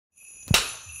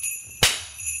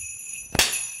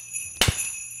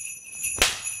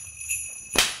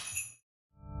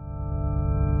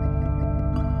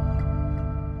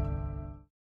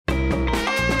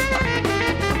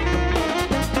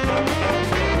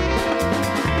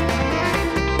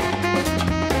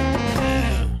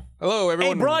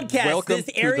Hey, broadcast welcome this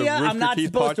to area the I'm Rooster not Teeth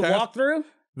supposed to podcast. walk through.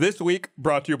 This week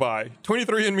brought to you by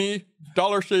 23andMe,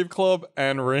 Dollar Shave Club,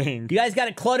 and Ring. You guys got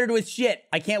it cluttered with shit.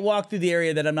 I can't walk through the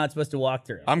area that I'm not supposed to walk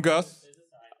through. I'm Gus.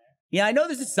 Yeah, I know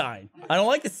there's a sign. I don't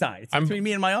like the sign. It's between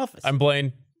me and my office. I'm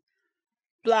Blaine.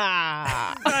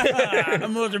 blah.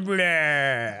 I'm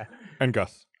blah. And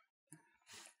Gus.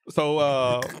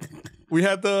 So we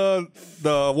had the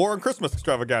War on Christmas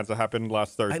extravaganza happened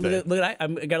last Thursday. Look at I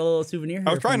got a little souvenir here.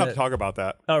 I was trying from not the- to talk about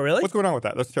that. Oh, really? What's going on with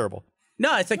that? That's terrible.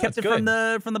 No, it's I kept it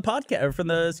good. from the podcast or from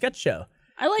the sketch show.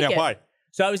 I like Yeah, it. why?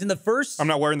 So I was in the first. I'm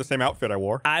not wearing the same outfit I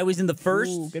wore. I was in the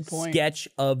first Ooh, good point. sketch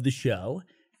of the show,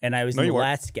 and I was No, in you the weren't.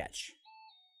 last sketch.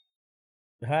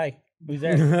 Hi, who's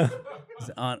there? Is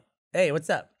it on? Hey, what's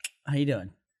up? How you doing?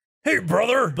 Hey,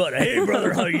 brother. But hey,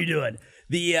 brother, how you doing?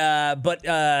 The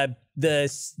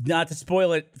not to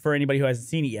spoil it for anybody who hasn't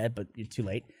seen it yet, but you're too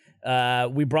late.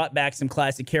 We brought back some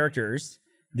classic characters.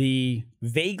 The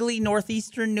vaguely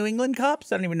northeastern New England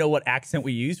cops. I don't even know what accent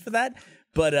we used for that,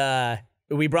 but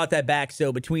we brought that back.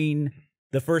 So between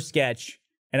the first sketch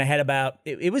and I had about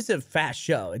it was a fast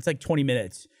show. It's like 20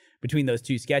 minutes between those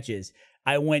two sketches.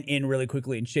 I went in really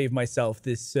quickly and shaved myself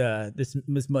this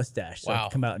mustache. So I Wow.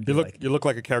 could come out and You be look like, you look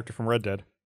like a character from Red Dead.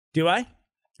 do I?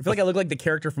 I feel like I look like the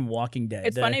character from Walking Dead.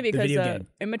 It's the- funny the because video game.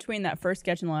 in between that first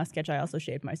sketch and the last sketch, I also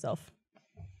shaved myself.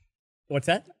 What's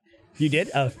that? You did?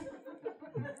 Oh,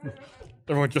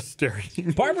 Everyone just staring.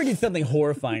 Barbara did something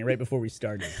horrifying right before we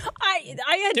started. I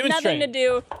had Demonstrate. nothing to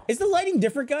do. Is the lighting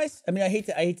different, guys? I mean, I hate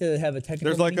to have a technical.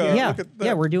 There's like thing a here. Yeah, look at that.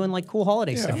 yeah, we're doing like cool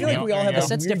holiday I stuff. feel like we all have The like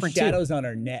set's weird different too. shadows on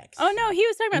our necks. Oh no, he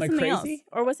was talking about Am I something else, crazy?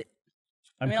 or was it?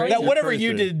 I'm I mean, crazy. I'll That whatever crazy.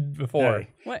 you did before. All right.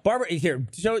 What? Barbara, here,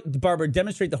 show Barbara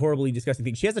demonstrate the horribly disgusting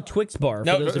thing. She has a Twix bar.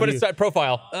 No, for those put of a you. side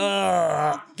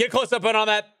profile. Get close up on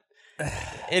that.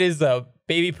 It is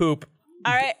baby poop.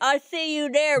 All right, I'll see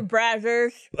you there,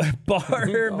 brazzers. Barb.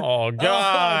 Oh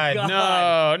God,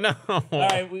 God. no. All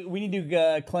right, we need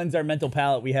to cleanse our mental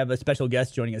palate. We have a special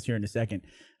guest joining us here in a second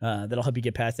that'll help you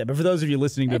get past that. But for those of you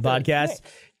listening to the podcast,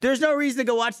 there's no reason to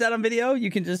go watch that on video.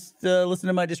 You can just listen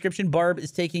to my description. Barb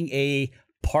is taking a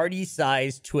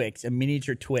party-sized Twix, a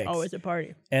miniature Twix, Oh, it's a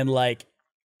party. and like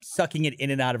sucking it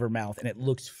in and out of her mouth, and it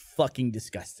looks fucking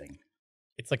disgusting.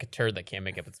 It's like a turd that can't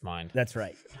make up its mind. That's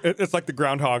right. It's like the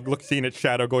groundhog seeing its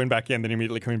shadow going back in, then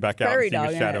immediately coming back out Prairie and seeing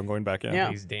its dog, shadow yeah. and going back in. Yeah.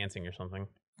 He's dancing or something.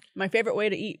 My favorite way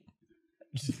to eat.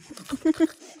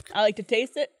 I like to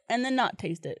taste it and then not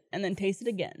taste it and then taste it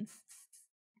again.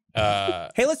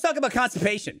 Hey, let's talk about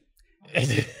constipation.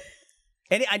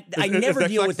 And I Is never that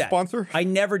deal like with that. sponsor? I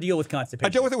never deal with constipation. I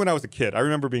dealt with it when I was a kid. I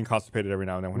remember being constipated every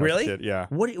now and then when I Really? was a kid. Yeah.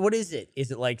 What is it?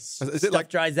 Is it like Is it stuff like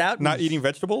dries out? Not and- eating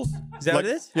vegetables? Is that what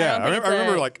it is? Yeah. I don't think I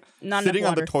remember it's like not sitting enough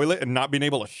on the water. toilet and not being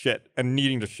able to shit and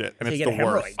needing to shit. And So it's you the get a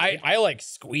worst. hemorrhoid. I like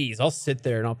squeeze. I'll sit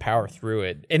there and I'll power through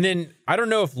it. And then I don't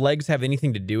know if legs have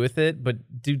anything to do with it, but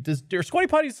are squatty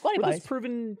potties Squatty were those potties.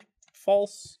 proven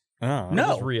false? Oh.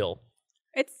 No. It's real.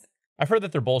 It's I've heard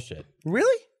that they're bullshit.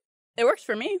 Really? it works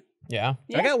for me. Yeah.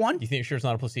 I got one. You think you're sure it's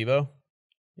not a placebo?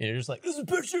 You're just like, this is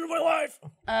the best shit of my life.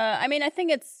 I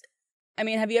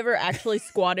mean, have you ever actually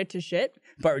squatted to shit?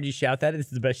 Bart, would you shout that? This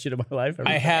is the best shit of my life.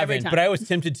 I haven't, time. but I was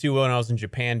tempted to when I was in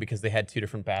Japan because they had two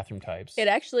different bathroom types. It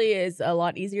actually is a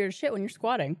lot easier to shit when you're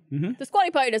squatting. Mhm. The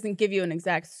squatty potty doesn't give you an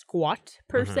exact squat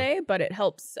per se, but it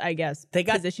helps, I guess, They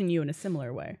got- position you in a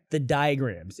similar way. The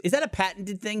diagrams. Is that a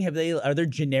patented thing? Are there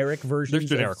generic versions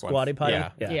generic of ones. Squatty Potty?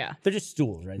 Yeah. Yeah. They're just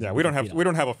stools, right? Yeah, we don't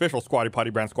have official Squatty Potty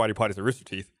brand Squatty Potties at Rooster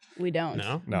Teeth. We don't.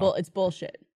 No? No. It's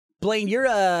bullshit. Blaine, you're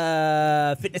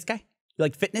a fitness guy. You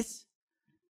like fitness?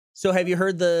 So have you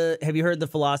heard the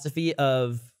philosophy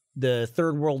of the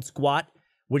third world squat,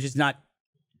 which is not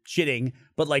shitting,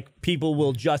 but like people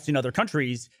will just in other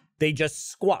countries, they just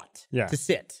squat Yeah. to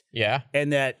sit. Yeah.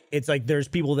 And that it's like there's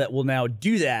people that will now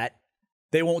do that.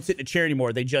 They won't sit in a chair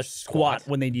anymore. They just squat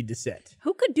when they need to sit.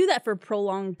 Who could do that for a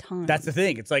prolonged time? That's the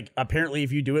thing. It's like apparently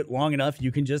if you do it long enough,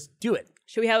 you can just do it.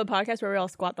 Should we have a podcast where we all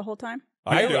squat the whole time?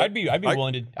 I'd be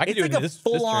willing to. I could It's do like it a this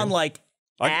full on turn. like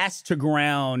ass to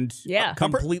ground. Yeah.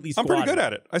 completely. I'm pretty good squatted.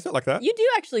 at it. I sit like that. You do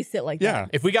actually sit like Yeah. that.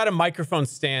 If we got a microphone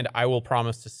stand, I will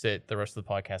promise to sit the rest of the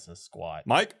podcast in a squat.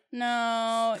 Mike?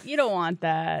 No, you don't want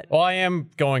that. Well, I am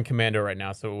going commando right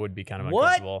now, so it would be kind of What?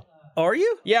 uncomfortable. Are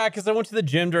you? Yeah, because I went to the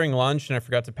gym during lunch and I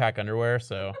forgot to pack underwear,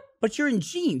 so But you're in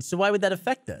jeans, so why would that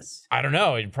affect us? I don't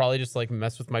know. It'd probably just like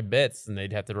mess with my bits, and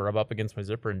they'd have to rub up against my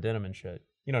zipper and denim and shit.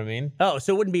 You know what I mean? Oh,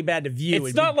 so it wouldn't be bad to view.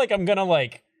 It's not like I'm gonna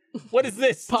like. What is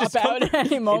this? Pop Just out at any It'd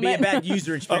be a moment. bad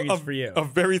user experience for you. A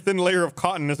very thin layer of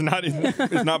cotton is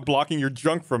not blocking your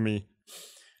junk from me.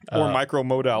 or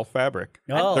micromodal fabric.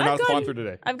 Oh. They're not I've sponsored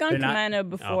today. I've gone They're not- kimono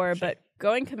before, shit. but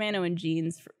going kimono in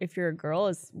jeans, if you're a girl,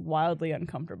 is wildly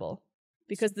uncomfortable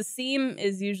because the seam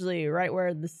is usually right where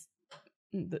I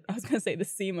was gonna say the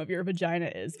seam of your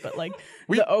vagina is, but like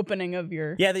the opening of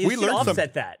your Yeah, you We should learned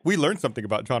offset that. We learned something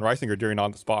about John Reisinger during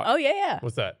On the Spot. Oh yeah.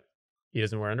 What's that? He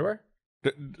doesn't wear underwear?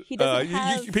 He doesn't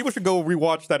have. People should go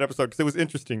rewatch that episode because it was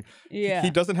interesting. Yeah. He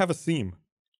doesn't have a seam.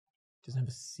 Doesn't have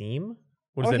a seam?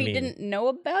 What does Or that he mean? didn't know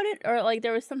about it, or like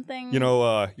there was something. You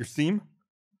know, your seam,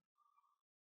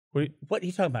 What are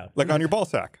you talking about? like on your ball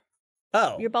sack.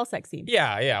 Oh, your ball sack seam.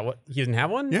 Yeah. What? He doesn't have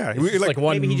one? Yeah, It's just like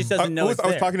one. maybe he just doesn't know I it's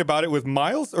was there. talking about it with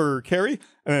Miles or Carrie,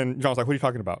 and John's like, "What are you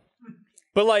talking about?"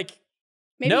 But like,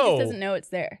 Maybe he no, just doesn't know it's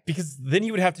there. because then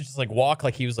he would have to just like walk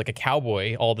like he was like a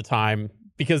cowboy all the time.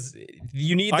 Because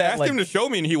you need I that. asked like, him to show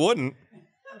me, and he wouldn't.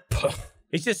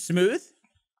 it's just smooth,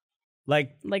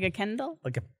 like Like a Kendall.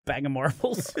 a bag of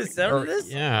marbles. Is that what it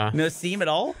is? Yeah. No seam at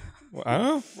all. Well, I don't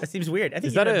know. That seems weird. I think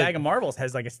Is that even a a- bag of marbles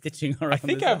has like a stitching around. I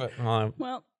think the I have side. a.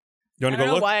 Well, You I want to don't go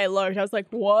know look? why I looked. I was like,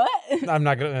 what? I'm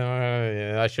not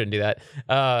gonna. Yeah, I shouldn't do that.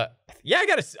 Yeah, I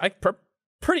got a.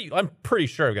 I'm pretty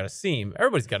sure I've got a seam.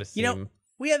 Everybody's got a seam. You know,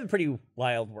 we have a pretty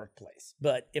wild workplace,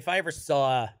 but if I ever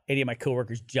saw any of my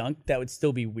coworkers junk, that would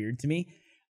still be weird to me.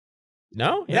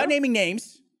 no. Without naming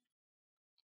names,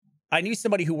 I knew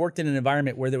somebody who worked in an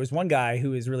environment where there was one guy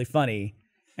who was really funny,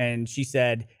 and she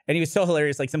said, and he was so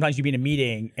hilarious. Like sometimes you'd be in a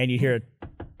meeting and you'd hear it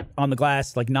on the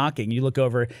glass, like knocking. You look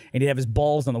over and he'd have his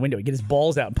balls on the window. He'd get his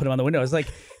balls out and put them on the window. I was like,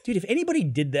 dude, if anybody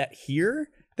did that here,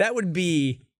 that would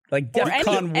be like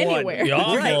DEFCON 1. anywhere. Yeah,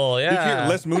 awful, Did you hear yeah.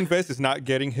 Les Moonves is not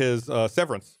getting his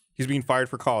severance. He's being fired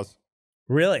for cause.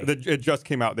 Really? It just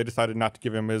came out. They decided not to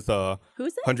give him his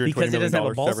Who's that? $120 Because it million doesn't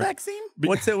have a ball severance. sack seam?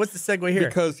 What's the segue here?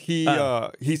 Because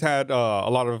he's had a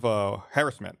lot of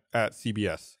harassment at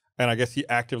CBS, and I guess he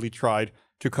actively tried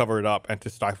to cover it up and to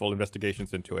stifle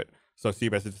investigations into it. So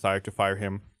CBS has decided to fire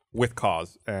him with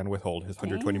cause and withhold his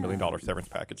 $120 million severance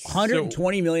package.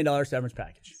 $120 million severance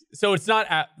package. So it's not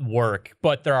at work,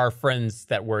 but there are friends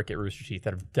that work at Rooster Teeth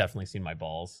that have definitely seen my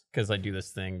balls because I do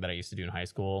this thing that I used to do in high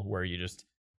school where you just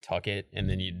tuck it and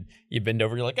then you bend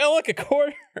over. You're like, oh, look, a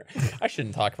quarter. I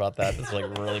shouldn't talk about that. That's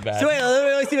like really bad. So wait,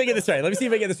 let me see if I get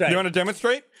this right. You want to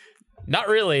demonstrate? Not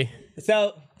really.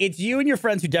 So it's you and your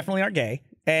friends who definitely aren't gay,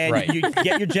 and Right. you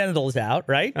get your genitals out,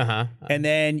 right? Uh-huh. And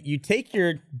then you take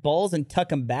your balls and tuck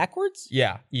them backwards.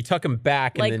 Yeah, you tuck them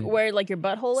back and Like then where like your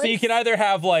butthole is? so you can either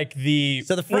have like the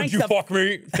So the Frank would you stuff- fuck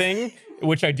me thing,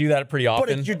 which I do that pretty But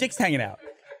often. your dick's hanging out.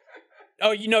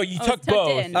 Oh, you know, you Oh, tuck it's tucked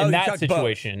both in. in, Oh, you that tuck both.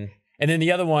 situation. And then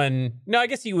the other one, no, I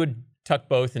guess you would tuck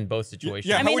both in both situations.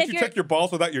 Yeah, I how mean, would if you you're- check your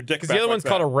balls without your dick? Because the other one's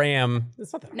called a ram.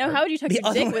 It's not that No, hard. how would you tuck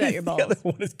your dick without your balls? The other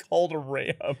one is called a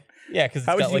ram. Yeah, because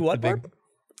How would you do what, Barb?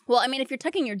 Well, I mean, if you're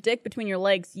tucking your dick between your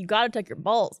legs, you gotta tuck your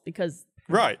balls because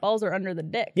Right. balls are under the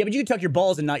dick. Yeah, but you can tuck your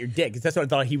balls and not your dick, because that's what I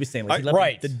thought he was saying. Like, he left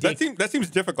right. The dick. That seems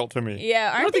difficult to me. Yeah,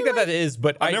 I aren't don't think they that is,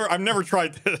 but I've never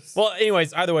tried this. Well,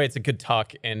 anyways, either way, it's a good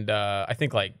tuck, and I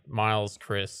think like Miles,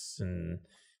 Chris, and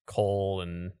Cole,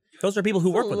 and Those are people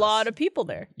who work a with lot us. of people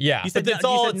there. yeah, You said but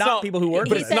not- you said not people who work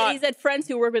but He it's said, not. he said friends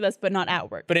who work with us, but not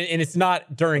at work. But and it's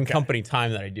not during company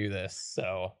time that I do this,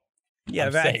 so Yeah,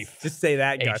 I'm that's- safe. Just say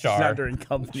that, Gus. It's HR. not during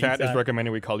company Chat is time.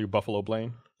 recommending we call you Buffalo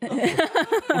Blaine.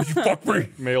 fuck me.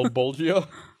 Male Bulgia.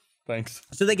 Thanks.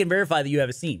 So they can verify that you have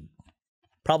a seam.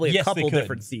 Probably a Yes, they couple could.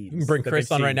 different seams. You can bring that Chris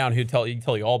they've on right seen. now, and he'll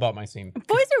tell you all about my seam.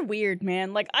 Boys are weird,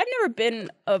 man. Like I've never been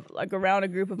like around a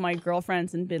group of my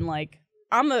girlfriends and been like,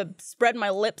 I'm gonna spread my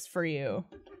lips for you.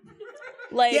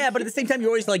 Like Yeah, but at the same time, you're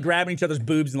always like grabbing each other's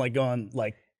boobs and like going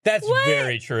like. That's What?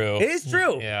 very true. It is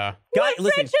true. Yeah. Guy, what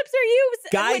listen, friendships are you?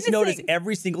 guys witnessing? notice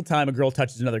every single time a girl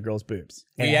touches another girl's boobs.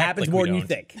 And We it act happens like more we than you don't.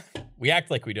 think. We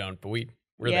act like we don't, but we're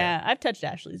Yeah, I've touched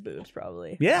Ashley's boobs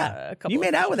probably. Yeah. a couple You made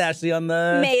of out with times. Ashley on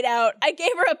the. Made out. I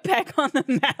gave her a peck on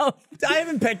the mouth. I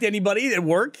haven't pecked anybody at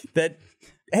work that.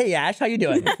 Hey, Ash, how you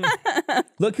doing?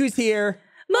 Look who's here.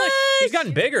 Mush. He's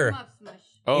gotten bigger.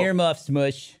 Oh, Earmuffs,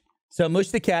 Mush. So Mush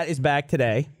the cat is back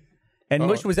today. And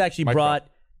Mush was actually micro. brought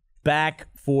back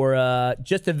for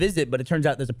just a visit, but it turns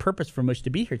out there's a purpose for Mush to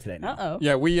be here today now. Uh-oh.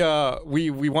 yeah.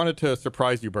 We wanted to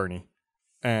surprise you, Bernie.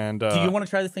 And Do you want to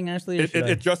try this thing, Ashley? or should I?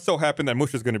 it just so happened that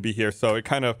Mush is going to be here, so it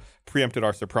kind of preempted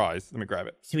our surprise. Let me grab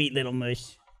it. Sweet little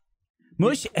Mush.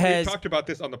 Mush We has talked about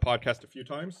this on the podcast a few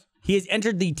times. he has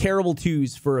entered the terrible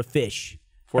twos for a fish.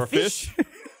 For a fish?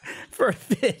 For a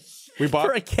fish. We bought-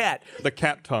 for a cat. The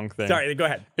cat tongue thing. Sorry, go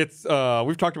ahead. It's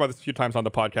we've talked about this a few times on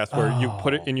the podcast where you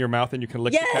put it in your mouth and you can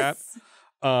lick the cat.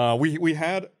 Yes. We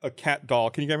had a cat doll.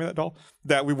 Can you get me that doll?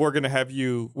 That we were gonna ask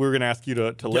you to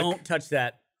lick. Don't touch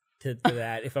that to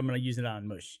that if I'm going to use it on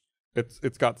Mush.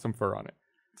 It's got some fur on it.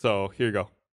 So here you go.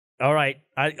 All right,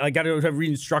 I got to read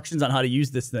instructions on how to use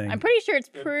this thing. I'm pretty sure it's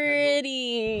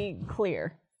pretty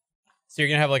clear. So you're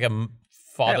gonna have like a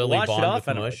fatherly wash it bond off. with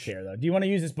I don't really Mush. care though. Do you want to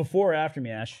use this before or after me,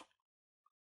 Ash?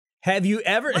 Have you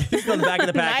ever? This is on the back of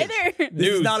the package. Neither. This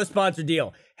is not a sponsored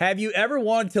deal. Have you ever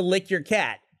wanted to lick your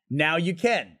cat? Now you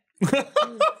can.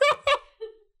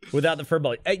 Without the fur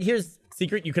ball. Here's the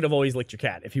secret: you could have always licked your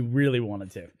cat if you really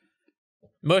wanted to.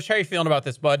 Mush, how are you feeling about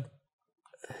this, bud?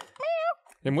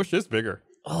 And Mush is bigger.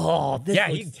 Oh, this Yeah,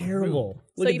 looks he's terrible.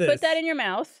 So Look you at put this. that in your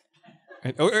mouth.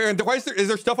 And why is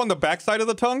there stuff on the backside of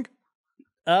the tongue?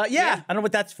 Yeah, I don't know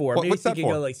what that's for. Maybe what's so that you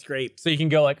can for? go like scrape. So you can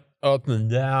go like up and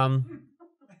down,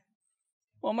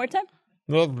 One more time.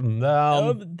 up and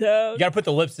down. No, You gotta put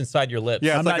the lips inside your lips.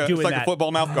 Yeah, I'm it's not like, doing it's like that. a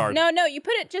football mouth guard. no, you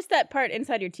put it just that part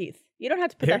inside your teeth. You don't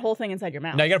have to put Here? that whole thing inside your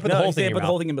mouth. No, you gotta put the No, whole you thing in put your the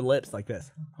whole mouth. thing in the lips like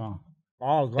this. Oh,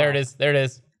 God. There it is. There it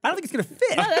is. I don't think it's gonna fit.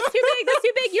 No, that's too big. That's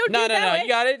too big. You don't No, do no, it that no. way. You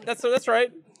got it. That's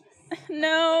right.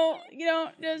 No, you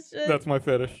don't. Just That's my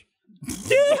fetish.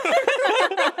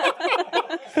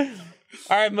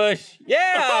 All right, Mush.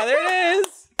 Yeah, there it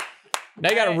is. Now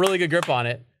you got a really good grip on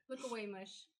it. look away, Mush.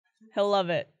 He'll love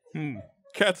it.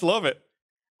 Cats love it.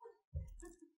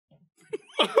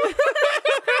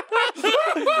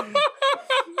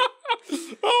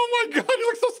 Oh my god, you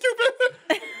look so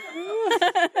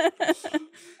stupid.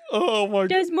 Oh my god.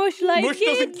 Does Mush like Mush it?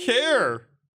 doesn't care.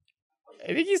 I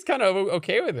think he's kind of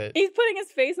okay with it. He's putting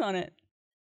his face on it.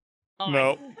 Oh.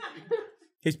 No.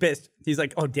 He's pissed. He's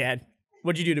like, "Oh, Dad,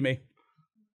 what'd you do to me?"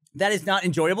 That is not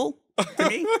enjoyable to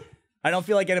me. I don't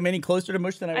feel like I'm any closer to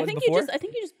Mush than I was I think before.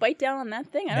 you just bite down on that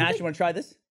thing. I don't Ash, think you want to try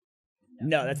this?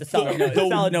 No, that's a solid no. It's a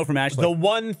solid no from Ashley. The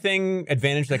one thing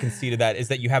advantage that I can see to that is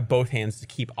that you have both hands to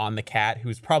keep on the cat,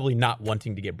 who's probably not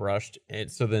wanting to get brushed.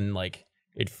 So then, like,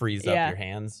 it frees up your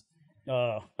hands.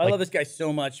 Oh, I love this guy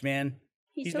so much, man.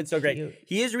 He's been so great. cute.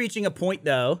 He is reaching a point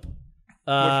though.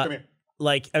 Mush, come here.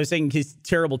 Like I was saying, his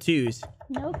terrible twos.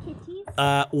 No kitties.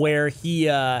 Where he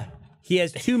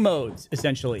has two modes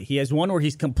essentially. He has one where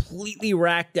he's completely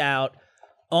racked out,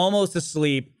 almost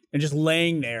asleep, and just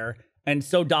laying there and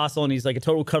so docile, and he's like a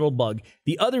total cuddle bug.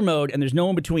 The other mode, and there's no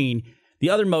in between.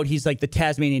 The other mode, he's like the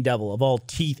Tasmanian devil of all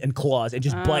teeth and claws, and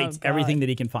just bites God. everything that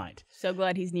he can find. So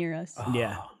glad he's near us.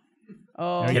 Yeah.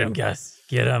 Oh, Get him, Gus.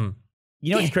 Get him.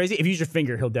 You know what's crazy? If you use your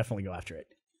finger, he'll definitely go after it.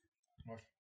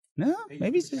 No,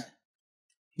 maybe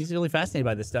he's really fascinated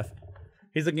by this stuff.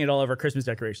 He's looking at all of our Christmas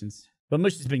decorations. But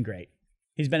Mush has been great.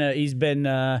 He's been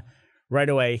right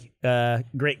away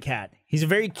great cat. He's a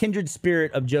very kindred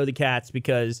spirit of Joe the Cat's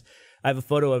because I have a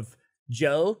photo of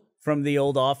Joe from the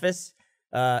old office.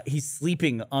 He's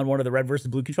sleeping on one of the red versus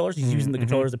blue controllers. He's using the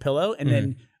controller as a pillow, and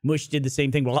then Mush did the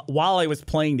same thing while I was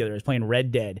playing together. I was playing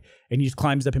Red Dead, and he just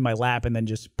climbs up in my lap and then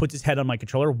just puts his head on my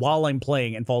controller while I'm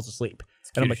playing and falls asleep.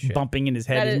 And I'm like bumping in his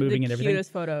head, that he's is moving the and everything.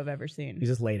 cutest photo I've ever seen. He's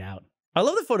just laid out. I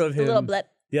love the photo of him. A little blip.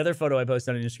 The other photo I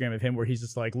posted on Instagram of him where he's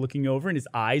just like looking over and his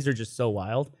eyes are just so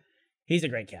wild. He's a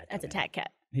great cat. That's a tat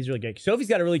cat. He's really good. Sophie's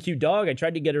got a really cute dog. I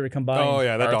tried to get her to come by. Oh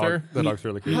yeah, that Arthur? dog. That dog's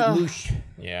really cute. Moosh.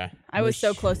 Yeah. I was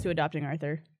so close to adopting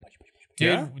Arthur. Dude,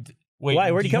 Yeah? wait.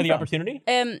 Why? Where'd he did you come have the from? opportunity?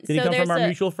 Did he come from our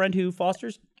mutual friend who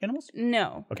fosters animals?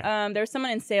 No. Okay. There's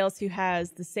someone in sales who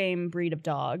has the same breed of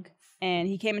dog, and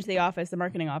he came into the office, the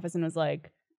marketing office, and was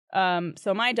like,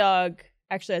 so my dog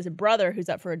actually has a brother who's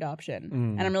up for adoption,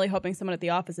 and I'm really hoping someone at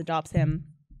the office adopts him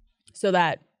so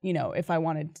that, you know, if I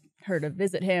wanted her to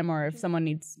visit him or if someone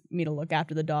needs me to look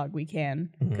after the dog, we can,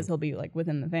 because he'll be like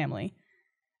within the family.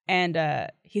 And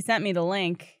he sent me the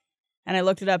link, and I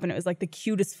looked it up, and it was like the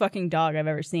cutest fucking dog I've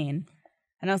ever seen.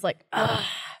 And I was like,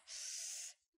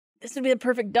 this would be the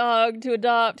perfect dog to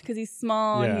adopt because he's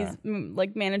small and he's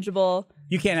like manageable.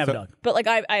 You can't have a dog. But like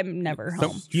I'm never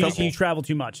home. You travel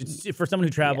too much. For someone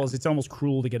who travels, it's almost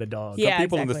cruel to get a dog. Yeah, Some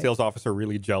people in the exactly. sales office are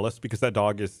really jealous because that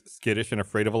dog is skittish and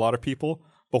afraid of a lot of people.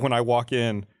 But when I walk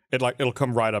in, it'll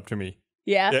come right up to me.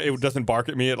 Yeah. It doesn't bark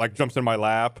at me. It like jumps in my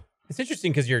lap. It's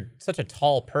interesting because you're such a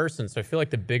tall person, so I feel like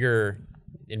the bigger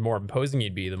and more imposing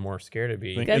you'd be, the more scared it'd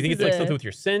be. You Gus think it's is like a- something with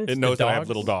your scent? It knows that I have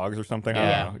little dogs or something. I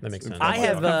Yeah, don't know. that makes sense. I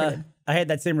have comforted. I had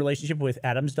that same relationship with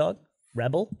Adam's dog,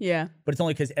 Rebel. Yeah. But it's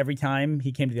only because every time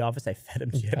he came to the office, I fed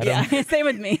him chips. Yeah. Same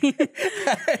with me.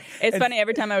 It's funny,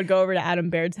 every time I would go over to Adam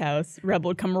Baird's house, Rebel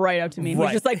would come right up to me and he's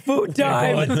Right. just like, food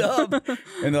time. What's up? And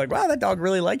they're like, wow, that dog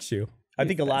really likes you. I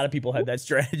think a lot of people had that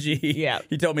strategy. Yeah.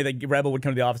 He told me that Rebel would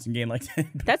come to the office and gain like 10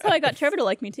 That's how I got Trevor to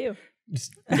like me too.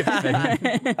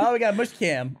 Oh, we got Mush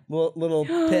Cam, little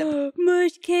Pip.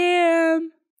 Mush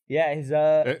Cam. Yeah,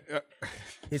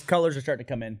 his colors are starting to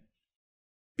come in.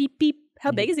 Beep beep.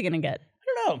 How big is he gonna get? I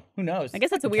don't know. Who knows? I guess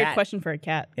that's a Fucking weird cat. question for a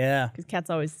cat. Yeah. Because cats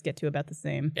always get to about the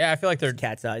same. Yeah, I feel like they're.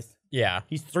 Cat sized. Yeah.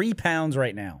 He's 3 pounds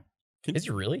right now. Is he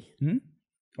really?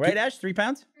 Right, Ash? 3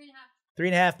 pounds?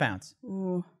 3.5 pounds.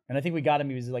 Ooh. And I think we got him.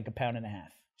 He was like 1.5 pounds.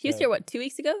 He was here, what, 2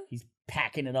 weeks ago? He's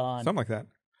packing it on. Something like that.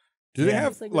 Do they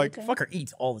have It's like like? really Fucker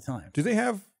eats all the time. Do they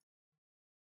have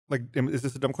like? Is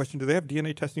this a dumb question? Do they have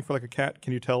DNA testing for like a cat?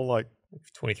 Can you tell like?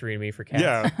 23andMe for cats.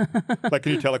 Yeah. Like,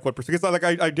 can you tell like what percent? Because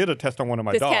like I did a test on one of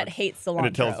my This dogs. cat hates cilantro. and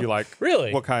it tells you like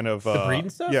Really? what kind of The breed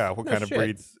and stuff? Yeah, what No kind of shit.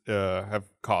 breeds have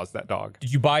caused that dog.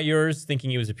 Did you buy yours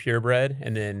thinking it was a purebred,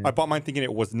 and then I bought mine thinking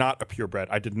it was not a purebred.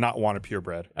 I did not want a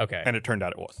purebred. okay, And it turned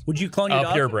out it was. Would you clone your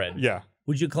dog? purebred? Yeah.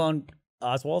 Would you clone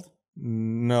Oswald?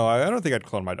 No, I don't think I'd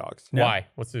clone my dogs. Why?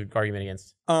 What's the argument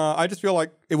against? I just feel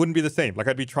like it wouldn't be the same. Like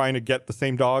I'd be trying to get the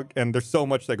same dog, and there's so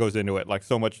much that goes into it. Like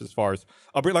so much as far as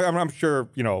I'll be like I'm sure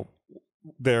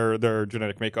their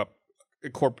genetic makeup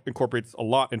incorporates a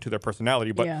lot into their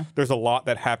personality, but Yeah. there's a lot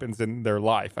that happens in their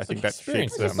life. I think that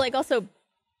experience. shapes It's just them. like also,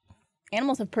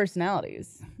 animals have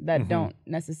personalities that don't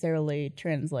necessarily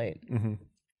translate.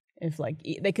 If like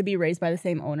they could be raised by the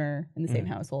same owner in the same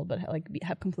household, but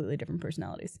have completely different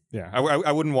personalities. Yeah,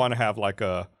 I wouldn't want to have like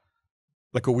a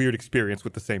weird experience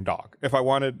with the same dog. If I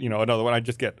wanted, another one, I'd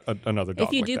just get another dog.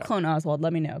 If you like do that. clone Oswald,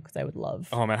 let me know because I would love.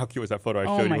 Oh man, how cute was that photo I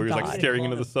Oh showed you my where he was God. like staring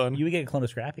into the sun? You would get a clone of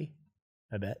Scrappy.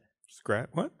 I bet. Scrat?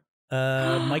 What?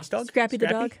 Mike's dog? Scrappy the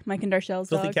dog, Mike and Darshell's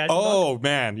Filthy dog. Casual dog? Oh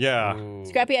man, yeah.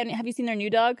 Scrappy, have you seen their new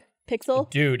dog, Pixel?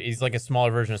 Dude, he's like a smaller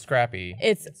version of Scrappy.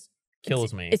 It's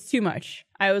Kills me. It's too much.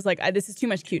 I was like, this is too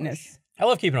much cuteness. I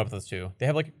love keeping up with those two. They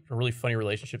have like a really funny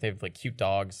relationship. They have like cute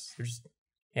dogs. They're just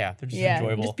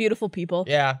enjoyable. Just beautiful people.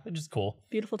 Yeah, they're just cool.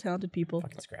 Beautiful, talented people.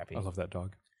 Fucking Scrappy. I love that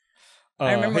dog.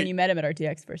 I remember when hey, you met him at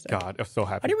RTX first time. God, I'm so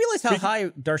happy. I didn't realize how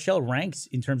high Darshell ranks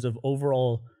in terms of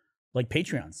overall like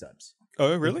Patreon subs.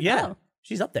 Oh really? Yeah. Oh.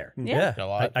 She's up there. Yeah. A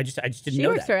lot. I just didn't She know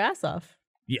works that. her ass off.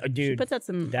 Yeah, She dude. puts out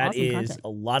some That awesome is content. a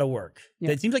lot of work. Yeah.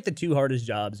 It seems like the 2 hardest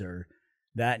jobs are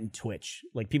that and Twitch.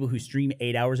 Like people who stream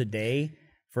 8 hours a day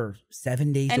for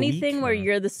 7 days a week. Anything where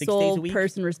you're the 6 days sole a week.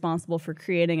 person responsible for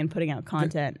creating and putting out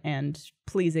content and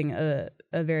pleasing a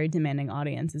very demanding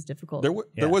audience is difficult.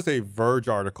 There was a Verge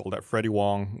article that Freddie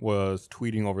Wong was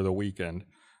tweeting over the weekend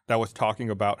that was talking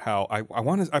about how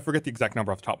I forget the exact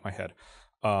number off the top of my head,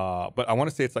 but I want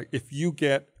to say it's like if you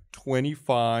get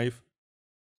 25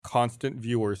 constant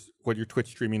viewers when you're Twitch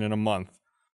streaming in a month,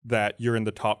 that you're in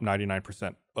the top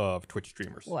 99% of Twitch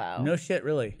streamers. Wow. No shit,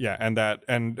 really. Yeah, and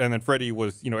then Freddie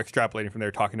was extrapolating from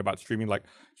there, talking about streaming. Like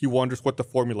he wonders what the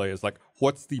formula is. Like,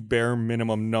 what's the bare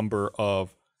minimum number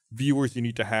of viewers you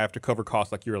need to have to cover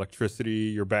costs like your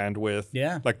electricity, your bandwidth,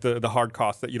 Yeah. like the hard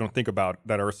costs that you don't think about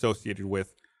that are associated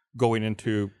with going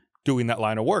into doing that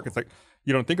line of work. It's like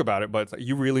you don't think about it, but it's like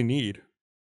you really need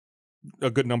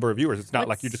a good number of viewers. It's not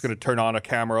like you're just going to turn on a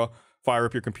camera, fire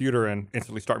up your computer, and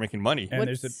instantly start making money. And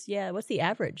What's the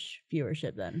average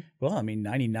viewership then? Well, I mean,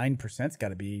 99%'s got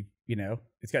to be,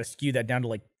 it's got to skew that down to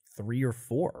like 3 or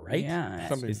 4, right? Yeah.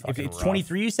 Something If fucking it's rough.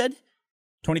 23, you said?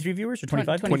 23 viewers or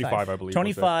 25? 25, I believe.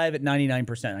 25 at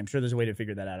 99%. I'm sure there's a way to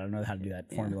figure that out. I don't know how to do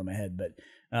that formula in my head,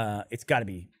 but it's got to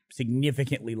be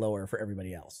significantly lower for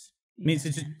everybody else. I mean, it's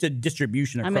just a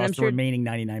distribution across I'm the sure- remaining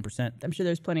 99%. I'm sure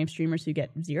there's plenty of streamers who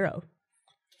get 0.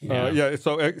 So it's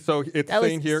That was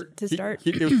saying here to start.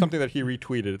 it was something that he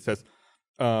retweeted. It says,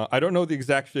 I don't know the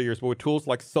exact figures, but with tools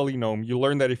like Sully Gnome, you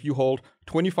learn that if you hold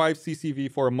 25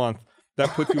 CCV for a month, that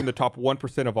puts you in the top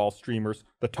 1% of all streamers,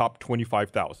 the top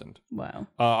 25,000. Wow.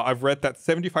 I've read that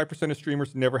 75% of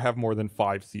streamers never have more than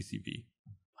 5 CCV.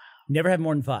 Never have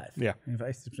more than 5. Yeah.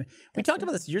 We talked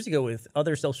about this years ago with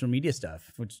other social media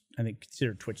stuff, which I think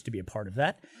consider Twitch to be a part of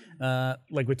that.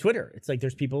 Like with Twitter, it's like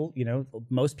there's people,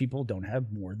 most people don't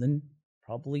have more than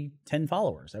probably 10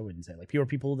 followers, I wouldn't say. Like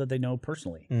people that they know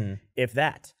personally, if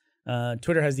that.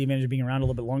 Twitter has the advantage of being around a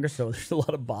little bit longer, so there's a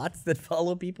lot of bots that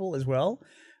follow people as well.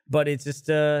 But it's just,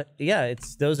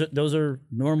 it's those are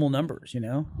normal numbers, It's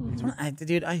one of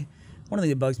the things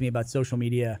that bugs me about social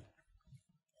media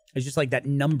is just like that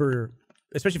number,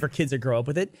 especially for kids that grow up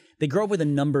with it. They grow up with a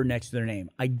number next to their name.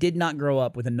 I did not grow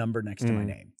up with a number next to my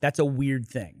name. That's a weird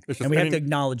thing, It's just and we have to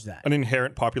acknowledge that. An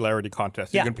inherent popularity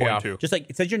contest Yeah. you can point to. Just like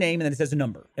it says your name and then it says a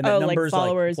number, and that Oh, like number is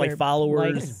followers like or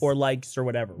followers likes. or likes or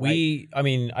whatever. Right?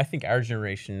 I think our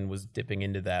generation was dipping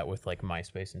into that with like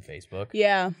MySpace and Facebook.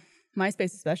 Yeah.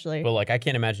 MySpace especially. But like, I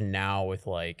can't imagine now with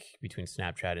like between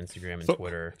Snapchat, Instagram, and So-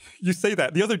 Twitter. You say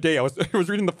that. The other day I was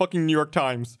reading the fucking New York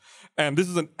Times, and this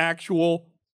is an actual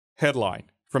headline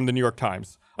from the New York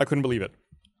Times. I couldn't believe it.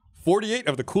 48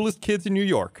 of the coolest kids in New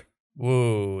York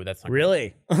Whoa, that's not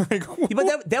Really? Like, Yeah,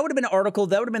 but that would have been an article.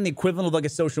 That would have been the equivalent of like a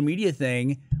social media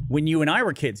thing when you and I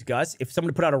were kids, Gus. If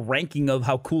someone put out a ranking of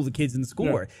how cool the kids in the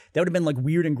school were, that would have been like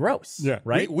weird and gross. Yeah,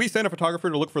 right. We sent a photographer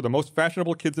to look for the most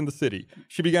fashionable kids in the city.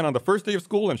 She began on the first day of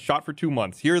school and shot for 2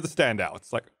 months. Here are the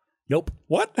standouts. Like, Nope.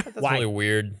 what? That's Why? really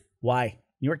weird. Why?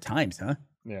 New York Times, huh?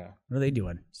 Yeah. What are they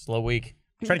doing? Slow week.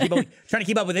 Trying to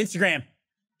keep up with Instagram.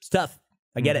 It's tough.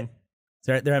 I get it.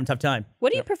 They're having a tough time.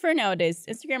 What do you prefer nowadays,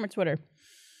 Instagram or Twitter?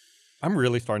 I'm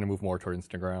really starting to move more toward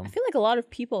Instagram. I feel like a lot of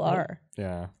people are.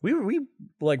 Yeah. We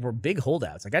were big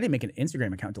holdouts. Like I didn't make an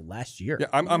Instagram account until last year.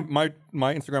 Yeah, my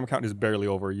Instagram account is barely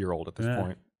over a year old at this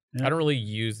point. Yeah. I don't really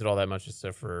use it all that much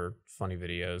except for funny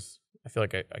videos. I feel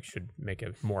like I should make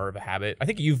it more of a habit. I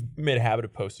think you've made a habit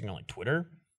of posting on like Twitter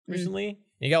recently.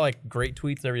 You got like great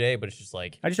tweets every day, but it's just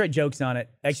like I just write jokes on it.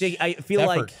 Actually, I feel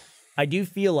effort. I do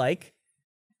feel like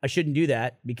I shouldn't do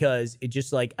that because it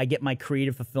just like I get my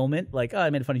creative fulfillment. Like, oh, I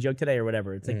made a funny joke today or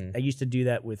whatever. It's like I used to do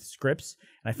that with scripts,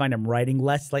 and I find I'm writing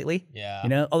less slightly. Yeah. You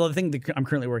know, although the thing that I'm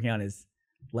currently working on is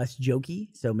less jokey,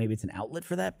 so maybe it's an outlet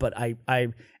for that. But I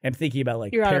am thinking about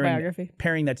like Your autobiography.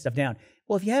 paring that stuff down.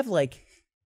 Well, if you have like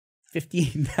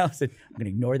 15,000, I'm going to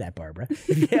ignore that, Barbara.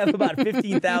 If you have about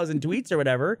 15,000 tweets or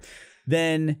whatever,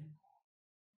 then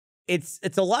it's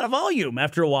a lot of volume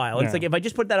after a while. It's Yeah. like if I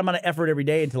just put that amount of effort every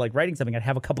day into like writing something, I'd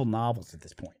have a couple novels at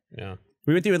this point. Yeah.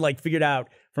 We went through and like figured out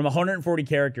from 140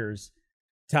 characters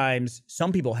times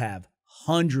some people have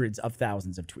hundreds of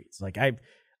thousands of tweets. Like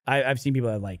I've seen people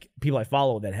that like people I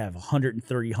follow that have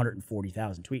 130,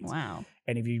 140,000 tweets. Wow.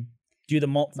 And if you do the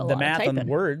a lot of math on the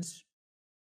typing. words,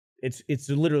 it's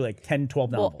literally like 10,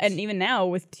 12 novels. Well, and even now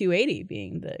with 280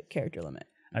 being the character limit.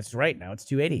 That's right. Now it's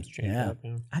 280. changed Yeah. up,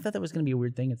 yeah. I thought that was going to be a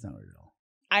weird thing. It's not weird at all.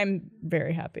 I'm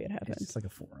very happy it It's happened. just like a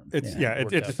forum. It's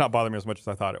worked it's out. just not bothering me as much as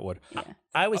I thought it would.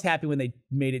 I was happy when they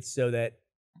made it so that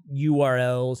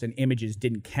URLs and images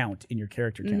didn't count in your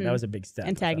character count. That was a big step.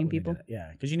 And I thought, tagging when they did people. that. Yeah,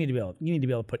 because you need to be able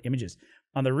to put images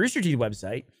on the Rooster Teeth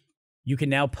website. You can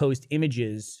now post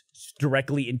images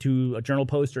directly into a journal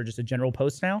post or just a general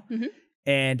post now.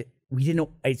 And we didn't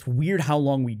know. It's weird how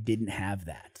long we didn't have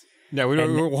that. Yeah, we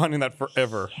were wanting that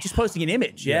forever. Just posting an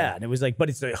image, yeah. And it was like, but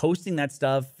it's hosting that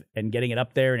stuff and getting it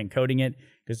up there and encoding it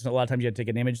because a lot of times you have to take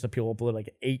an image, so people upload like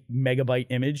an 8 megabyte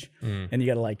image, and you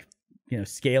got to like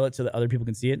scale it so that other people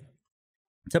can see it.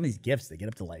 Some of these GIFs they get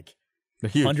up to like They're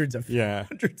huge. hundreds of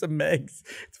megs.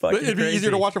 It's fucking It'd be crazy.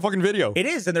 easier to watch a fucking video. It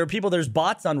is, and there's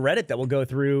bots on Reddit that will go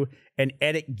through and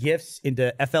edit GIFs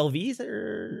into FLVs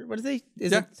or what is it?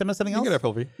 Is it something You else? can get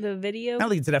FLV. The video. I don't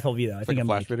think it's an FLV though. I think like a I'm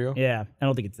flash video? Yeah, I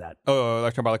don't think it's that. Oh,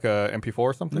 like talking about like a MP4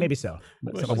 or something? Maybe so.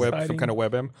 But Some kind of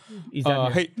WebM. He's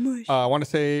down here. Hey, I want to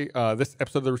say this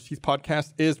episode of the Rooster Teeth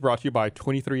podcast is brought to you by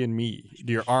 23andMe.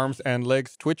 Do your arms and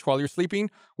legs twitch while you're sleeping?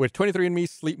 With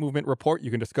 23andMe's Sleep Movement Report, you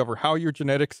can discover how your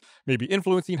genetics may be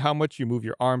influencing how much you move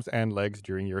your arms and legs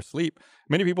during your sleep.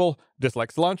 Many people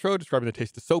dislike cilantro, describing the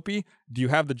taste as soapy. Do you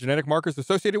have the genetic markers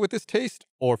associated with this taste?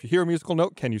 Or if you hear a musical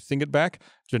note, can you sing it back?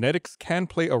 Genetics can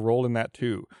play a role in that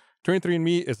too.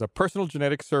 23andMe is a personal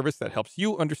genetic service that helps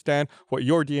you understand what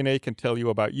your DNA can tell you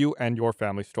about you and your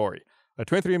family story. A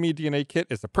 23andMe DNA kit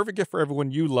is the perfect gift for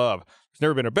everyone you love. There's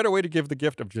never been a better way to give the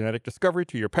gift of genetic discovery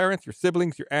to your parents, your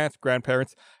siblings, your aunts,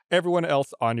 grandparents, everyone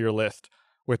else on your list.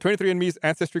 With 23andMe's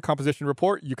Ancestry Composition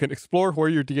Report, you can explore where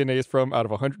your DNA is from out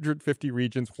of 150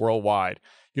 regions worldwide.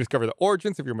 You discover the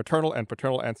origins of your maternal and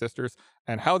paternal ancestors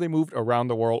and how they moved around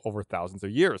the world over thousands of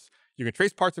years. You can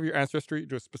trace parts of your ancestry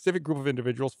to a specific group of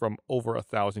individuals from over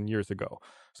 1,000 years ago.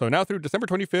 So now through December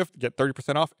 25th, get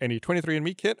 30% off any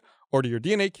 23andMe kit. Order your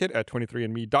DNA kit at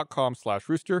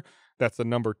 23andme.com/rooster. That's the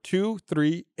number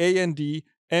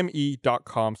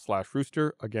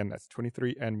 23andme.com/rooster. Again, that's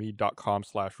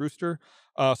 23andme.com/rooster.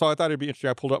 So I thought it'd be interesting.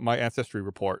 I pulled up my ancestry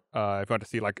report. If you want to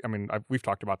see, we've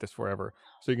talked about this forever.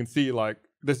 So you can see,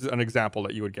 this is an example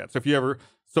that you would get. So if you ever,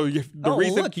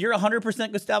 look, you're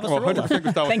 100% Gustavo Cirola. 100%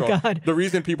 Gustavo Thank Cirola. God. The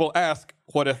reason people ask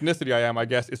what ethnicity I am, I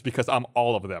guess, is because I'm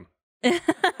all of them. Yeah,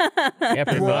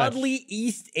 pretty much. Broadly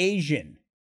East Asian.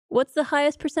 What's the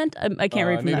highest percent? I can't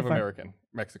read from Native that far. American,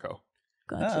 Mexico.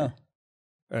 Gotcha.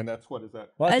 And that's, what is that?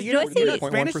 Well, Do I say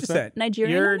Spanish 0.1%? descent.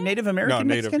 Nigerian You're on there? Native American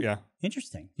No, native, Mexican? yeah.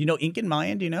 Interesting. You know Incan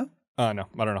Mayan, do you know? No, I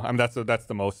don't know. I mean, that's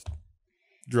the most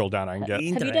drilled down I can get.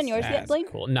 Have you done yours yet, That's Blaine?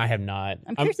 cool. No, I have not.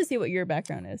 I'm curious to see what your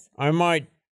background is. I might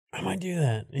do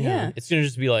that. Yeah. It's gonna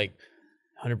just be like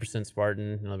 100%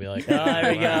 Spartan, and I'll be like, oh,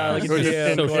 there we go. Look at Which you.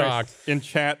 is so Of course. shocked. In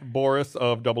chat, Boris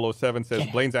of 007 says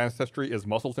Blaine's ancestry is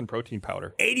muscles and protein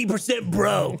powder. 80%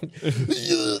 bro.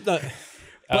 But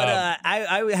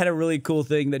I had a really cool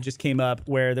thing that just came up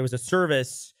where there was a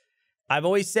service I've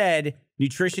always said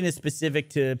nutrition is specific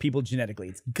to people genetically.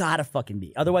 It's gotta fucking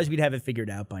be. Otherwise, we'd have it figured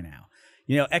out by now.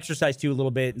 You know, exercise too a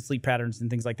little bit and sleep patterns and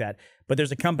things like that. But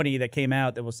there's a company that came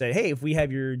out that will say, hey, if we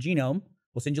have your genome,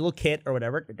 we'll send you a little kit or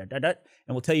whatever, and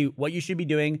we'll tell you what you should be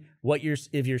doing,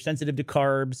 if you're sensitive to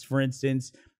carbs, for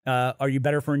instance, are you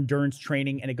better for endurance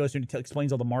training? And it goes through and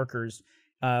explains all the markers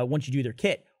once you do their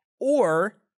kit.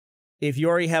 Or if you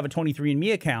already have a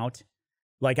 23andMe account,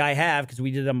 like I have, because we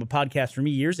did it on a podcast for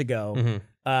me years ago,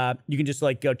 you can just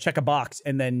like go check a box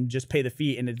and then just pay the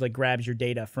fee, and it like grabs your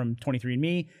data from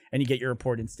 23andMe and you get your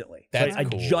report instantly. That's I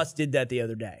cool. just did that the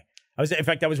other day. In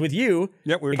fact, I was with you.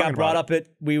 Yep, we were it got talking brought about up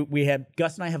we had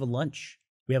Gus and I have a lunch.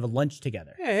 We have a lunch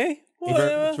together. Hey,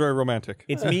 It's very romantic.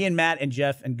 It's me and Matt and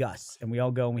Jeff and Gus, and we all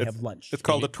go and we have lunch. It's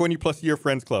called the 20+ year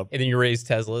friends club. and then you raise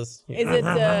Teslas.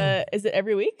 Is it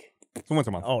every week? It's once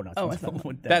a month. Oh no! once a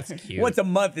month. That's cute. Once a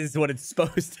month is what it's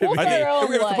supposed to We'll be. figure out It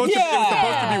was lunch. supposed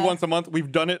to be once a month.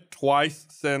 We've done it twice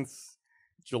since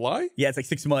July. Yeah, it's like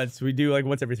 6 months. We do like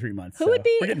once every 3 months. Who would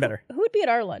be? We're getting better. Who would be at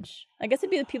our lunch? I guess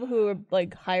it'd be the people who are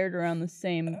like hired around the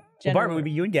same Well, general. Barbara would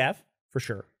be you and Gav for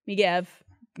sure. Me, Gav,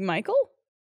 Michael.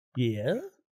 Yeah.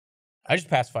 I just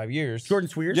passed 5 years. Jordan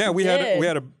Swears. Yeah, we had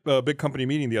did. a big company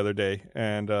meeting the other day,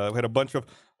 and we had a bunch of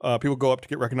people go up to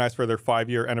get recognized for their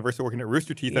 5-year anniversary working at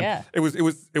Rooster Teeth. Yeah. And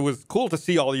it was cool to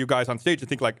see all of you guys on stage and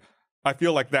think like, I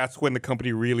feel like that's when the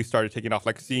company really started taking off.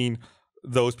 Like seeing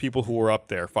those people who were up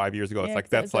there 5 years ago. It's like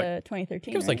that's like 2013. I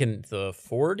think it was like in the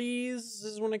 40s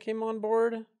is when I came on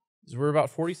board. 'Cause we're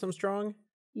about 40 some strong.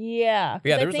 yeah. 'cause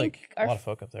Yeah, I there was think like a our lot of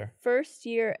folk up there. first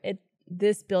year at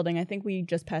this building, I think we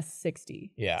just passed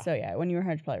 60. Yeah. So yeah, when you were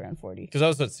hired, probably around 40. Because I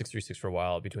was at 636 for a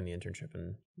while between the internship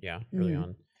and early Mhm.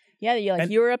 on. Yeah,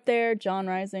 And- you were up there. John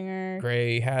Reisinger,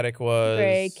 Gray Haddock was.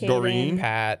 Gray, Doreen. Kaylin,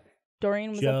 Pat.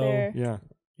 Doreen was Joe. up there. yeah.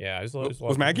 Yeah, it was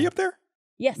Was Maggie up there?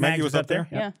 Yes. Maggie was up there.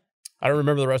 Yeah. I don't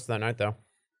remember the rest of that night though.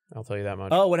 I'll tell you that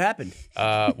much. Oh, what happened?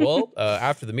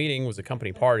 After the meeting was a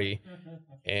company party,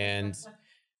 and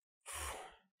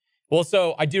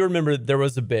so I do remember there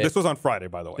was a bit. This was on Friday,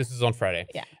 by the way. This is on Friday.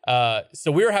 Yeah.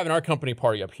 So we were having our company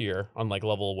party up here on like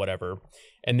level whatever,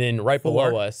 and then right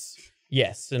below us,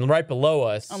 and right below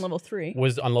us On level 3.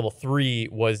 was on level 3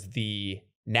 was the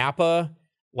Napa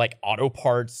like auto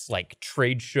parts like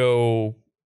trade show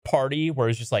party where it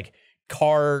was just like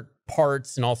car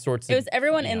parts and all sorts of. It was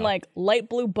everyone you in know. like light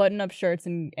blue button-up shirts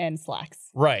and slacks.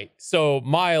 Right. So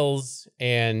Miles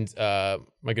and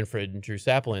my good friend Drew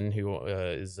Saplin, who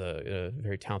is a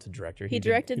very talented director. He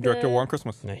directed Director the War on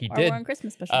Christmas. No, he Our did. War on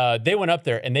Christmas special. They went up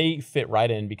there and they fit right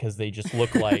in because they just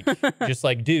look like just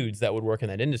like dudes that would work in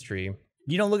that industry.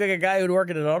 You don't look like a guy who'd work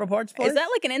at an auto parts place? Is that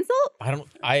like an insult?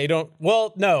 I don't.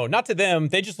 Well, no, not to them.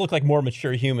 They just look like more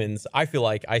mature humans. I feel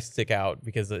like I stick out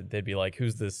because they'd be like,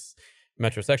 "Who's this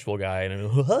metrosexual guy?" And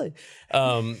I'm like,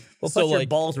 Well, so plus your like,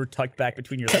 balls were tucked back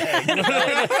between your legs.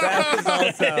 That was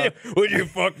also... would you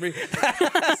fuck me?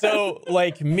 So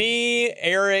like me,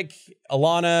 Eric,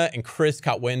 Alana, and Chris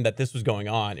caught wind that this was going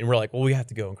on, and we're like, well, we have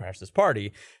to go and crash this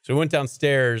party. So we went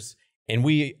downstairs, and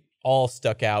we all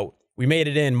stuck out. We made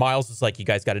it in. Miles was like, you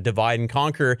guys got to divide and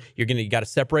conquer. You got to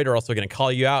separate or else we're going to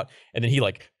call you out. And then he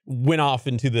like went off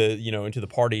into the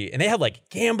party, and they had like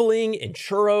gambling and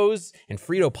churros and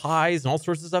Frito pies and all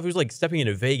sorts of stuff. It was like stepping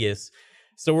into Vegas.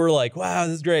 So we're like, wow,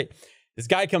 this is great. This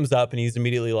guy comes up and he's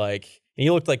immediately like, and he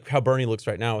looked like how Bernie looks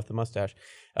right now with the mustache.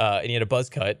 And he had a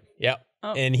buzz cut. Yep.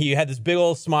 Oh. And he had this big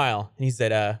old smile. And he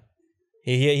said,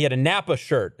 he had a Napa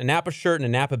shirt and a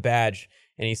Napa badge.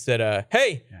 And he said,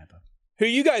 hey, who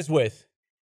you guys with?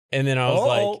 And then I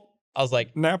was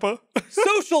like, Napa.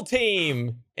 social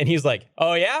team. And he's like,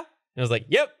 oh yeah? And I was like,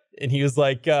 yep. And he was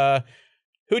like,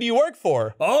 who do you work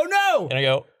for? Oh no! And I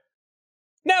go,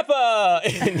 Napa.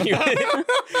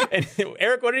 And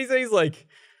Eric, what did he say? He's like,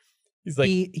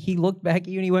 he looked back at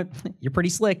you and he went, "You're pretty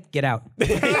slick. Get out."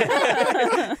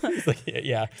 he's like,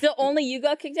 yeah. So only you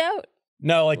got kicked out?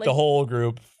 No, like the whole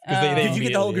group. 'Cause they Did you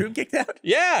get the whole immediately- group kicked out?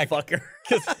 Yeah. Fucker.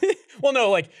 Well, no,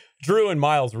 like Drew and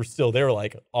Miles were still, they were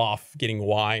like off getting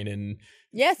wine and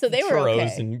Yeah, so they were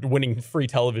churros okay. and winning free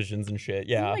televisions and shit.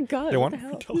 Yeah. Oh my god, They what want the free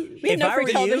hell? television. We had If no I free were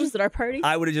you, televisions at our party.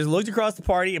 I would have just looked across the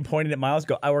party and pointed at Miles.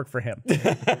 Go, I work for him.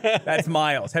 That's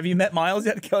Miles. Have you met Miles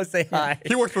yet? Go say hi.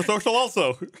 He works for social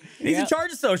also. He's in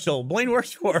charge of social. Blaine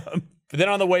works for him. But then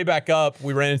on the way back up,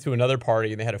 we ran into another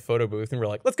party and they had a photo booth and we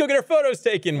were like, let's go get our photos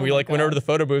taken. We like went over to the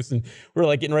photo booth and we were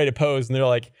like getting ready to pose and they're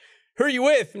like, who are you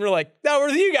with? And we're like, no, we're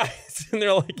with you guys. And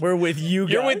they're like, We're with you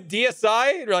guys. you're with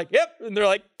DSI? And we're like, yep. And they're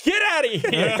like, get out of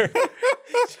here.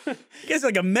 You guys are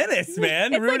like a menace,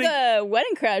 man. It's like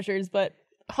wedding crashers, but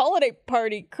holiday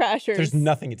party crashers. There's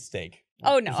nothing at stake.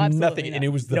 Oh no, absolutely nothing, not. and it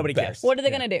was the Nobody best. cares. What are they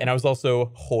gonna do? And I was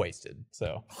also hoisted,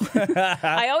 so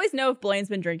I always know if Blaine's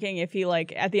been drinking if he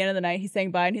like at the end of the night he's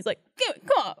saying bye and he's like,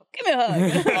 come on, give me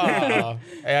a hug.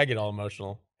 I get all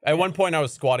emotional. At one point, I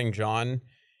was squatting John,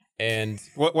 and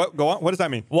What? Go on. What does that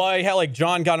mean? well, I had like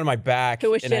John got on my back,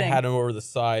 Who was and I shitting? had him over the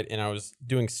side, and I was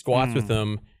doing squats with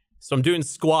him. So I'm doing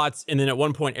squats, and then at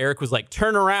one point, Eric was like,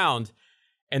 "Turn around,"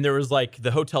 and there was like the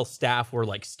hotel staff were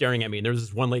like staring at me, and there was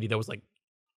this one lady that was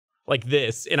like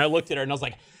this, and I looked at her, and I was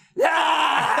like,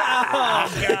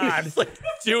 "Ah!" Oh God! Just like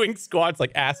doing squats,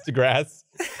 like ass to grass.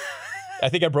 I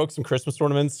think I broke some Christmas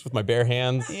ornaments with my bare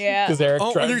hands. Yeah. because Eric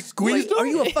Oh, tried. you squeezed Are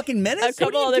him? you a fucking menace? A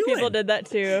What couple are you other doing? people did that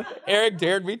too. Eric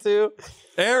dared me to.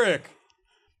 Eric.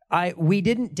 We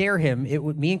didn't dare him.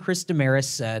 Me and Chris Damaris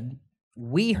said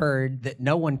we heard that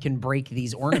no one can break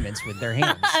these ornaments with their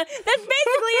hands, That's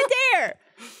basically a dare.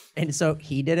 and so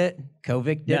he did it.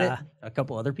 Kovic did Yeah. it. A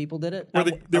couple other people did it.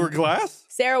 They were glass?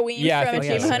 Sarah Weems Yeah, I from think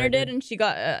Achievement so. Hunter Sarah did, did. and she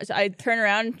got. I turned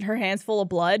around, her hands full of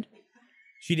blood.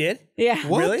 She did? Yeah.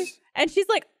 What? Really? And she's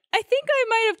like, I think I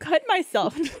might have cut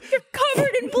myself. You're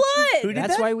covered in blood. Who did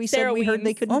That's that? why we said Sarah we heard they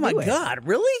Weems. couldn't Oh my do it. God,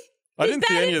 really? I didn't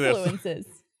see Bad any of this. influences.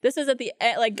 This was at the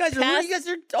end, like You past, guys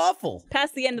are awful.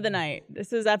 past the end of the night.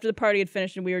 This was after the party had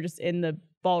finished, and we were just in the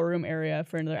ballroom area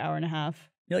for another hour and a half.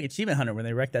 You're like Achievement Hunter when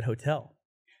they wrecked that hotel.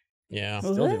 Yeah.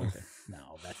 Was Still it? doing it.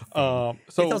 No, that's a thing.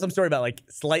 They So tell some story about like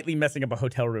slightly messing up a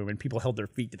hotel room and people held their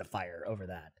feet to the fire over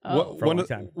that. Oh. For a long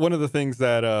time. one of the things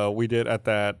that we did at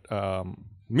that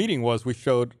meeting was we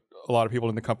showed a lot of people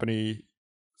in the company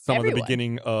some of Everyone. the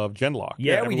beginning of Genlock.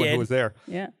 Yeah, we everyone did. who was there.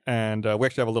 Yeah. And we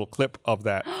actually have a little clip of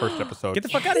that first episode. Get the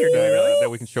fuck out of here, dude. Really? that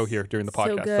we can show here during the So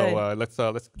podcast.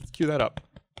 good. Let's cue that up.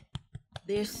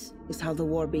 This is how the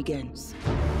war begins.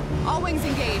 All wings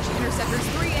engage. Interceptors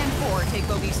 3 and 4. Take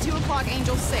bogeys 2 o'clock,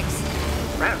 Angel 6.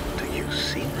 Do you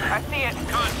see that? I see it.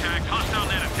 Contact, hostile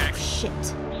net attack. Shit.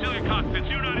 Still your cockpits,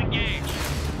 do not engage.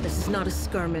 This is not a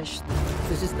skirmish.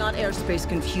 This is not airspace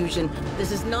confusion.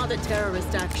 This is not a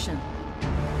terrorist action.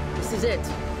 This is it.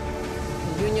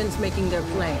 The Union's making their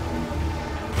play.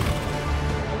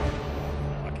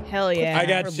 Hell yeah. I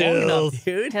got Long enough, chills.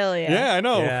 dude. Hell yeah. Yeah, I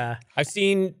know. Yeah. I've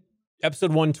seen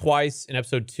episode 1 twice and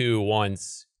episode 2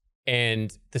 once.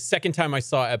 And the second time I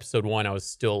saw episode 1, I was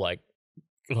still like,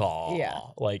 oh, Yeah.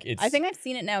 like it's I think I've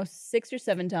seen it now 6 or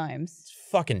 7 times.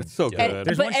 fucking It's so dope. good.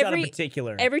 There's But one shot in every-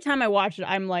 particular. Every time I watch it,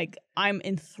 I'm like, I'm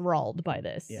enthralled by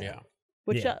this. Yeah.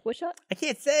 Which Yeah. shot? Which shot? I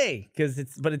can't say because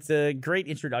it's a great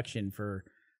introduction for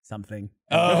something.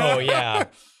 Oh yeah.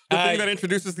 The thing that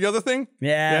introduces the other thing?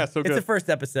 Yeah, Yeah, so it's good. the first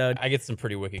episode. I get some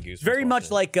pretty wicked goosebumps. Very much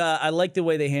watching it. like I like the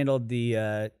way they handled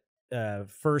the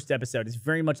first episode. It's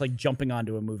very much like jumping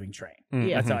onto a moving train.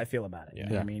 Yeah. That's how I feel about it. You know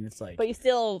what I Yeah. mean, it's like But you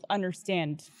still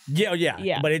understand. yeah.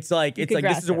 Yeah. But it's like You it's can like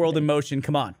this grasp is a world in everything. motion.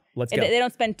 Come on, let's go. They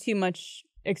don't spend too much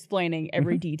explaining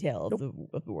every detail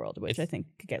of the world, which I think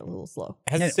could get a little slow.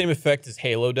 It has the same effect as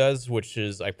Halo does, which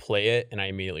is I play it and I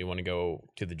immediately want to go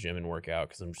to the gym and work out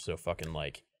because I'm just so fucking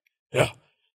like, yeah.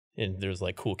 And there's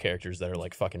like cool characters that are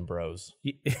like fucking bros,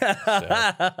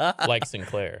 like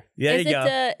Sinclair. Yeah, is there you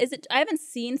it? go. Is it? I haven't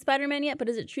seen Spider-Man yet, but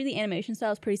is it true the animation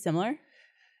style is pretty similar?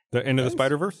 The end of the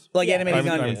Spider-Verse? Like Yeah. animating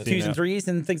I on haven't seen 2s and that. 3s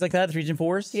and things like that, 3s and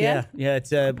 4s. Yeah. Yeah.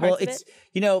 It's Parts well, of it's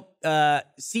it?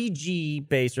 CG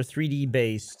based or 3D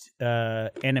based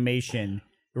animation.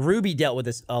 Ruby dealt with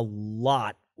this a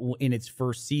lot in its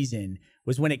first season.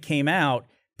 Was when it came out,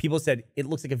 people said it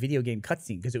looks like a video game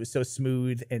cutscene because it was so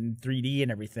smooth and 3D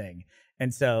and everything.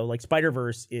 And so, like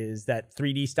Spider-Verse is that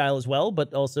 3D style as well,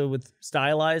 but also with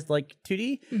stylized like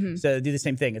 2D. Mhm. So they do the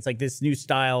same thing. It's like this new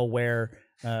style where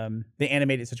they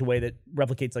animate it in such a way that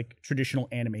replicates like traditional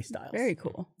anime styles. Very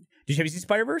cool. Have you seen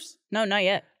Spider-Verse? No, not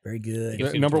yet. Very good.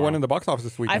 Yeah. Number one in the box office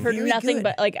this week. I've heard Very nothing good.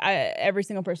 but like every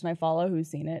single person I follow who's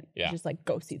seen it is Yeah. just like,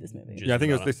 go see this movie. Yeah, I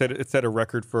think about they said it set a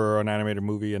record for an animated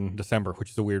movie in December,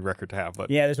 which is a weird record to have. But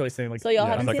Yeah, there's always something like So y'all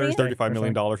yeah, haven't like seen it yet? $35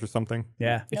 million or something.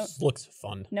 Yeah. It No. just looks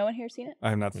fun. No one here seen it? I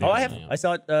have not seen Oh, it. I have. Yeah. I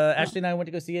saw it. Ashley and I went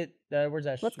to go see it. Where's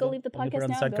Ashley? Let's go leave the Let me put it podcast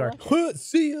on the now, sidecar. Bill.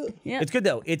 See ya. Yeah. It's good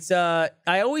though. It's I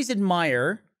always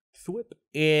admire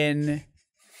in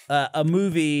a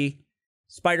movie,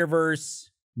 Spider-Verse,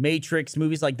 Matrix,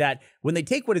 movies like that, when they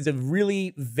take what is a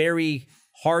really very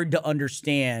hard to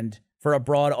understand for a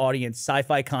broad audience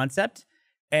sci-fi concept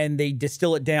and they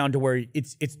distill it down to where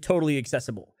it's totally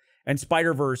accessible. And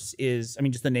Spider-Verse is, I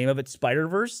mean, just the name of it,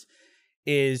 Spider-Verse,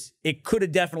 is it could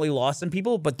have definitely lost some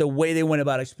people, but the way they went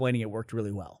about explaining it worked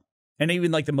really well. And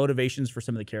even like the motivations for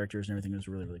some of the characters and everything was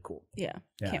really, really cool. Yeah.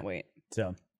 Yeah. Can't wait.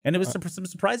 So, and there was some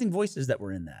surprising voices that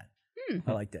were in that.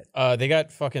 I liked it. They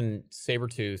got fucking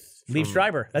Sabretooth. Liev from-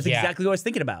 Schreiber. That's Yeah. exactly what I was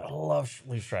thinking about. I love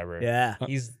Liev Schreiber. Yeah.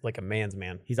 He's like a man's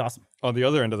man. He's awesome. On the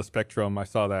other end of the spectrum, I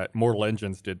saw that Mortal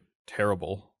Engines did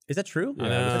terrible. Is that true? Yeah.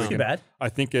 That's too bad. I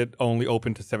think it only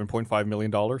opened to $7.5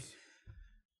 million,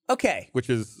 Okay. which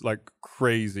is like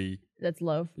crazy. That's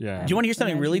low. Yeah. Do you want to hear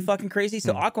something really Imagine. fucking crazy?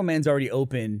 So Aquaman's already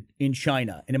open in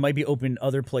China, and it might be open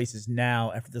other places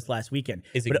now after this last weekend.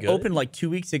 Is it but good? it opened like 2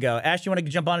 weeks ago. Ash, you want to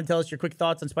jump on and tell us your quick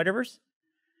thoughts on Spider-Verse?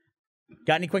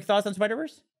 Got any quick thoughts on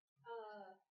Spider-Verse?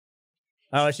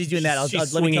 Oh, she's doing that.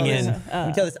 She's let me tell swinging this. in. Let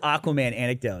me tell this Aquaman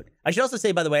anecdote. I should also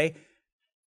say, by the way,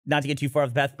 not to get too far off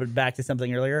the path, but back to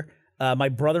something earlier. My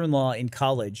brother-in-law in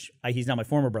college, he's not my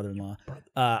former brother-in-law.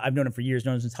 I've known him for years,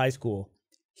 known him since high school.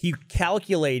 He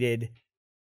calculated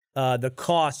the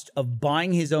cost of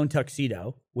buying his own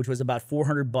tuxedo, which was about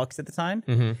 $400 at the time.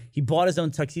 Mm-hmm. He bought his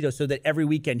own tuxedo so that every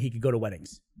weekend he could go to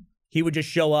weddings. He would just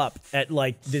show up at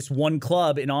like this one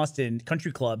club in Austin,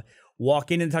 country club,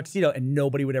 walk in a tuxedo, and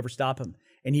nobody would ever stop him.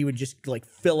 And he would just like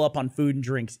fill up on food and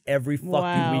drinks every fucking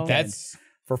Wow. weekend That's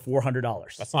for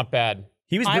 $400. that's not bad.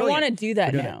 He was I brilliant. want to do that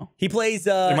for doing it. now. He plays.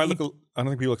 It might look. I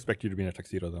don't think people expect you to be in a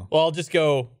tuxedo though. Well, I'll just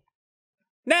go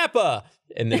Napa,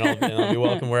 and then I'll be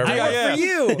welcome wherever. I work for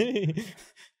you.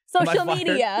 Social Am I fired?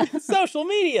 media. Social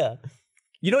media.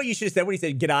 You know what you should have said when he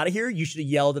said, "Get out of here"? You should have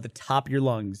yelled at the top of your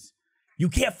lungs, "You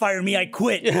can't fire me! I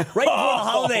quit!" Right before the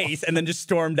holidays, and then just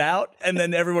stormed out. And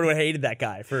then everyone would have hated that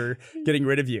guy for getting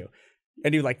rid of you.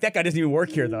 And you're like, "That guy doesn't even work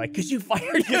here." They're like, "Cause you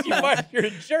fired him." You're a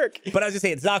jerk. But I was just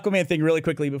saying, it's the Aquaman thing really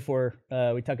quickly before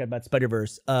we talk about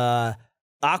Spider-Verse.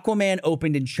 Aquaman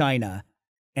opened in China,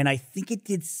 and I think it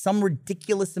did some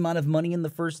ridiculous amount of money in the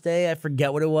first day. I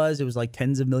forget what it was. It was like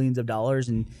tens of millions of dollars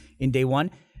in day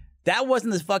one. That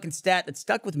wasn't the fucking stat that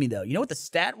stuck with me, though. You know what the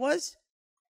stat was?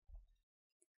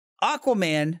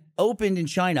 Aquaman opened in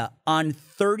China on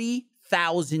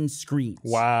 30,000 screens.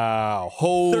 Wow!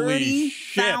 Holy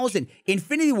shit! 30,000.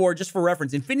 Infinity War, just for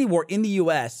reference, Infinity War in the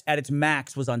US at its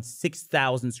max was on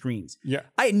 6,000 screens. Yeah.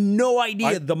 I had no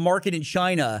idea the market in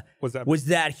China Was that-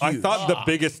 that huge. I thought the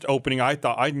biggest opening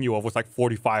I knew of was like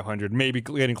 4,500, maybe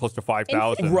getting close to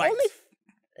 5,000. Right.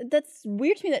 That's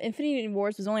weird to me that Infinity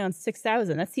Wars was only on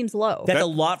 6,000. That seems low. That's a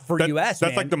lot for US,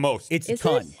 That's man. like the most. It's a Is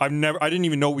ton. it? I didn't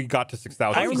even know we got to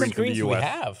 6,000 How many screens in the screens do we US.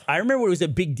 have? I remember it was a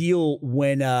big deal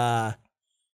when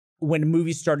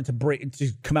movies started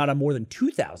to come out on more than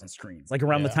 2,000 screens, like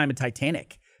around the time of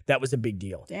Titanic. That was a big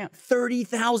deal. Damn.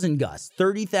 30,000, Gus.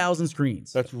 30,000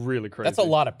 screens. That's really crazy. That's a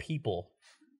lot of people.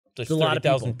 There's a lot of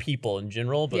 30,000 people in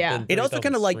general, but Yeah. then It also 30,000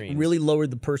 kind of like screens. really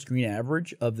lowered the per screen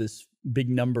average of this big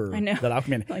number I know. that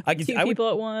Aquaman. Like I could, two I would, people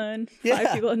at one, Yeah.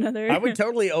 5 people at another. I would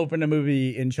totally open a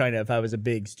movie in China if I was a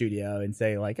big studio and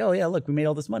say like, oh yeah, look, we made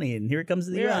all this money and here it comes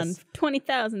to the We're US. on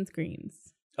 20,000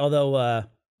 screens. Although, well,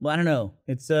 I don't know.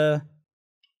 It's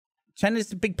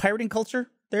China's a big pirating culture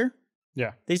there.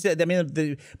 Yeah. They said. I mean,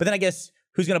 but then I guess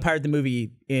who's going to pirate the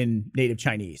movie in native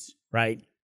Chinese, right?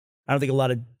 I don't think a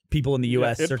lot of people in the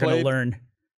U.S. it are going to played- learn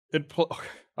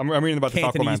I'm reading about this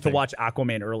Cantonese Aquaman to thing. watch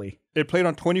Aquaman early. It played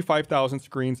on 25,000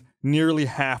 screens, nearly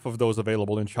half of those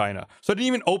available in China. So it didn't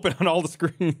even open on all the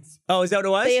screens. Oh, is that what it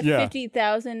was? They have Yeah.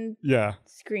 50,000 Yeah.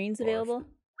 screens available.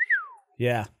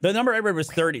 Yeah. The number I read was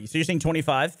 30. So you're saying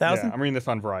 25,000? Yeah, I'm reading this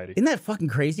on Variety. Isn't that fucking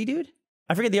crazy, dude?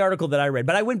 I forget the article that I read,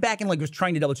 but I went back and like was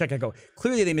trying to double check. I go,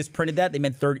 clearly they misprinted that. They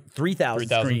meant 3,000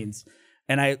 screens.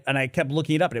 And I kept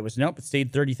looking it up and it was, nope, it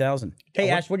stayed 30,000. Hey,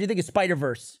 Ash, what do you think of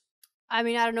Spider-Verse? I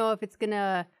mean, I don't know if it's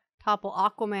gonna topple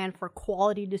Aquaman for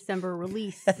quality December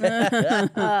release,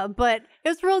 but it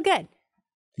was real good.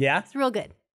 Yeah? It's real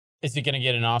good. Is it going to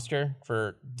get an Oscar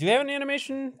for? Do they have an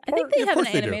animation? I think part? they of have an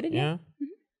course they do. animated. Yeah.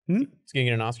 Hmm? It's going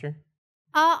to get an Oscar.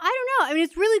 I don't know. I mean,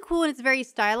 it's really cool and it's very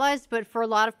stylized, but for a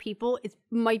lot of people, it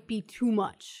might be too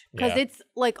much because Yeah. it's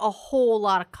like a whole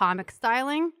lot of comic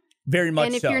styling. Very much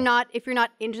And if so. you're not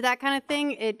into that kind of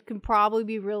thing, it can probably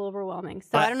be real overwhelming.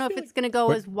 So I don't know if it's going to go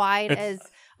But as wide it's- as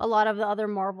a lot of the other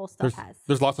Marvel stuff has.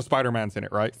 There's lots of Spider-Mans in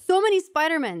it, right? So many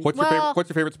Spider-Men. What's your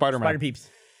favorite Spider-Man? Spider Peeps.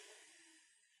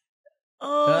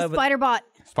 Oh, but- Spider-Bot.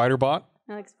 Spider-Bot?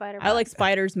 I like Spider-Bot. I like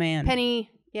Spiders, man. Penny.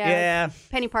 Yeah. Yeah.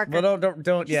 Penny Parker. Well,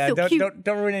 don't, She's yeah, so cute.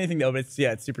 don't ruin anything though. But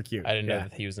it's super cute. I didn't know Yeah.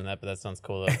 that he was in that, but that sounds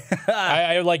cool though.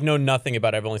 I like know nothing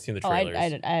about it. I've only seen the Oh, I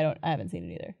trailers. I haven't seen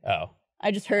it either. Oh,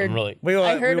 I just heard. I'm really.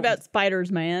 I heard about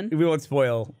Spiders, man. We won't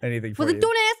spoil anything for well, then you.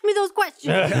 don't ask me those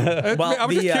questions. Well, I'm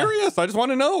just the, curious. I just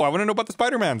want to know. I want to know about the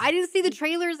Spider-Man. I didn't see the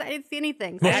trailers. I didn't see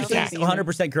anything. So Actually, I it's don't know.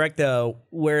 100% correct though.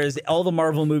 Whereas all the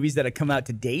Marvel movies that have come out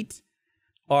to date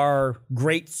are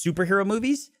great superhero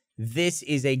movies, this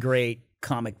is a great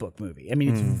comic book movie. I mean,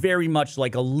 it's very much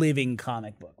like a living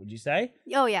comic book. Would you say?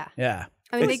 Oh, yeah. Yeah.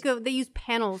 I mean, they use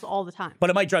panels all the time. But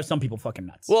it might drive some people fucking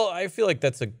nuts. Well, I feel like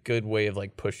that's a good way of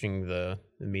like pushing the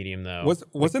medium, though.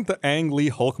 Wasn't the Ang Lee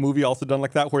Hulk movie also done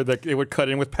like that, where it would cut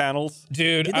in with panels?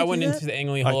 Dude, I went into the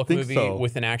Ang Lee Hulk movie so.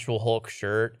 with an actual Hulk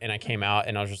shirt, and I came out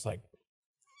and I was just like,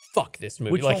 "Fuck this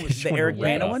movie!" Which like, one was the Eric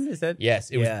Bana one? Is that? Yes,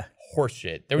 it was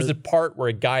horseshit. There was a part where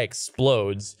a guy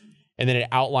explodes, and then it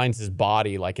outlines his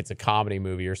body like it's a comedy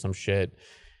movie or some shit.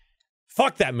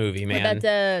 Fuck that movie, man.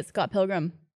 That's Scott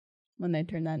Pilgrim. When they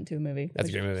turned that into a movie. That's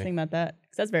a great movie. Think about that.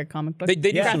 Because that's very comic book. They do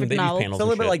Yeah. some graphic novel. panels. It's a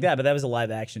little bit like that, but that was a live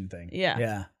action thing. Yeah.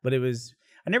 Yeah. But it was,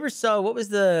 I never saw, what was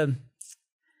the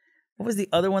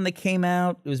other one that came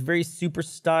out? It was very super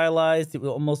stylized. It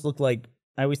almost looked like,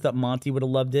 I always thought Monty would have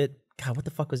loved it. God, what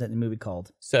the fuck was that movie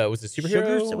called? So it was a superhero.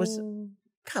 Sugars? It was,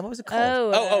 God, what was it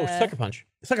called? Sucker Punch.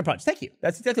 Sucker Punch. Thank you.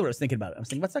 That's exactly what I was thinking about. I was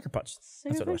thinking about Sucker Punch.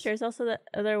 That's what it was. There's also that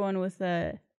other one with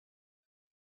the.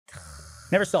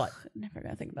 Never saw it. Never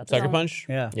gonna think about that. Sucker Punch?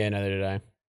 Yeah. Yeah, neither did I.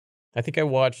 I think I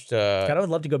watched. God, I would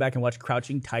love to go back and watch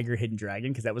Crouching Tiger, Hidden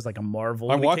Dragon because that was like a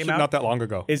Marvel. I when it watched came it out. not that long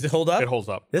ago. Is it hold up? It holds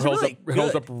up. It's It holds really up. It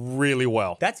holds good. up really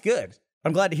well. That's good.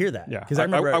 I'm glad to hear that. Yeah, because I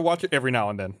remember I watch it every now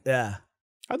and then. Yeah.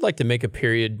 I'd like to make a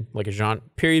period, like a genre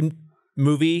period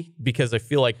movie, because I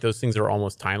feel like those things are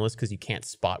almost timeless because you can't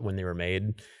spot when they were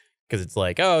made. Because it's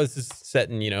like, oh, this is set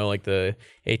in, like the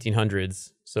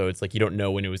 1800s. So it's like you don't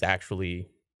know when it was actually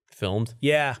filmed.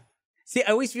 Yeah. See,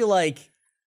 I always feel like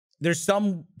there's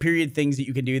some period things that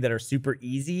you can do that are super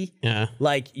easy. Yeah.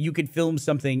 Like you could film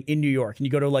something in New York and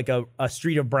you go to like a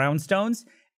street of brownstones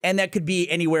and that could be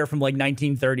anywhere from like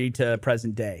 1930 to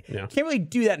present day. Yeah. You can't really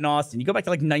do that in Austin. You go back to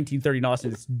like 1930 in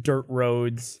Austin, it's dirt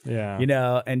roads,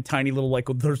 Yeah. And tiny little like,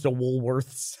 there's a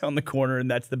Woolworths on the corner and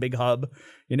that's the big hub,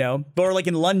 Or like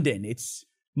in London, it's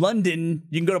London.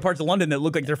 You can go to parts of London that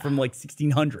look like they're from like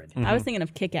 1600. I was thinking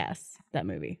of Kick-Ass, that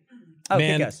movie. Oh,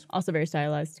 Man, Kick-Ass. Also very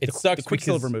stylized. It sucks. The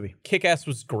Quicksilver because movie. Kick-Ass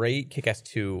was great. Kick-Ass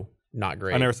 2, not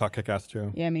great. I never saw Kick-Ass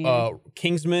 2. Yeah, me.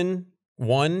 Kingsman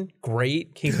 1,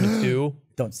 great. Kingsman 2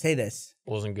 Don't say this.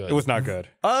 wasn't good. It was not good.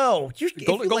 Oh, you're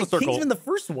Golden like Circle. Kingsman the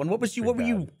first one. What were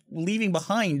you leaving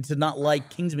behind to not like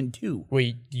Kingsman 2?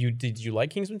 Wait, did you like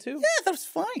Kingsman 2? Yeah, that was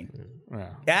fine. Yeah.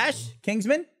 Ash,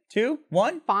 Kingsman 2,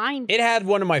 1. Fine. It had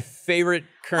one of my favorite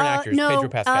current actors, no, Pedro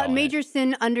Pascal. in it. Major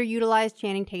sin underutilized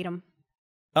Channing Tatum.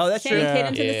 Oh, that's true. Channing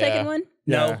Tatum's in the second one?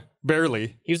 No, Yeah.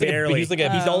 Barely. He was like barely. he's like a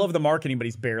he's all over the marketing, but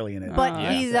he's barely in it. But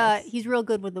Yeah. he's real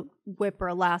good with a whip or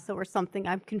a lasso or something.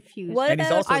 I'm confused. What? And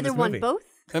he's also in Either this one, movie. both?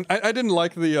 And I didn't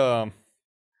like the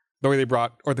way they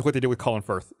brought, or what they did with Colin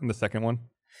Firth in the second one.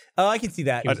 Oh, I can see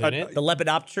that. He was in it? The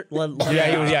Lepidopter.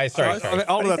 Yeah, sorry.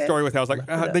 All of that story with him, I was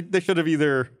like, they should have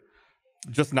either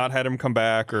just not had him come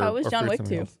back, or How was or John figured Wick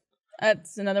something 2? else.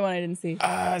 That's another one I didn't see.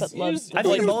 But loved. I've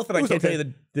seen both, but I it was can't tell okay. you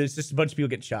that there's just a bunch of people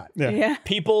get shot. Yeah. Yeah.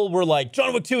 People were like,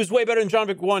 John Wick 2 is way better than John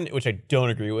Wick 1, which I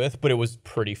don't agree with, but it was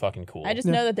pretty fucking cool. I just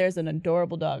know that there's an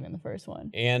adorable dog in the first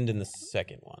one. And in the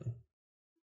second one.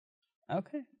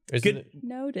 Okay. Isn't Good. it-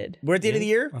 Noted. We're at the end of the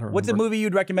year. I don't What's a remember. movie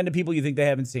you'd recommend to people you think they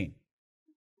haven't seen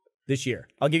this year?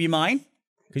 I'll give you mine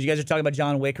because you guys are talking about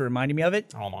John Wick or reminding me of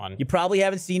it. Hold on. You probably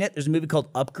haven't seen it. There's a movie called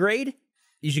Upgrade.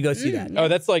 You should go see that. Oh,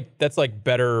 that's like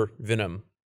better Venom.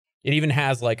 It even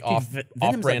has like Venom's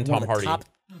off-brand like one Tom of the Hardy. top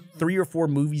 3 or 4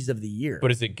 movies of the year.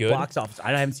 But is it good? Box office.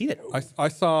 I haven't seen it. I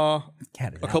saw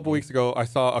Cat it a out, couple man. weeks ago. I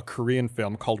saw a Korean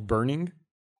film called Burning,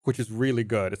 which is really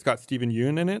good. It's got Steven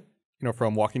Yeun in it,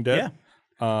 from Walking Dead.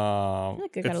 I feel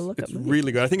like I gotta look up it's movies.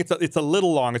 really good. I think it's a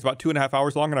little long. It's about 2.5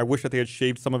 hours long, and I wish that they had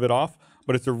shaved some of it off.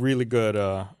 But it's a really good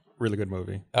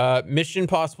movie. Mission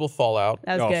Impossible Fallout.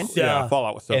 That was good. Yeah,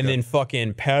 Fallout was so and good. then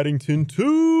fucking Paddington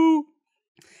 2.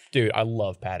 Dude, I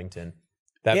love Paddington.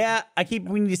 Yeah, I keep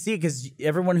wanting to see it because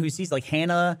everyone who sees like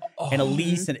Hannah and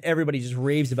Elise and everybody just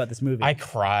raves about this movie. I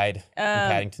cried in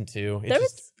Paddington 2. It there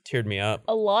just teared me up.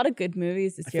 A lot of good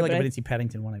movies this I year. feel like if but I didn't see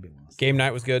Paddington 1, I'd be lost. Game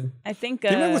Night was good. I think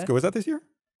Game Night was good. Was that this year?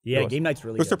 Yeah, It was. Game Night's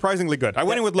really It was good. surprisingly good. I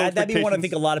went in with low That'd be one I expectations.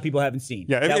 think a lot of people haven't seen.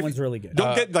 Yeah, that if- one's really good.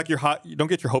 Don't get don't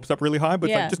get your hopes up really high,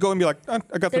 but Yeah. just go and be like, I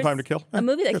got some time to kill. a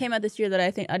movie that came out this year that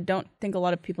I don't think a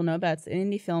lot of people know about. It's an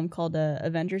indie film called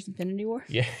Avengers: Infinity War.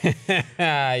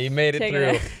 Yeah, you made it Check through.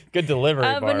 it out. Good delivery,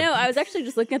 But Barb. no, I was actually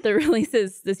just looking at the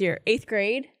releases this year. 8th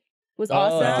Grade was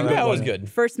awesome. I think that was good.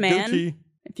 First Man. Gucci.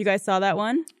 If you guys saw that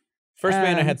one. First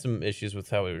Man, I had some issues with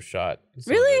how it was shot.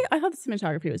 Some of Really? it. I thought the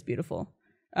cinematography was beautiful.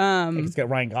 It's got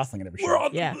Ryan Gosling in every show.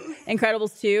 Yeah.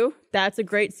 Incredibles 2. That's a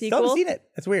great Still sequel. haven't seen it.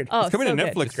 That's weird. Oh, It's coming so to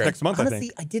good. Netflix next month, Honestly, I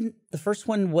think. I didn't. The first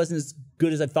one wasn't as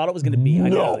good as I thought it was going to be. I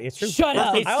know it's true. Shut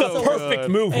up. It's I the also- perfect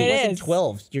movie. It I wasn't is.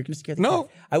 12. You're going to scare the No.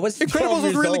 kid. I wasn't 12 Incredibles was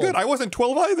years really old. good. I wasn't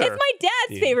 12 either. It's my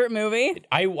dad's favorite movie.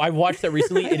 I watched that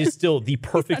recently. It is still the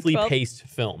perfectly 12. paced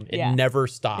film. It Yeah. never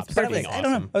stops But being I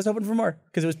don't know. awesome. I was hoping for more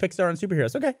because it was Pixar and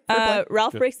superheroes. Okay. fair play.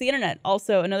 Ralph Breaks the Internet.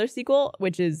 Also another sequel,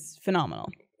 which is phenomenal.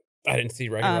 I didn't see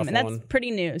Wreck-It And that's one.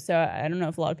 pretty new, so I don't know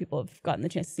if a lot of people have gotten the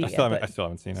chance to see I it. still But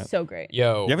haven't seen it. so great.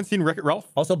 Yo. You haven't seen Wreck-It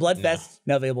Ralph? Also, Bloodfest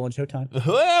now available on Showtime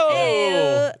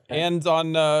Whoa! And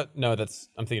on no, that's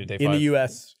I'm thinking of day in 5. the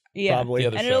U.S. Yeah. Probably. The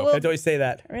other And show. I always say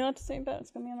that. Are we allowed to say about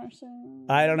it's gonna be on our show?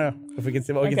 I don't know if we can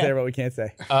say what we can Okay. say or what we can't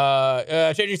say.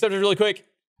 Changing subject really quick.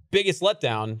 Biggest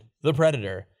letdown: The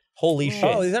Predator. Holy shit!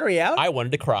 Oh, is that already out? I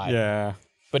wanted to cry. Yeah.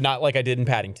 But not like I did in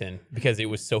Paddington because it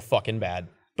was so fucking bad.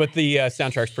 But the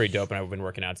soundtrack's pretty dope, and I've been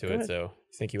working out to it. So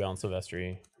thank you, Alan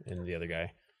Silvestri, and the other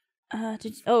guy.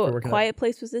 Quiet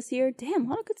Place was this year. Damn, a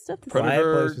lot of good stuff this year. Quiet Place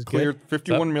Predator was cleared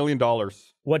 $51 million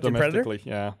What, the Predator? domestically.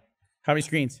 Yeah. How many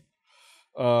screens?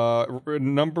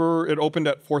 It opened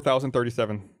at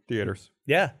 4,037 theaters.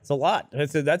 Yeah, it's a lot.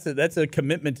 That's a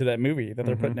commitment to that movie that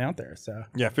they're putting out there. So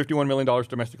Yeah, $51 million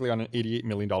domestically on an $88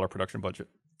 million production budget.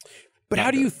 But how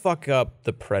do you fuck up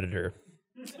The Predator?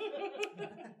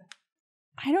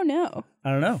 I don't know.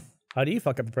 I don't know. How do you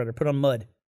fuck up the Predator? Put on mud.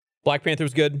 Black Panther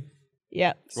was good.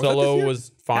 Yeah. Solo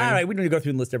was fine. All right, we don't need to go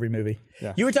through and list every movie.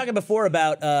 Yeah. You were talking before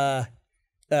about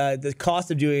the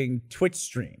cost of doing Twitch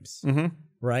streams,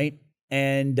 right?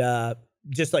 And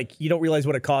just like you don't realize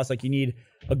what it costs. Like you need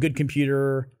a good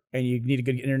computer and you need a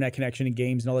good internet connection and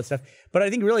games and all that stuff. But I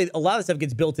think really a lot of stuff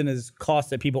gets built in as costs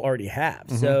that people already have.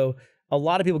 So a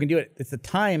lot of people can do it. It's the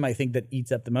time I think that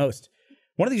eats up the most.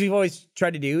 One of the things we've always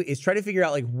tried to do is try to figure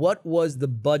out like what was the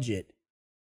budget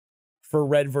for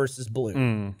Red versus Blue,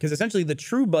 because essentially the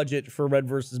true budget for Red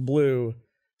versus Blue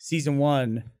season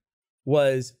 1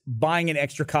 was buying an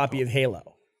extra copy of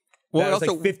Halo. Well, That was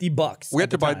also, like $50. we had at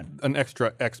to the buy time. an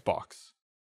extra Xbox.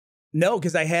 No,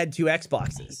 because I had 2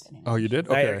 Xboxes. Oh, you did?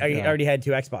 I Okay. already had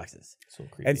 2 Xboxes. So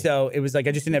creepy. And so it was like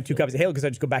I just didn't have 2 copies of Halo because I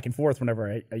just go back and forth whenever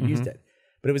I used it.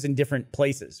 But it was in different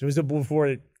places. It was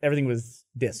before everything was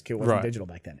disc. It wasn't Right. digital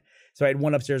back then. So I had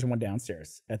one upstairs and one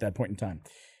downstairs at that point in time.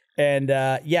 And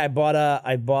I bought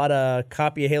a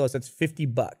copy of Halo. So that's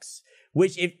 $50.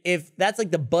 Which if that's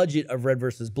like the budget of Red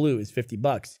versus Blue is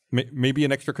 $50, Maybe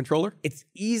an extra controller? it's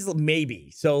easily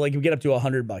maybe. So like you get up to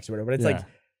 $100 or whatever. But it's like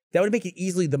that would make it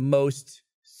easily the most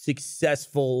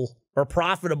successful or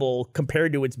profitable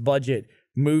compared to its budget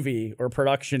movie or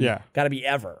production. Yeah. Got to be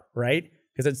ever, right?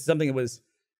 Because it's something that was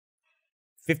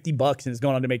 $50 and it's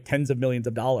going on to make tens of millions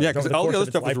of dollars. Yeah, because over all the course other of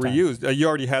its stuff was lifetime. reused. You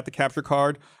already had the capture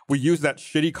card. We used that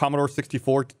shitty Commodore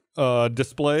 64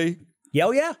 display. Yeah,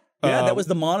 oh yeah. Yeah, that was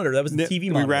the monitor. That was the TV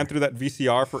monitor. We ran through that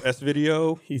VCR for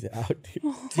S-Video. He's out,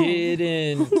 dude.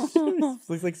 Didn't.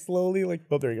 Looks like slowly, like,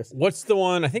 oh, there he goes. What's the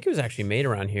one? I think it was actually made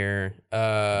around here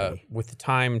with the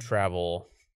time travel.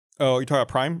 Oh, you talking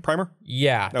about Primer?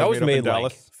 Yeah, that was was made up in made like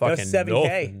Dallas? That was fucking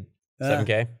 $7K. nothing.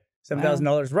 $7K.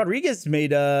 $7,000. Rodriguez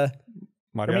made or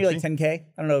maybe like Mariachi? $10K.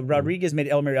 I don't know. Rodriguez made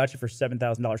El Mariachi for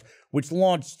 $7,000, which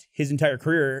launched his entire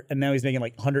career, and now he's making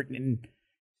like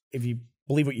if you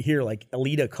believe what you hear, like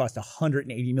Alita cost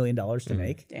 $180 million to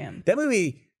make. Damn. That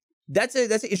movie, that's an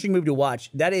interesting movie to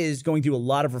watch. That is going through a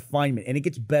lot of refinement, and it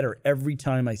gets better every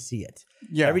time I see it.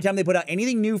 Yeah. Every time they put out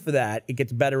anything new for that, it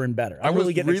gets better and better. I'm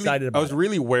really getting excited about it. I was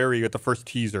really wary at the first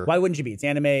teaser. Why wouldn't you be? It's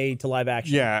anime to live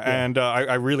action. Yeah, and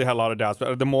I really had a lot of doubts.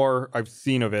 But the more I've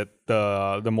seen of it,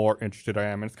 the more interested I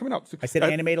am. And it's coming out soon. I said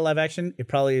anime to live action. It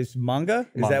probably is manga.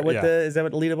 Is that what yeah. is that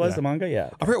what Alita was? Yeah. The manga?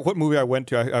 Yeah. I forget what movie I went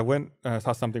to. I went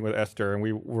saw something with Esther, and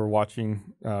we were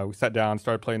watching. We sat down,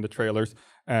 started playing the trailers,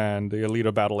 and the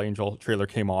Alita Battle Angel trailer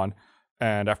came on.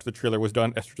 And after the trailer was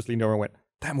done, Esther just leaned over and went,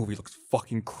 "That movie looks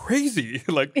fucking crazy!"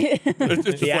 Like it's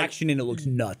just The like, action in it looks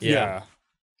nuts. yeah.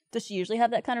 Does she usually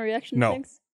have that kind of reaction No. to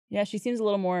things? Yeah, she seems a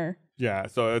little more. Yeah,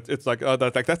 so it's like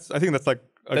that's I think that's like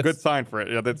a good sign for it.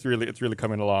 Yeah, it's really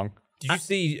coming along. Did you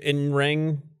see In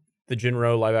Ring, the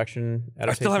Jinro live action adaptation?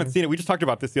 I still haven't seen it. We just talked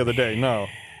about this the other day. No,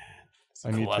 It's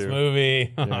a cool ass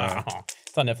movie. Yeah.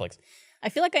 It's on Netflix. I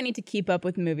feel like I need to keep up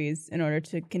with movies in order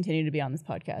to continue to be on this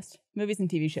podcast. Movies and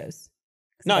TV shows.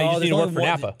 No, you Oh, just need there's to work only for one-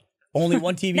 Napa. Only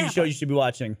one TV show you should be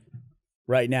watching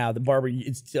right now. The Barber.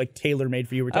 It's like tailor made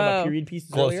for you. We're talking about period pieces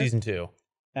Glow earlier. season 2.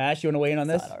 Ash, you want to weigh in on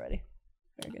this? Saw it already.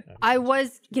 Very good. I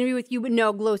was gonna be with you, but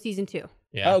no, Glow season 2.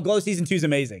 Yeah. Oh, Glow season 2 is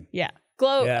amazing. Yeah.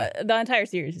 Glow, Yeah. the entire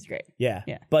series is great. Yeah.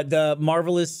 Yeah. But the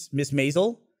Marvelous Miss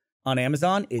Maisel on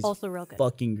Amazon is Also real good.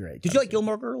 fucking great. Did you like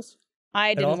Gilmore Girls? I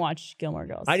all? didn't watch Gilmore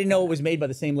Girls. I didn't know it was made by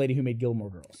the same lady who made Gilmore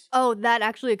Girls. Oh, that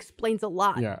actually explains a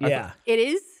lot. Yeah. Yeah. It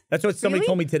is? That's what somebody Really?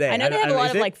 told me today. I know they have a lot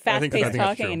is of it? like I think fast-paced that's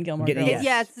talking true. in Gilmore Getting- Girls.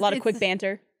 yes. A lot of it's quick the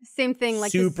banter. Same thing.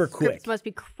 Like Super the scripts quick. must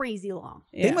be crazy long.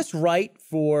 They Yeah. must write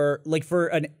for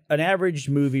an average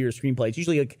movie or screenplay. It's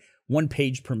usually like 1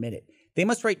 page per minute. They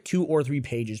must write 2 or 3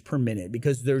 pages per minute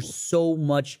because there's so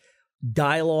much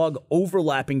dialogue,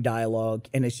 overlapping dialogue,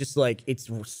 and it's just like it's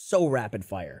so rapid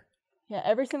fire. Yeah,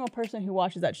 every single person who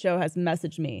watches that show has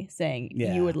messaged me saying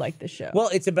Yeah. you would like this show. Well,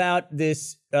 it's about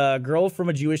this girl from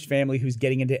a Jewish family who's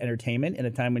getting into entertainment in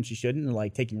a time when she shouldn't, and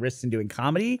like taking risks and doing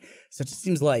comedy. So it just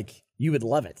seems like you would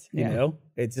love it. You know,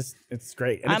 it's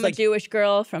great. And I'm it's like, a Jewish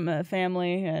girl from a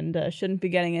family and shouldn't be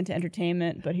getting into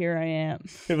entertainment, but here I am.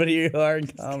 but here you are in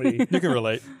comedy. You can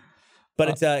relate.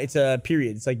 But it's a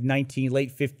period. It's like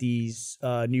late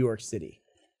 50s New York City.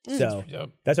 So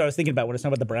that's what I was thinking about when I was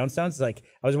talking about the brownstones. It's like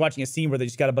I was watching a scene where they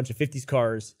just got a bunch of 50s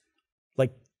cars,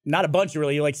 like not a bunch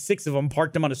really, like 6 of them,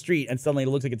 parked them on a street, and suddenly it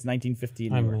looks like it's 1950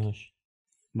 in New York.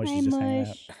 Mush is just hanging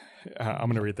out. I'm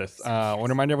going to read this. I want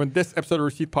to remind everyone this episode of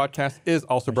Rooster Teeth Podcast is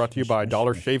also brought to you by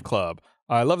Dollar Shave Club.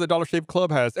 I love that Dollar Shave Club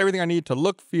has everything I need to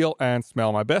look, feel, and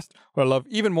smell my best. What I love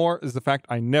even more is the fact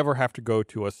I never have to go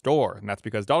to a store. And that's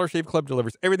because Dollar Shave Club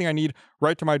delivers everything I need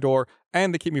right to my door,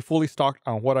 and they keep me fully stocked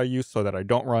on what I use so that I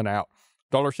don't run out.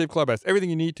 Dollar Shave Club has everything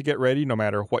you need to get ready, no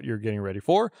matter what you're getting ready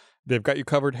for. They've got you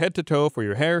covered head to toe for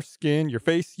your hair, skin, your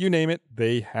face, you name it,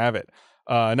 they have it.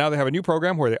 Now they have a new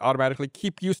program where they automatically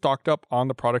keep you stocked up on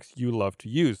the products you love to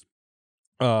use.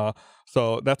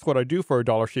 So that's what I do for a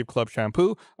Dollar Shave Club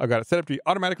shampoo. I've got it set up to be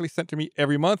automatically sent to me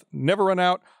every month. Never run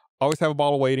out. Always have a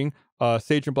bottle waiting.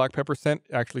 Sage and black pepper scent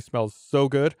actually smells so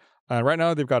good. And right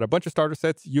now they've got a bunch of starter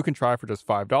sets you can try for just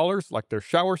 $5, like their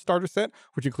shower starter set,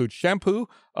 which includes shampoo.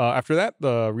 After that,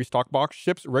 the restock box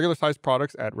ships regular sized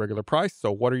products at regular price.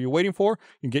 So what are you waiting for?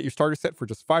 You can get your starter set for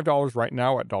just $5 right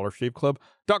now at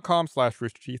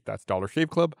dollarshaveclub.com/roosterteeth. That's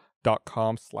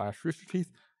dollarshaveclub.com/roosterteeth.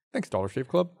 Thanks, Dollar Shave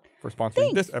Club, for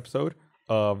sponsoring this episode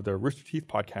of the Rooster Teeth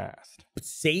podcast. But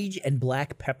sage and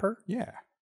black pepper? Yeah.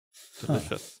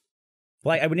 Delicious.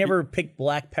 Like I would never pick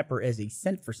black pepper as a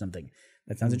scent for something.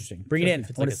 That sounds interesting. Bring it in.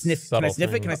 It's I want like to a sniff. Can I subtle sniff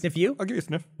it? thing. Can I sniff you? I'll give you a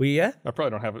sniff. Will you? Yeah. I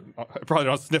probably don't have it. I probably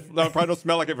don't sniff. I probably don't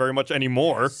smell like it very much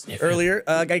anymore. Earlier,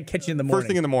 I catch you in the morning. First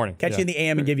thing in the morning. Catch you in the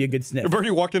AM and give you a good sniff.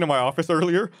 Bernie walked into my office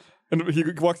earlier, and he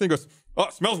walks in and goes, "Oh,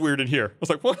 it smells weird in here." I was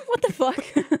like, "What?" What the fuck?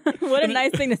 What a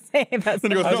nice thing to say about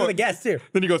Then he goes, I was "No." with a guest too.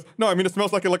 Then he goes, "No, I mean it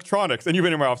smells like electronics." And you've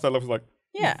been in my office. I was like,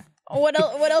 Yeah. What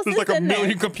else? What else "There's is like a in million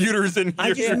there? computers in here."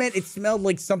 I just meant it smelled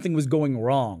like something was going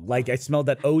wrong. Like I smelled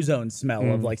that ozone smell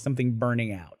of like something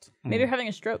burning out. Maybe you're having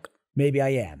a stroke. Maybe I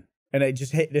am. And I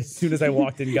just hit as soon as I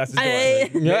walked in Gus's door. I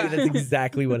was like, yeah, that's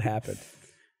exactly what happened.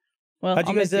 Well, How'd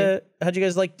you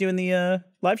guys like doing the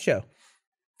live show?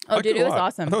 Oh, I dude, liked it was a lot.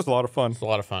 awesome. I thought it was a lot of fun. It's a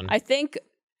lot of fun. I think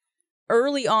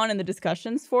early on in the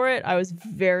discussions for it, I was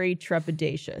very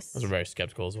trepidatious. I was very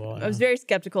skeptical as well. I was very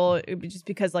skeptical just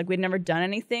because like we'd never done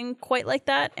anything quite like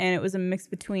that, and it was a mix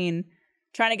between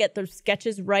trying to get the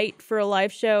sketches right for a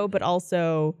live show, but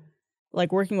also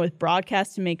like working with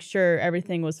broadcast to make sure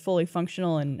everything was fully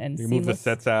functional and You seamless. move the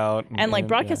sets out. And like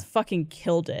broadcast fucking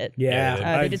killed it.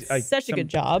 Yeah. They did such a good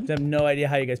job. I have no idea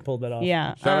how you guys pulled that off.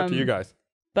 Yeah. Shout out to you guys.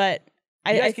 But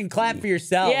You guys can clap for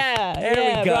yourself. Yeah,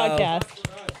 There we go. broadcast.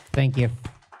 Thank you.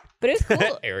 But it was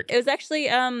cool. Eric. It was actually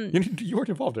You weren't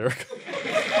involved, Eric.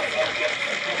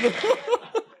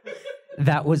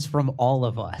 That was from all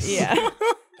of us. yeah.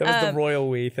 That was the royal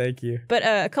we. Thank you. But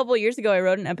a couple of years ago, I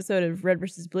wrote an episode of Red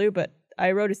versus Blue, but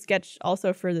I wrote a sketch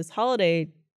also for this holiday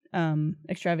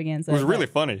extravaganza. It was really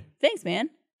funny. Thanks, man.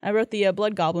 I wrote the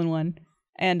Blood Goblin one.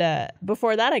 And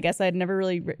before that, I guess I had never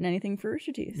really written anything for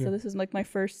Rooster Teeth. So this was like my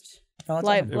first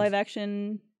live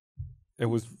action. It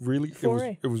was really,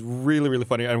 Foray. it was really, really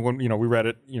funny. And when we read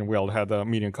it, we all had the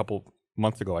meeting a couple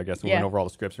months ago, I guess, and we went over all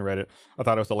the scripts and read it. I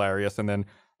thought it was hilarious. And then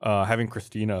having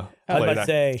Christina I was play about to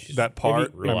say that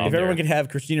part. If everyone could have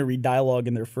Christina read dialogue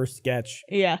in their first sketch,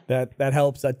 Yeah. that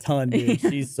helps a ton, dude.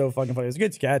 She's so fucking funny. It's a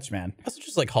good sketch, man. Also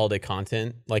just like holiday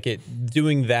content, like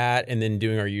doing that and then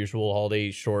doing our usual holiday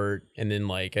short, and then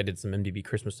like I did some MDB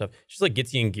Christmas stuff. Just like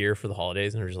gets you in gear for the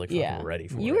holidays, and we're just like fucking ready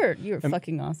for you it. were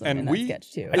fucking awesome and in that we-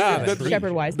 sketch too. the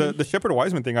Shepard Wiseman. The Shepard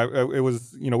Wiseman thing, it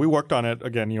was, we worked on it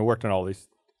again, worked on all these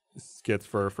skits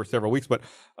for several weeks, but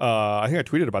I think I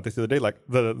tweeted about this the other day, like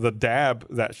the dab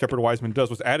that Shepard Wiseman does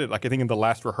was added, like I think in the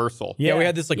last rehearsal. Yeah, we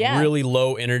had this like really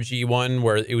low energy one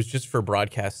where it was just for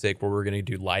broadcast sake, where we're going to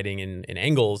do lighting and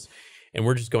angles. And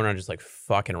we're just going around just like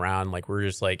fucking around. Like we're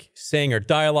just like saying our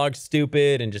dialogue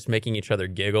stupid and just making each other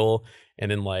giggle. And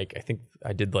then like, I think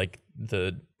I did like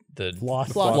the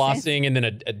flossing and then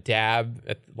a dab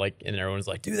at, like, and everyone's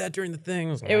like, do that during the thing.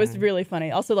 It was really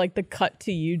funny. Also, like the cut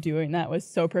to you doing that was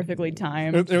so perfectly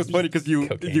timed. It was funny because you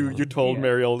told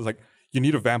Mariel, like, you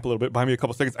need to vamp a little bit. Buy me a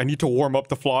couple seconds. I need to warm up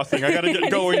the flossing. I gotta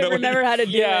get going. I remember how to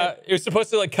do it. It was supposed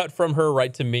to like cut from her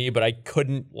right to me, but I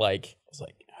couldn't. Like, I was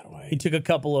like, how do I? He took a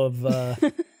couple of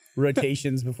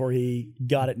rotations before he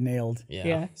got it nailed.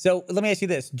 Yeah. So let me ask you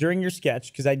this: during your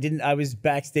sketch, because I was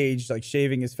backstage like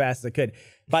shaving as fast as I could.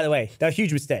 By the way, that was a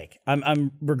huge mistake.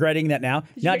 I'm regretting that now.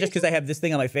 Not just because I have this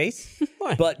thing on my face,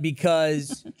 but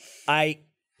because I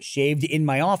shaved in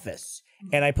my office.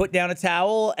 And I put down a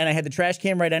towel, and I had the trash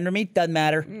can right under me. Doesn't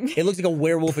matter. It looks like a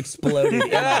werewolf exploded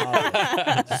in my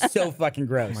office. It's so fucking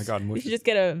gross. Oh my god, You should just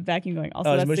get a vacuum going.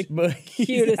 Also, that's Mush, the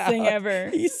cutest thing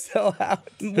ever. He's so out.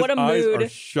 What a His mood. eyes are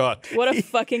shut. What a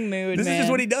fucking mood, This man. is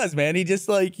just what he does, man. He just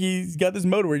like he's got this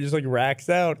mode where he just like racks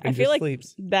out and I feel just like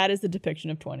sleeps. that is the depiction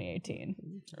of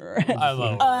 2018. I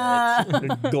love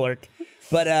Glork.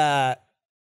 But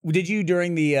did you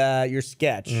during the your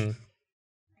sketch?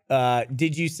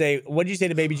 Did you say what did you say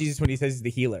to Baby Jesus when he says he's the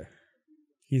healer?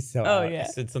 He's so out. I Yeah.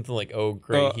 said something like, "Oh,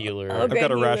 great healer." oh, I've great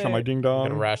got a rash healer. on my ding I got a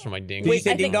dong. rash on my ding. Did you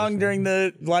say I ding think- dong during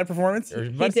the live performance? Or-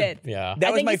 He did. Yeah. That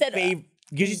I was think my he said, favorite.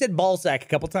 Because you said ball sack a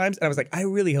couple times, and I was like, I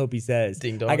really hope he says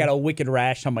Ding dong. I got a wicked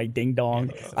rash on my ding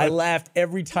dong. I laughed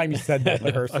every time you said that in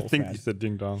rehearsal. I think you said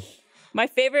ding dong. My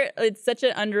favorite, it's such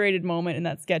an underrated moment in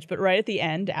that sketch, but right at the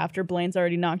end, after Blaine's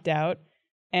already knocked out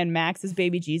and Max's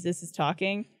baby Jesus is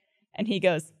talking, and he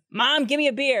goes, Mom, give me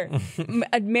a beer.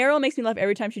 Meryl makes me laugh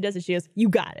every time she does it. She goes, you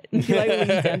got it. And she like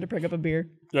leans down to pick up a beer.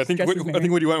 Yeah, I think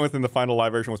what you went with in the final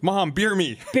live version was, Mom, beer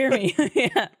me. Beer me.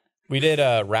 Yeah. We did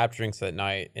rap drinks that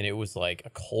night, and it was like a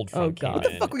cold front came What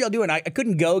the in. fuck were y'all doing? I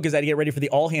couldn't go because I had to get ready for the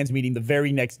all hands meeting the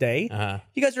very next day.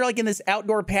 You guys are like in this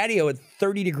outdoor patio at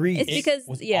 30 degrees. It's because,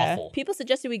 was yeah, awful. people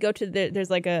suggested we go to there's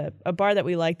like a bar that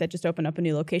we like that just opened up a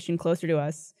new location closer to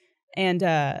us. And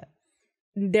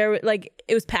there, like,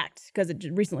 it was packed because it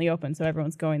recently opened, so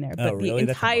everyone's going there. But really? the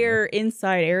That's a entire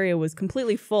inside area was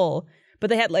completely full. But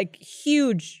they had like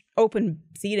huge open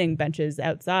seating benches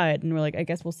outside, and we're like, I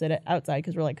guess we'll sit outside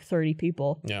because we're like 30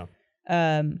 people. Yeah.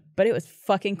 But it was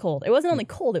fucking cold. It wasn't only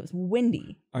cold; it was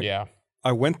windy. Yeah.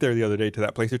 I went there the other day to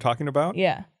that place you're talking about.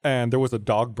 Yeah. And there was a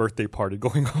dog birthday party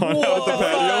going on out Whoa, at the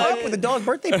patio. with the dog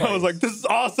birthday And party. I was like, this is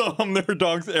awesome. There are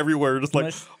dogs everywhere, just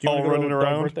like all running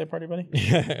around. Birthday party, buddy.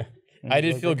 I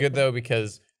did feel good though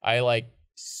because I like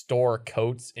store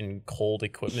coats and cold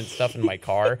equipment stuff in my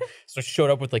car. So I showed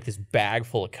up with like this bag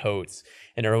full of coats,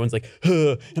 and everyone's like,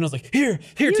 huh. And I was like, here,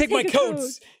 take my take a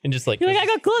coats. And just like, You're like, I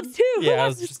got gloves too. Who yeah, I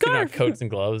wants was a just getting out scarf? coats and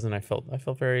gloves, and I felt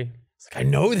very. It's like I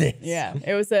know this. Yeah,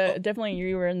 it was definitely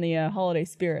you were in the holiday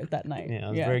spirit that night. Yeah, it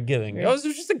was very giving. It was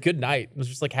just a good night. I was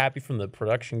just like happy from the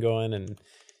production going, and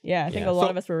Yeah, I think Yeah. a lot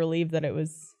of us were relieved that it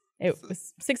was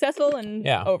successful and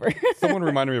Yeah. over. Someone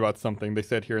reminded me about something. They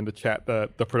said here in the chat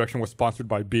that the production was sponsored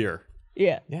by beer.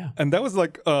 Yeah. And that was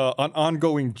like an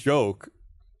ongoing joke.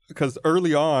 Because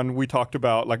early on, we talked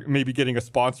about like maybe getting a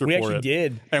sponsor We for actually it.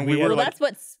 did. And We we were Well, like, that's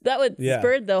what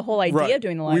spurred the whole idea right. of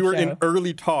doing the live we were show. in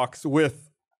early talks with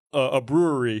a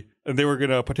brewery, and they were going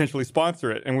to potentially sponsor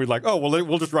it. And we're like, oh, well,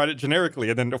 we'll just write it generically.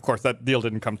 And then, of course, that deal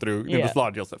didn't come through. There Yeah. was a lot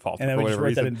of deals that fall through And then for we just whatever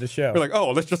wrote that reason. into the show. We're like,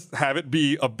 oh, let's just have it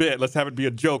be a bit. Let's have it be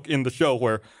a joke in the show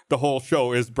where the whole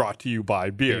show is brought to you by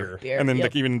beer. Beer, And then, yep.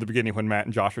 like, even in the beginning when Matt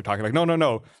and Josh were talking, like,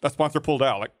 no, that sponsor pulled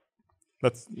out. Like,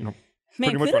 that's,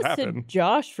 Man, pretty much what kudos to happened.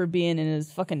 Josh for being in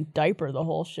his fucking diaper the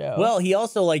whole show. Well, he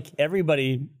also like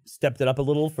everybody stepped it up a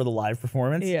little for the live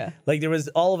performance. Yeah. Like there was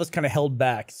all of us kind of held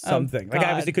back something. Like I God.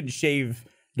 obviously couldn't shave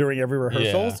during every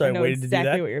rehearsal, Yeah. so I, I know waited to do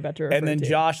exactly that. what you're about to refer and then to.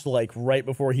 Josh, like right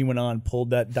before he went on, pulled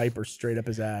that diaper straight up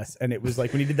his ass, and it was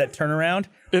like when he did that turnaround.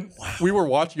 We were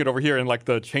watching it over here in like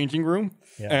the changing room,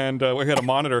 and we had a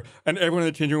monitor, and everyone in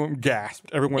the changing room gasped.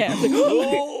 Everyone, Yeah, it's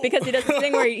like, because he does this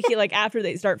thing where he like after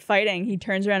they start fighting, he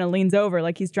turns around and leans over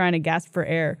like he's trying to gasp for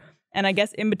air. And I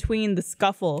guess in between the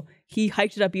scuffle, he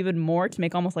hiked it up even more to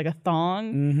make almost like a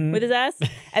thong with his ass.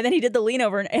 And then he did the lean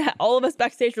over, and all of us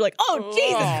backstage were like, "Oh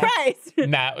Jesus Christ!"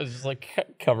 Matt was just like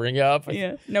covering up.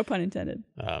 Yeah, no pun intended.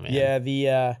 Oh man. Yeah,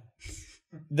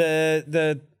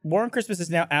 the War on Christmas is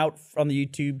now out on the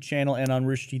YouTube channel and on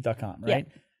roosterteeth.com, right?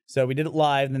 Yeah. So we did it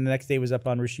live, and then the next day was up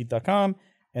on roosterteeth.com,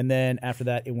 and then after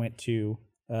that it went to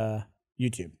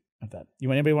YouTube. I thought,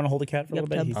 anybody want to hold a cat for a Yep,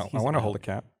 little bit? Tubbs. I want to hold a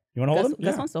cat. You want to hold him?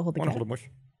 Gus wants to hold the I want to cat. hold a mush.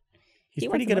 He's He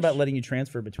pretty wants good a about mush. letting you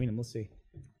transfer between them. Let's see.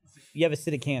 You have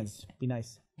acidic hands. Be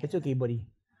nice. It's okay, buddy.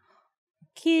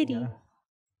 Kitty.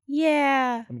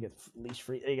 Yeah. Let me get leash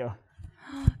free. There you go.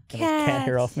 Get this cat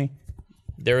hair off me.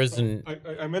 There was an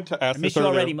I meant to ask I miss this you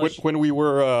earlier. already, Mush. When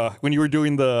you were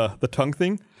doing the tongue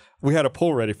thing, we had a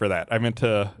poll ready for that. I meant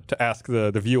to ask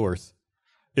the viewers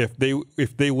if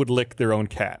they would lick their own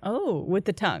cat. Oh, with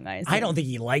the tongue, I don't think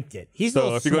he liked it. He's a So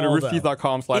little if you go to small, though.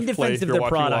 roosterteeth.com/play, In if defense of you're their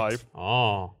watching product. live,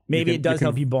 Oh. Maybe you it does can-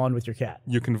 help you bond with your cat.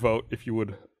 you can vote if you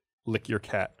would lick your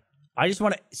cat. I just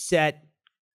want to set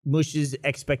Mush's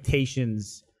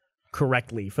expectations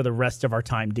correctly for the rest of our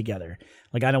time together.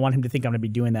 Like, I don't want him to think I'm going to be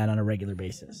doing that on a regular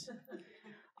basis.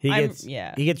 He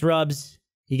gets rubs.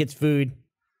 He gets food.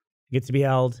 He gets to be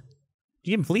held. Do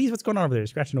you give him fleas? What's going on over there?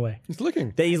 He's scratching away. He's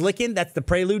licking. He's licking. That's the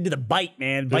prelude to the bite,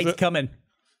 man. Bite's it? coming.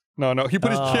 No, he put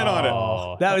his chin on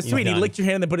it. That was He's sweet. He done. licked your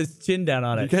hand and then put his chin down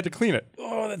on You it. had to clean it.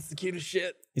 Oh, that's the cutest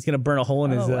shit. He's gonna burn a hole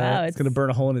in his. wow, it's gonna burn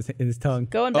a hole in his tongue.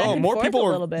 Going back and More forth people a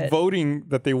are little bit. voting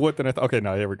that they would than I thought. Okay,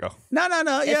 now here we go. No.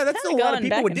 Yeah, that's a kinda lot of going people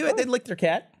back would and do it. forth. They'd lick their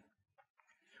cat.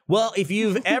 Well, if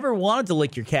you've ever wanted to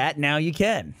lick your cat, now you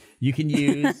can. You can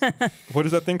use What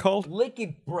is that thing called?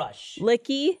 Licky Brush.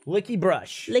 Licky. Licky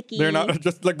Brush. Licky. They're not,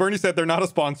 just like Bernie said, they're not a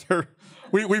sponsor.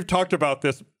 We've talked about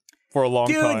this for a long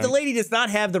time. Dude, the lady does not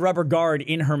have the rubber guard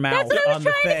in her mouth That's what I on was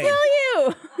the trying thing. to tell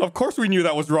you. Of course we knew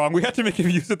that was wrong. We had to make him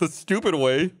use it the stupid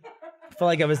way. I felt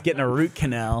like I was getting a root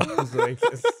canal. It was like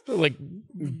this Like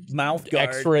mouth guard.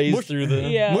 X-rays through the.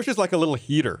 Yeah. Mush is like a little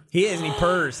heater. He is, and he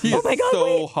purrs. He is my God, so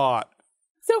wait. hot.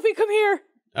 Sophie, come here.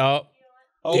 Oh.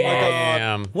 Oh my god.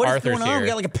 Damn. What is Arthur's going on? here. We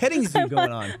got like a petting zoo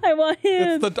going on. I want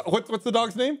him. It's the what's the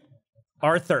dog's name?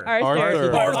 Arthur.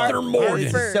 Arthur. Arthur Morgan.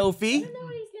 Arthur. Sophie.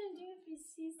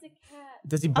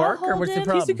 Does he bark or hold what's the him.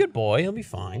 problem? He's a good boy. He'll be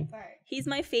fine. He's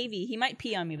my favy. He might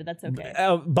pee on me, but that's okay.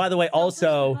 By the way,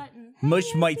 also,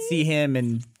 Mush might see him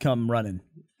and come running.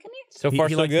 So far,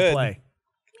 he so likes to good. play.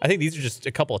 I think these are just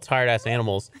a couple of tired ass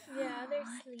animals.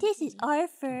 This is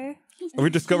Arthur. We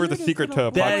discovered the secret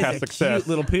to That podcast is a success. cute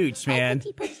little pooch, man.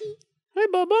 Hey,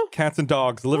 Bubba. Cats and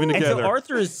dogs living And together.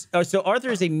 so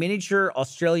Arthur is a miniature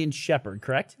Australian Shepherd,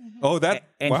 correct? Oh, that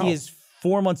And wow. he is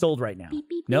 4 months old right now.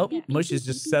 Nope, Mush is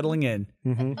just settling in.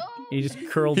 He just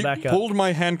curled He back up. pulled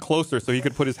my hand closer so he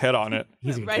could put his head on it.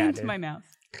 He's a good Right cat, into dude. my mouth.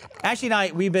 Ashley and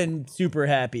I, we've been super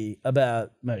happy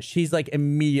about Mush. He's like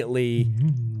immediately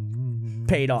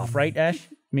paid off, right, Ash?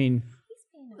 I mean,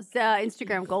 It's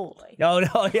Instagram gold. oh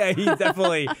no, yeah, he's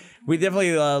definitely. We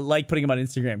definitely like putting him on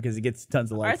Instagram because he gets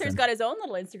tons of likes. Arthur's and- got his own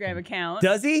little Instagram account.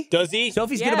 Does he? Does he?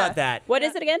 Sophie's good Yeah. about that. What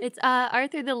is it again? It's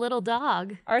Arthur the little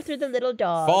dog. Arthur the little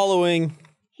dog. Following.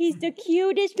 He's the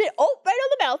cutest. Oh, right on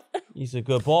the mouth. He's a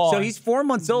good boy. So he's 4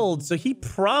 months old, so he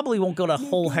probably won't go to a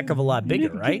whole heck of a lot bigger,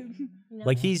 right?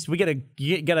 Like we get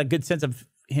a good sense of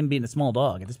him being a small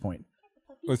dog at this point.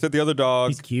 We said the other dog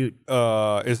He's cute.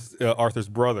 is Arthur's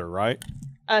brother, right?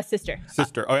 Sister.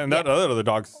 Sister. Oh, and that other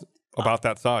dog's about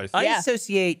that size. I Yeah.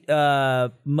 associate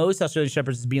most Australian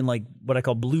Shepherds as being like what I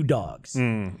call blue dogs.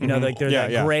 You know, like they're Yeah,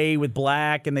 that yeah. gray with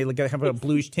black, and they look have a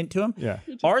bluish tint to them. Yeah.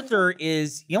 Arthur he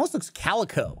almost looks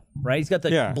calico, right? He's got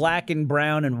the Yeah. black and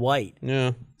brown and white.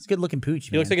 Yeah. It's a good looking pooch.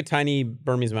 He looks like a tiny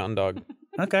Burmese mountain dog.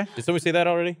 Okay. Did somebody say that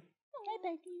already?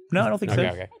 No, I don't think Okay,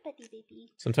 so. okay.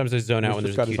 Sometimes I zone out when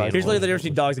there's just got a his cute eyes Here's animal. literally the difference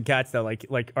between dogs and cats, though.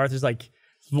 Like Arthur's like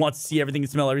wants to see everything and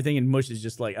smell everything, and Mush is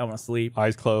just like, I want to sleep.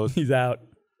 Eyes closed. He's out.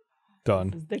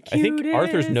 Done. The I think cutest.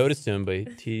 Arthur's noticed him,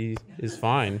 but he is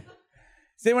fine.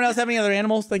 Does anyone else have any other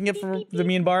animals they can get for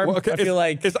me and Barb? Well, okay, I feel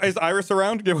like is Iris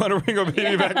around? Do you want to bring a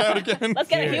baby back out again? Let's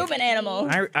get a human animal.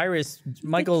 Iris,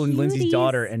 Michael and Lindsay's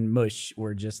daughter, and Mush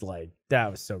were just like,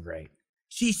 that was so great.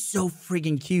 She's so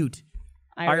freaking cute.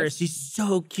 Iris, she's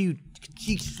so cute.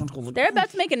 They're about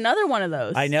to make another one of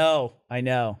those. I know.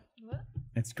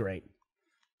 It's great.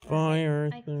 Bye,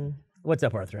 Arthur. What's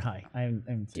up, Arthur? Hi.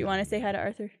 Do you want to say hi to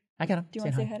Arthur? I got him. Do you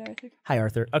want to say hi to Arthur? Hi,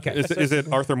 Arthur. Okay. Is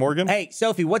it Arthur Morgan? Hey,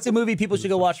 Sophie, what's a movie people should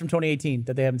go watch from 2018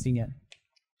 that they haven't seen yet?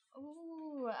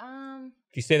 Ooh,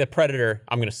 If you say the Predator,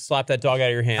 I'm gonna slap that dog out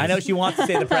of your hands. I know she wants to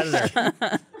say the Predator.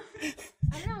 I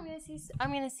don't know.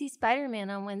 I'm gonna see Spider-Man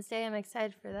on Wednesday. I'm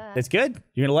excited for that. It's good.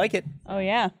 You're gonna like it. Oh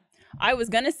yeah. I was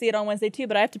gonna see it on Wednesday too,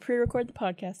 but I have to pre-record the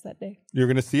podcast that day. You're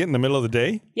gonna see it in the middle of the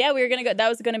day? Yeah, we were gonna go. That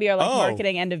was gonna be our Oh.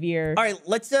 marketing end of year. All right,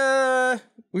 let's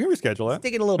We can reschedule that.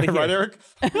 dig it a little bit here. Right, Eric?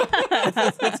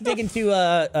 Let's dig into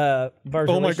Barb's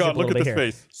Oh my relationship God, a look little at bit this here.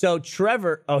 face. So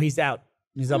Trevor, he's out.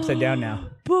 He's upside down now.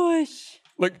 Bush.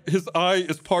 Like his eye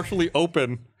is partially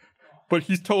open, but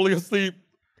he's totally asleep.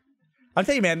 I'm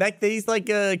telling you, man, he's like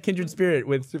a kindred spirit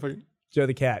with See if I can Joe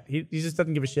the cat. He just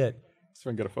doesn't give a shit. see if I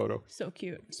can get a photo. So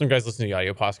cute. Some guys listen to the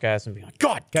audio podcast and be like,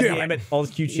 God damn it. All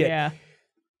this cute shit. Yeah.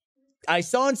 I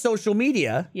saw on social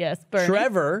media, Yes. Bernie.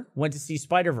 Trevor went to see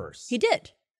Spider-Verse. He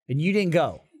did. And you didn't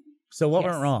go. So what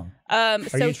Yes. went wrong?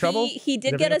 So you in trouble? he Is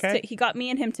did get us. everything okay? He got me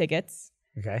and him tickets.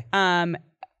 Okay.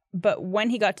 But when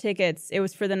he got tickets, it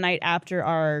was for the night after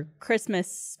our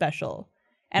Christmas special.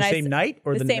 And the same night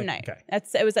or the same night? Okay.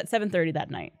 It was at 7:30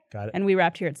 that night. Got it. And we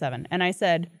wrapped here at 7. And I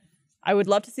said, I would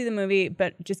love to see the movie,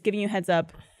 but just giving you a heads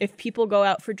up, if people go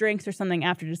out for drinks or something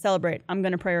after to celebrate, I'm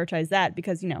going to prioritize that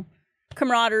because,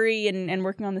 camaraderie and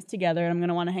working on this together. And I'm going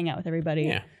to want to hang out with everybody.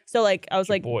 Yeah. So like, I was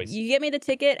like, boys. you get me the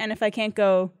ticket. And if I can't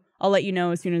go, I'll let you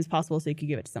know as soon as possible so you could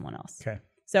give it to someone else. Okay.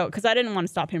 So, because I didn't want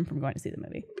to stop him from going to see the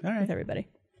movie with everybody.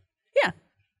 Yeah.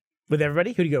 With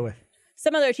everybody? Who'd you go with?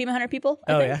 Some other Achievement Hunter people.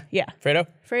 I think. Yeah.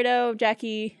 Fredo?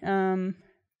 Jackie, I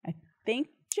think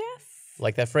Jeff.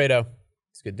 Like that Fredo.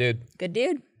 He's a good dude. Good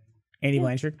dude. Andy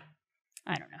Blanchard?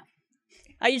 I don't know.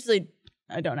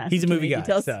 I don't ask. He's a too movie many guy.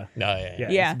 details. So. Yeah.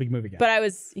 He's a big movie guy.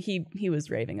 But he was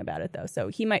raving about it though, so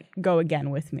he might go again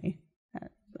with me,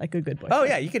 like a good boy. Oh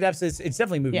yeah, you could absolutely. It's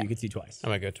definitely a movie you could see twice. I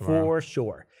might go tomorrow. For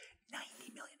sure.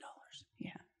 $90 million.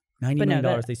 Yeah. $90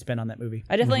 million they spent on that movie.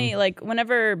 I definitely like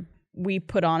whenever we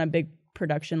put on a big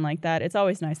production like that. It's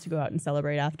always nice to go out and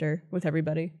celebrate after with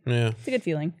everybody. Yeah, it's a good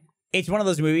feeling. It's one of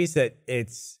those movies that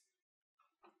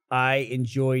I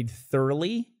enjoyed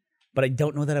thoroughly, but I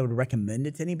don't know that I would recommend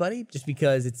it to anybody just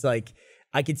because it's like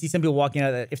I could see some people walking out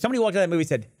of that. If somebody walked out of that movie and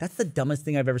said, that's the dumbest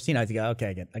thing I've ever seen, I'd go,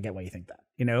 okay, I get why you think that,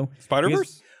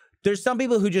 Spider-Verse? There's some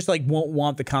people who just like won't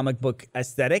want the comic book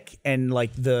aesthetic and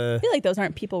like I feel like those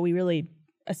aren't people we really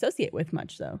associate with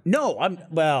much though. No,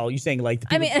 you're saying like the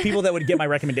people, people that would get my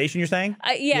recommendation, you're saying?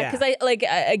 Yeah, because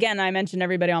again, I mentioned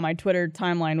everybody on my Twitter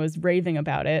timeline was raving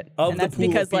about it. Of and the that's pool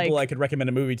because of people I could recommend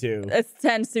a movie to. It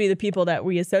tends to be the people that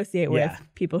we associate with,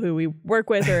 people who we work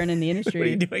with or in the industry. What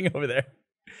are you doing over there?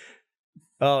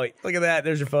 Oh, look at that.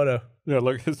 There's your photo. Yeah,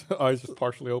 look, his eyes just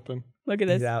partially open. Look at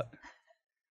this. He's out.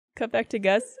 Cut back to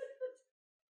Gus.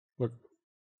 Look.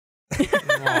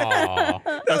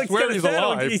 I swear he's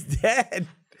alive. He's dead.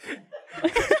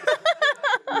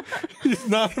 He's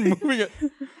not moving it.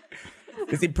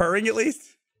 Is he purring at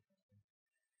least?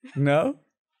 No?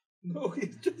 No,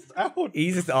 he's just out.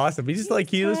 He's just awesome. He just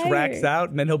racks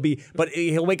out and then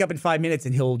he'll wake up in 5 minutes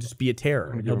and he'll just be a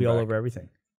terror. And he'll be all over everything.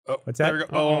 Oh, what's that? There we go.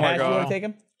 Oh my Ashley, God. You want to take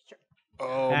him? Sure.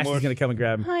 Oh, Ashley's Mush. going to come and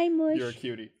grab him. Hi, Mush. You're a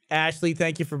cutie. Ashley,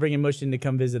 thank you for bringing Mush in to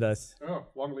come visit us. Oh,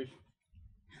 long leash.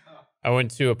 I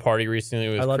went to a party recently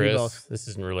with I love you Chris. both. This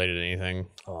isn't related to anything.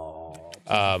 Oh,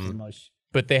 Mush.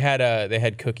 But they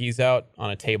had cookies out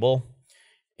on a table,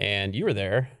 and you were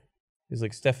there. It was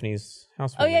like Stephanie's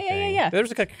housewarming thing. Yeah. There was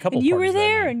like a couple. And you were parties that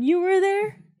there, night. and you were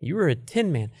there. You were a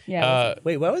Tin Man. Yeah.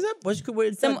 Wait, what was that?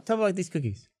 Tell me about these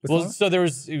cookies. So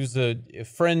it was a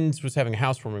friend was having a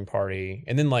housewarming party,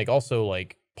 and then like also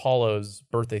like Paulo's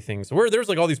birthday thing. So there was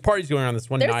like all these parties going on this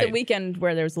one night. There's a weekend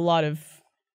where there's a lot of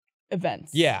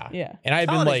events. Yeah. Yeah. And I had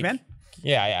been Holidays, like, man.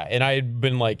 yeah. And I had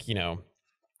been like, had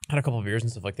a couple of beers and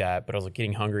stuff like that, but I was like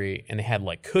getting hungry, and they had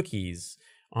like cookies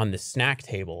on the snack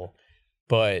table,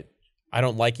 but I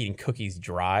don't like eating cookies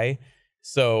dry.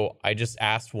 So I just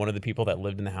asked one of the people that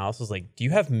lived in the house, I was like, do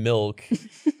you have milk?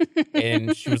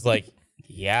 And she was like,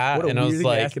 yeah. What a and I weird was thing to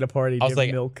like, ask at a party. I was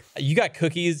like, milk. you got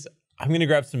cookies? I'm going to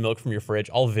grab some milk from your fridge.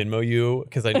 I'll Venmo you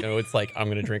because I know it's like I'm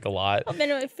going to drink a lot. I'll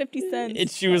Venmo it 50 cents. And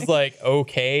she was like,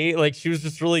 okay. Like she was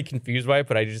just really confused by it,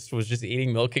 but I just was just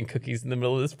eating milk and cookies in the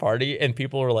middle of this party. And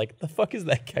people were like, the fuck is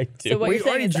that guy doing? So what Were you're you saying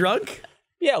already is drunk?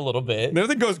 Yeah, a little bit.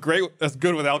 Nothing goes as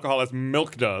good with alcohol as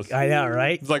milk does. I know,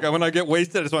 right? It's like when I get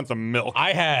wasted, I just want some milk.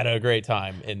 I had a great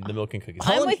time in the milk and cookies.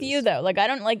 I'm with you though. Like I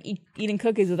don't like eating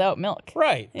cookies without milk.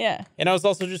 Right. Yeah. And I was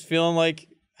also just feeling like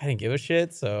I didn't give a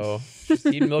shit, so just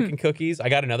eating milk and cookies. I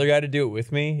got another guy to do it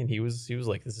with me, and he was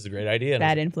like, "This is a great idea." And I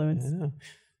Bad was influence. like, I know.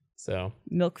 So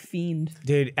Milk fiend.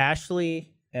 Dude,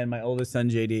 Ashley and my oldest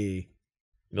son JD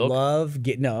milk.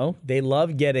 they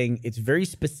love getting, it's a very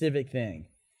specific thing.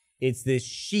 It's this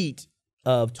sheet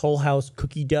of Toll House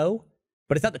cookie dough,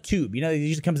 but it's not the tube. It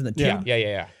usually comes in the tube.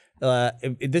 Yeah.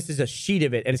 This is a sheet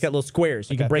of it, and it's got little squares.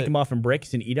 You can break them off in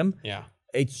bricks and eat them. Yeah.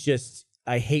 It's just,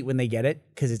 I hate when they get it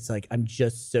because it's like, I'm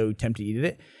just so tempted to eat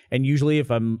it. And usually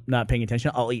if I'm not paying attention,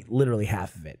 I'll eat literally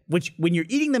half of it, which when you're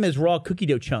eating them as raw cookie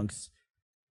dough chunks,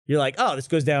 you're like, oh, this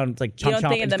goes down. It's like chomp,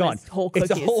 chomp, and it's gone.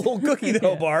 It's a whole cookie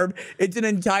though, Barb. It's an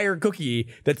entire cookie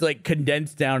that's like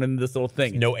condensed down into this little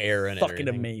thing. No air in it. Fucking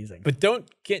amazing. But do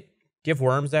you have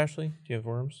worms, Ashley? Do you have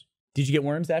worms? Did you get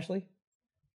worms, Ashley?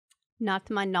 Not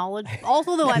to my knowledge.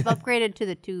 Also, though, I've upgraded to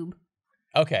the tube.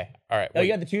 Okay. All right. Oh,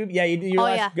 you got the tube? Yeah, your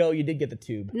last go, you did get the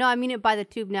tube. No, I mean it by the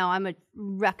tube now. I'm a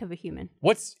wreck of a human.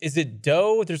 Is it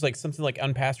dough? There's like something like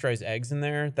unpasteurized eggs in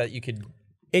there that you could.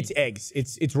 It's eggs.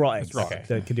 It's raw eggs. Okay.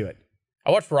 That could do it.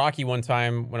 I watched Rocky one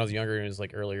time when I was younger. And it was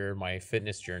like earlier in my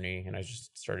fitness journey, and I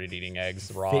just started eating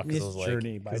eggs raw. Fitness I was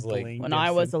journey by Blaine When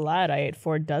I was a lad, I ate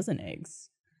 4 dozen eggs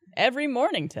every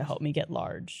morning to help me get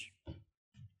large.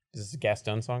 Is this a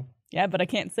Gaston song? Yeah, but I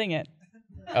can't sing it.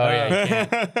 Oh yeah. You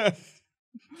can't.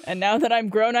 And now that I'm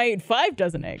grown, I eat 5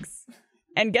 dozen eggs.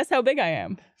 And guess how big I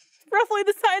am? Roughly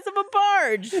the size of a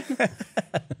barge.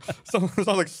 Sounds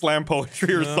like slam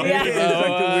poetry or something. Yeah. It's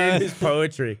like the weirdest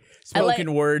poetry.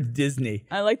 Spoken word Disney.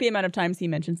 I like the amount of times he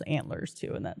mentions antlers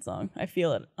too in that song. I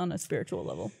feel it on a spiritual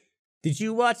level. Did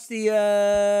you watch the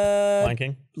Lion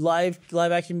King? live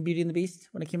action Beauty and the Beast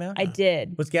when it came out? I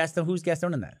did. Who's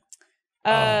Gaston in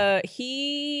that?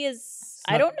 He is.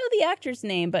 I don't know the actor's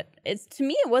name, but it's to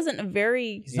me it wasn't a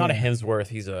very. He's not a Hemsworth.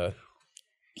 He's a.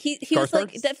 He was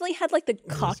like definitely had like the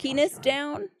cockiness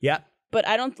down. Yeah. But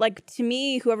I don't like to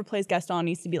me. Whoever plays Gaston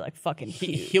needs to be like fucking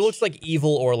huge. He looks like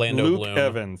evil Orlando Luke Bloom.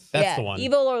 Evans. That's the one.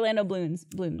 Evil Orlando Bloom. Is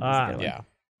a good one. Yeah.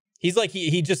 He's like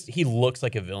he looks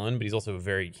like a villain, but he's also a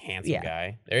very handsome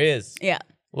guy. There he is. Yeah.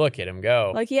 Look at him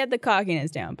go. Like he had the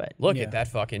cockiness down, but Look at that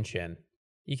fucking chin.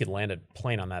 You could land a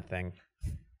plane on that thing.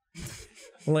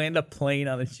 Land a plane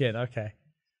on the chin. Okay.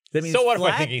 That means So what if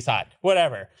flat? I think he's hot?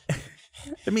 Whatever.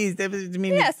 That means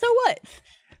yeah. So what?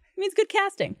 It means good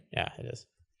casting. Yeah, it is.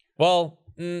 Well,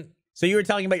 so you were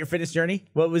talking about your fitness journey.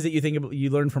 What was it you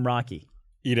learned from Rocky?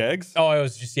 Eat eggs? Oh, I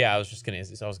was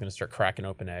gonna start cracking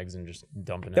open eggs and just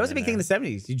dumping. That was a big thing in the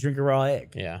 70s. You drink a raw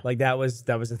egg. Yeah. Like that was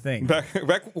a thing. Back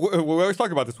we always talk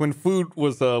about this when food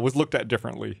was looked at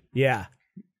differently. Yeah.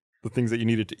 The things that you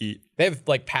needed to eat. They have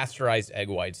like pasteurized egg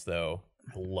whites though.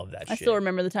 I love that shit. I still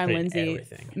remember the time Put in Lindsay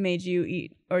everything. made you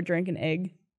eat or drink an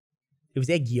egg. It was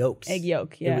egg yolks. Egg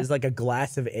yolk. Yeah. It was like a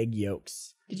glass of egg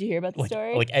yolks. Did you hear about the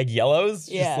story? Like egg yellows?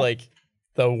 Yeah. Just like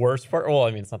the worst part. Well,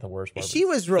 I mean, it's not the worst part. She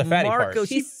was the fatty part. remarkable.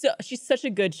 She's such a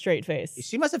good straight face.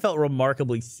 She must have felt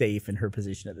remarkably safe in her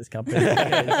position at this company.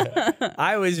 Because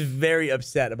I was very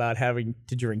upset about having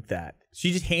to drink that.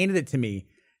 She just handed it to me.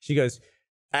 She goes,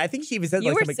 I think she even said You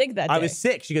like were something. sick that I day. was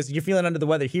sick. She goes, you're feeling under the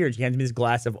weather here. And she hands me this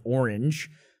glass of orange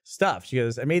stuff. She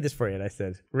goes, I made this for you. And I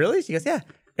said, really? She goes, yeah.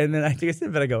 And then I took a sip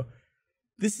and I go,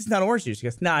 this is not orange juice. She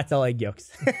goes, nah, it's all egg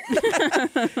yolks.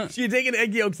 She had taken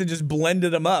egg yolks and just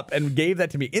blended them up and gave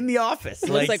that to me in the office. It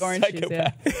looks like orange juice,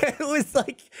 yeah. It was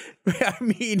like, I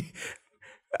mean,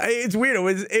 it's weird.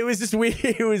 It was just weird.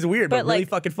 It was weird, but really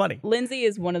fucking funny. Lindsay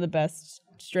is one of the best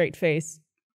straight face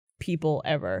people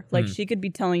ever. Like she could be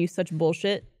telling you such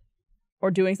bullshit or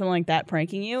doing something like that,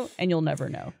 pranking you, and you'll never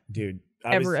know. Dude.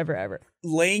 Ever.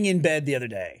 Laying in bed the other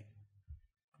day.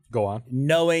 Go on.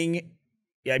 Knowing,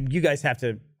 yeah, you guys have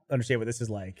to understand what this is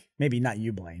like. Maybe not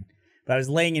you, Blaine. But I was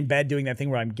laying in bed doing that thing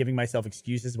where I'm giving myself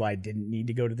excuses why I didn't need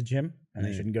to go to the gym and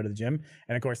I shouldn't go to the gym.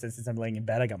 And of course, since I'm laying in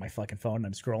bed, I got my fucking phone and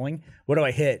I'm scrolling. What do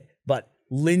I hit? But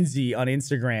Lindsay on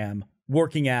Instagram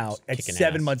working out at Kicking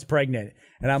 7 ass. months pregnant.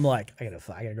 And I'm like, I gotta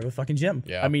go to the fucking gym.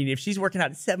 Yeah. I mean, if she's working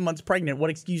out at 7 months pregnant, what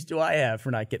excuse do I have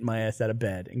for not getting my ass out of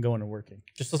bed and going to working?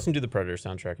 Just listen to the Predator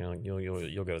soundtrack and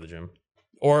you'll go to the gym.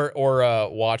 Or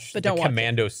watch But the don't watch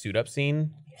commando suit up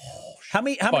scene. How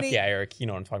many Yeah, Eric, you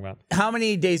know what I'm talking about. how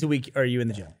many days a week are you in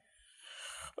the gym?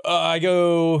 I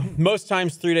go most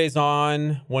times 3 days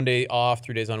on, 1 day off,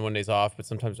 3 days on, 1 day off. But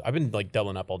sometimes I've been like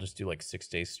doubling up. I'll just do like 6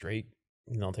 days straight,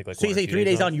 and then I'll take like. So you say 3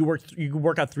 days on, you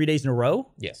work out 3 days in a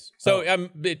row? Yes. So I'm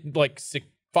like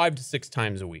 5 to 6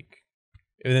 times a week,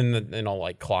 and then I'll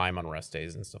like climb on rest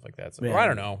days and stuff like that. So Yeah. or I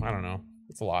don't know.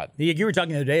 It's a lot. You were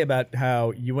talking the other day about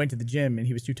how you went to the gym and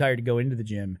he was too tired to go into the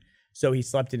gym, so he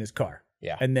slept in his car.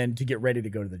 Yeah. And then to get ready to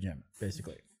go to the gym,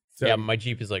 basically. So Yeah, my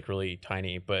Jeep is like really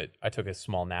tiny, but I took a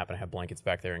small nap and I have blankets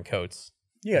back there and coats.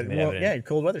 yeah, Made well, evident yeah,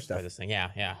 cold weather by stuff. this thing.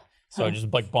 Yeah. So I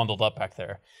just like bundled up back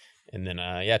there. And then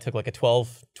I took like a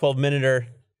 12 minute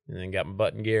and then got my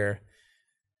butt in gear.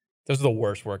 Those are the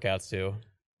worst workouts too.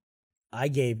 I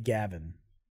gave Gavin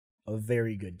a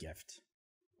very good gift.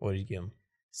 What did you give him?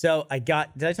 So did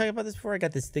I talk about this before? I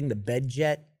got this thing, the Bed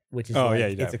Jet, which is Oh, like, yeah,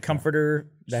 you it's did. a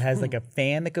comforter that has like a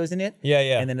fan that goes in it.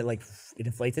 Yeah. And then it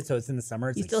inflates it, so it's in the summer.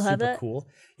 It's You like still have super that? cool.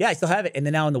 Yeah, I still have it. And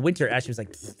then now in the winter, Ashley was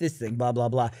like, this thing, blah, blah,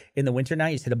 blah. In the winter now,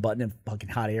 you just hit a button and fucking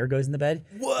hot air goes in the bed.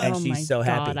 What? And Oh she's my so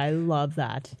God, happy. I love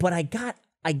that. But I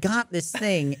got this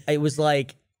thing. It was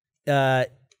like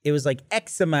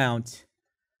X amount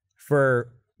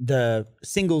for the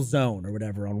single zone or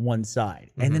whatever on one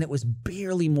side, and then it was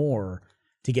barely more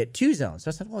to get 2 zones. So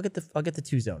I said, well, I'll get the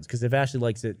 2 zones because if Ashley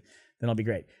likes it, then I'll be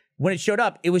great. When it showed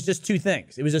up, it was just 2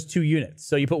 things. It was just 2 units.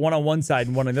 So you put one on one side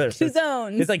and one on the other. So 2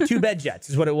 zones. It's like 2 bed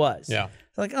jets is what it was. Yeah.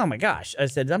 So like, oh my gosh. I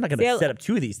said, I'm not going to set up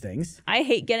 2 of these things. I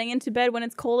hate getting into bed when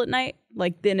it's cold at night,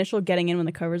 like the initial getting in when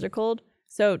the covers are cold.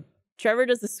 So Trevor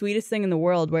does the sweetest thing in the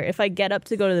world where if I get up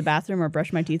to go to the bathroom or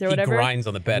brush my teeth or whatever, He grinds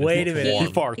on the bed. Wait a minute.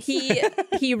 He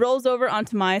farts. he rolls over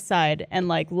onto my side and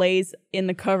like lays in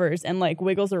the covers and like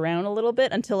wiggles around a little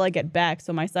bit until I get back,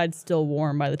 so my side's still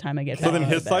warm by the time I get back. So then to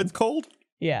his bed. side's cold?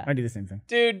 Yeah. I do the same thing.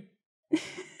 Dude.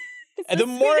 And the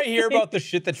more I hear about the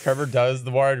shit that Trevor does,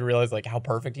 the more I realize like how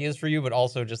perfect he is for you, but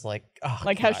also just like, oh,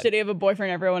 Like how God. shitty of a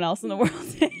boyfriend everyone else in the world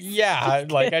is. Yeah,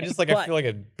 like I just like I feel like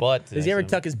a butt. Does he ever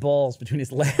tuck his balls between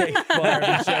his legs,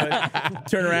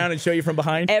 turn around and show you from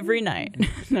behind? Every night.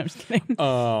 No, I'm just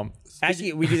kidding.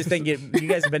 Actually, we do this thing. You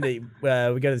guys have been to.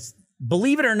 We got this.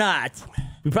 Believe it or not,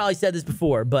 we probably said this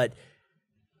before, but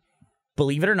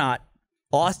believe it or not,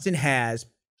 Austin has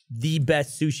the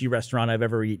best sushi restaurant I've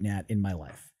ever eaten at in my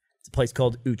life. It's a place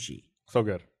called Uchi. So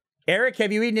good. Eric,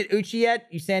 have you eaten at Uchi yet?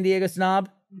 You San Diego snob?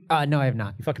 No, I have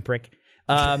not. You fucking prick.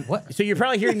 What? So you're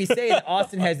probably hearing me say that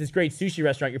Austin has this great sushi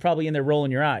restaurant. You're probably in there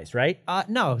rolling your eyes, right?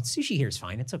 No, sushi here is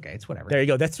fine. It's okay. It's whatever. There you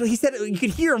go. That's what he said. You could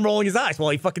hear him rolling his eyes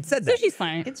while he fucking said that. Sushi's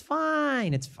fine. It's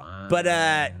fine. It's fine. But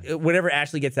whenever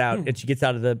Ashley gets out and she gets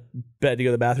out of the bed to go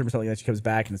to the bathroom or something like that, she comes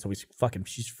back and it's always fucking,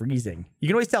 she's freezing. You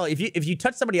can always tell if you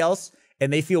touch somebody else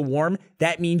and they feel warm,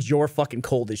 that means you're fucking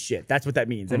cold as shit. That's what that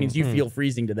means. That means you feel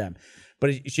freezing to them.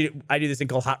 But I do this thing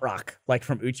called hot rock, like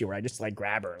from Uchi, where I just like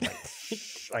grab her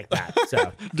like that.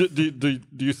 So Do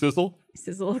you sizzle?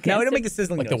 Sizzle. no, we don't make the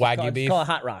sizzling Like the noise. Wagyu beef? It's called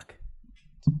a hot rock.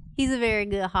 He's a very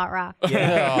good hot rock.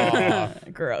 Yeah.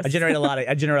 Gross. I generate a lot of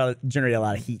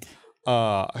heat.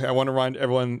 I want to remind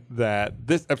everyone that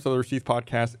this episode of the Rooster Teeth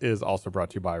podcast is also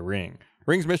brought to you by Ring.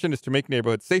 Ring's mission is to make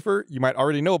neighborhoods safer. You might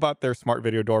already know about their smart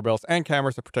video doorbells and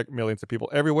cameras that protect millions of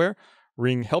people everywhere.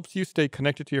 Ring helps you stay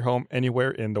connected to your home anywhere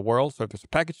in the world. So if there's a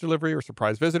package delivery or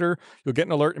surprise visitor, you'll get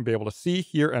an alert and be able to see,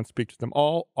 hear, and speak to them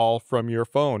all from your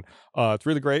phone. It's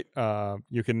really great.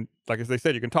 You can, like as they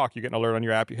said, you can talk. You get an alert on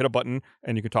your app. You hit a button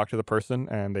and you can talk to the person,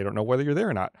 and they don't know whether you're there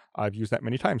or not. I've used that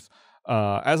many times.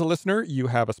 As a listener, you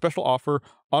have a special offer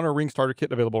on a Ring Starter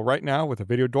Kit available right now with a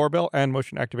video doorbell and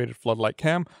motion-activated floodlight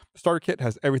cam. The Starter Kit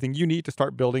has everything you need to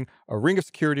start building a ring of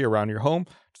security around your home.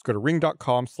 Just go to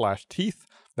ring.com/teeth.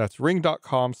 That's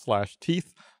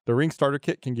ring.com/teeth. The Ring Starter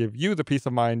Kit can give you the peace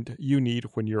of mind you need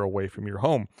when you're away from your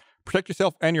home. Protect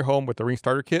yourself and your home with the Ring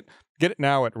Starter Kit. Get it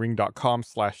now at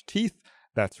ring.com/teeth.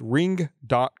 That's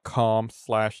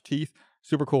ring.com/teeth.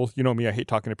 Super cool. You know me, I hate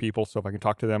talking to people, so if I can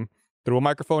talk to them through a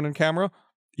microphone and camera,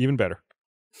 even better.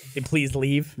 And please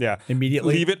leave. Yeah.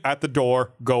 Immediately. Leave it at the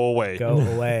door. Go away. Go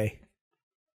away.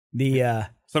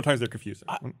 Sometimes they're confused.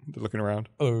 They're looking around.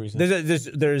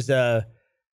 There's a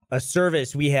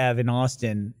service we have in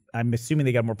Austin. I'm assuming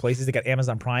they got more places. They got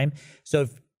Amazon Prime. So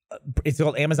it's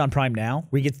called Amazon Prime Now,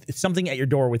 where you get something at your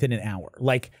door within an hour.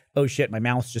 Like, oh shit, my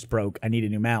mouse just broke. I need a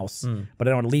new mouse, but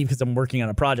I don't want to leave because I'm working on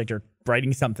a project or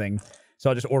writing something. So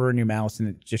I'll just order a new mouse and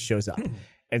it just shows up.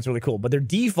 And it's really cool. But their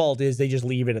default is they just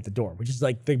leave it at the door, which is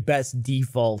like the best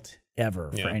default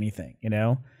ever for anything, you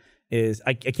know?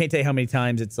 I can't tell you how many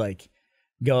times it's like,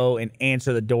 go and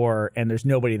answer the door and there's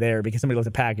nobody there because somebody left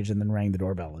a package and then rang the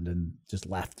doorbell and then just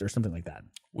left or something like that.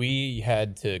 We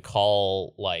had to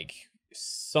call, like,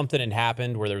 something had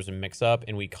happened where there was a mix-up,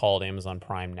 and we called Amazon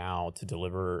Prime Now to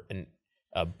deliver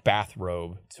a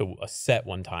bathrobe to a set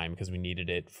one time because we needed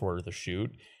it for the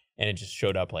shoot, and it just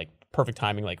showed up, like, perfect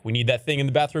timing. Like, we need that thing in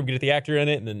the bathrobe, get the actor in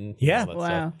it, and then all that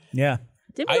stuff. Yeah.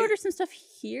 Did we order some stuff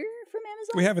here from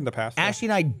Amazon? We have in the past. Ashley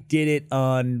and I did it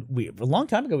a long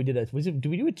time ago. We did it. Did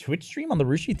we do a Twitch stream on the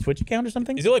Rooster Teeth Twitch account or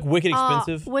something? Is it like wicked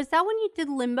expensive? Was that when you did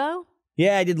Limbo?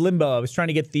 Yeah, I did Limbo. I was trying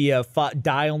to get the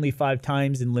die only 5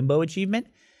 times in Limbo achievement,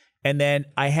 and then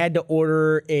I had to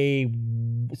order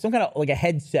some kind of like a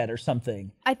headset or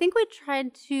something. I think we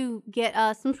tried to get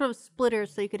some sort of splitter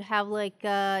so you could have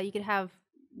the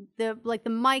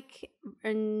mic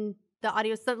and the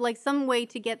audio, so like some way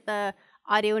to get the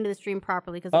audio into the stream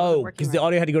properly because because the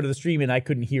audio had to go to the stream and I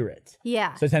couldn't hear it.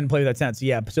 Yeah. So I had to play with that sound. So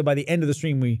yeah. So by the end of the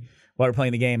stream, while we were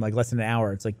playing the game, like less than an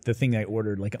hour, it's like the thing I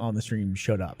ordered like on the stream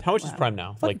showed up. How much is Prime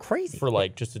now? Like crazy for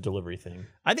like just a delivery thing.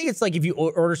 I think it's like if you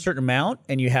order a certain amount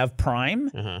and you have Prime,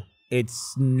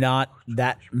 it's not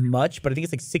that much, but I think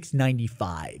it's like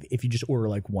 $6.95 if you just order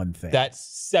like one thing.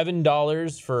 That's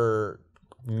 $7 for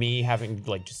me having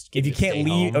like just if you can't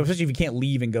leave, especially if you can't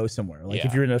leave and go somewhere. Like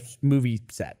if you're in a movie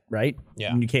set, right?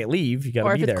 Yeah. And you can't leave, you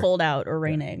gotta be there. Or if it's cold out or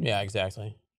raining. Yeah,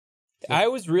 exactly. I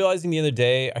was realizing the other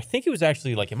day, I think it was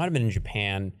actually like, it might have been in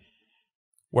Japan,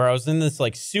 where I was in this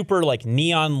like super like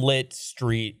neon lit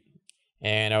street,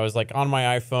 and I was like on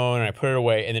my iPhone and I put it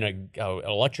away, and then an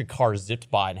electric car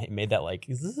zipped by and it made that like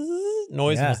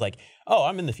noise and was like, oh,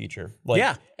 I'm in the future.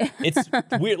 Like, it's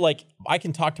weird. Like I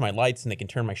can talk to my lights and they can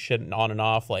turn my shit on and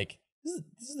off. Like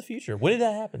This is the future. When did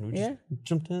that happen? We just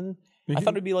jumped in. I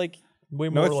thought it'd be like way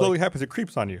No, more. it slowly happens. It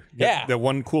creeps on you. You get Yeah. that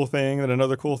one cool thing, then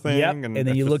another cool thing. Yep. And And then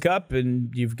it's you just- look up and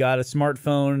you've got a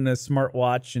smartphone and a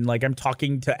smartwatch, and like I'm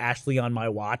talking to Ashley on my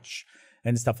watch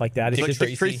and stuff like that. It's Like just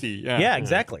Dick Tracy. Yeah. yeah,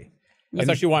 exactly. That's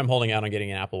actually why I'm holding out on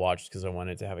getting an Apple Watch because I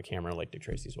wanted to have a camera like Dick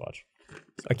Tracy's watch.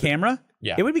 A camera?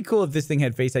 Yeah. It would be cool if this thing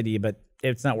had Face ID, but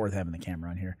it's not worth having the camera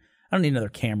on here. I don't need another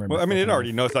camera. in Well, my I mean, it fucking already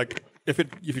life. knows. Like, if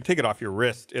you take it off your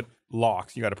wrist, it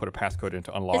locks. You got to put a passcode in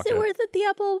to unlock Is it worth it, the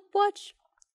Apple Watch?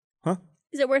 Huh?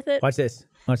 Is it worth it? Watch this.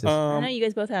 Watch this. I know you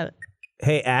guys both have it.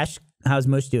 Hey, Ash, how's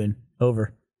Moose doing?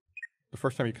 Over. The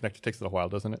first time you connect, it takes a little while,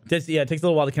 doesn't it? Yeah, it takes a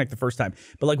little while to connect the first time.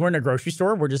 But like we're in a grocery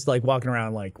store, we're just like walking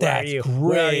around like, where That's are you?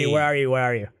 Where are you? great. Where are you? Where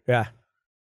are you? Yeah.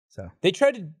 So They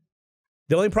tried to.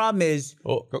 the only problem is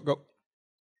Oh, Go.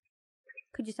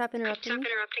 Could you stop interrupting me?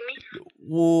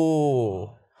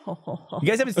 whoa. you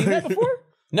guys haven't seen that before?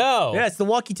 No. Yeah, it's the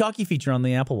walkie-talkie feature on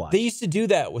the Apple Watch. They used to do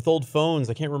that with old phones.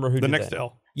 I can't remember who The did next that.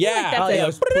 L. Yeah. that's oh, it. yeah, it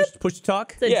was push to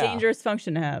talk. It's a Yeah. dangerous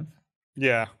function to have.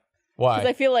 Yeah. Why? Because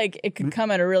I feel like it could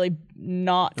come at a really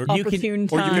not Or you opportune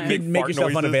can, or time. you can make fart yourself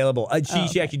noises. unavailable.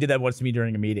 She actually did that once to me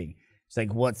during a meeting. She's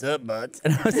like, "What's up, butts?"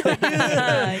 And I was like,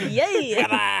 Yay!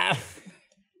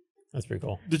 That's pretty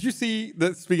cool. Did you see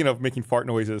that? Speaking of making fart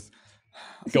noises,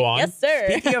 Go on. Yes, sir.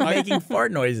 "Speaking of making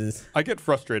fart noises, I get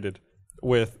frustrated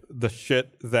with the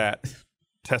shit that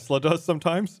Tesla does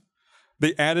sometimes.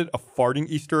 They added a farting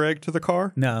Easter egg to the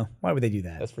car no, why would they do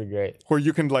that?" That's pretty great. where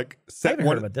you can like I set haven't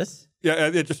one. heard about this. Yeah,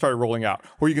 it just started rolling out.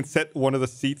 Where you can set one of the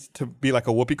seats to be like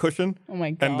a whoopee cushion. Oh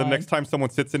my god! And the next time someone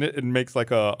sits in it, it makes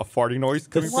like a farting noise.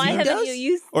 coming from why there. haven't does? you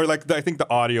used Or like I think the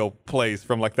audio plays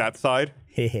from like that side,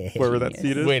 wherever that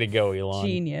seat is. Way to go, Elon.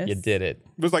 Genius. You did it.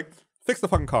 It was like, fix the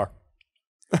fucking car.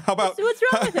 How about What's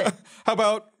wrong with it? How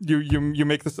about you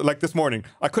make this like this morning?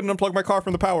 I couldn't unplug my car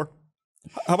from the power.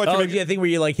 How about you Oh, make yeah, thing where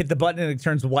you like hit the button and it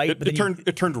turns white. but it then turned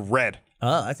it turned red.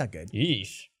 Oh, that's not good.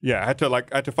 Yeesh. Yeah, I had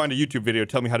to find a YouTube video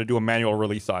tell me how to do a manual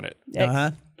release on it.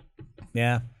 Uh-huh.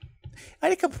 Yeah. I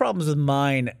had a couple problems with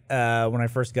mine when I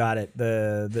first got it.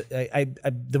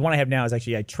 The one I have now is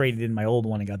actually I traded in my old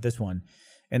one and got this one.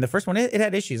 And the first one, it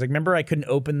had issues. Like, remember, I couldn't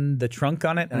open the trunk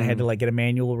on it, and I had to like get a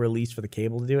manual release for the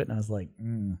cable to do it. And I was like,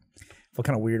 I feel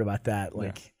kind of weird about that.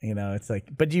 Like, you know, it's like,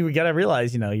 but you got to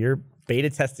realize, you know, you're beta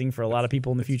testing for a lot of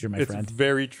people in the future, my It's friend.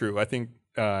 very true. I think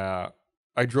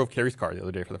I drove Carrie's car the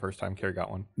other day for the first time. Carrie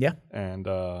got one. Yeah. And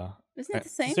Isn't it the The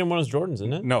same? same one as Jordan's,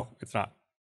 isn't it? no, it's not.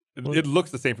 It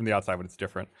looks the same from the outside, but it's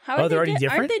different. How Oh, are they're already Aren't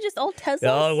different? they just all Teslas?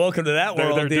 Oh, welcome to that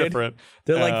world, They're dude. different.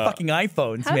 They're like Uh, fucking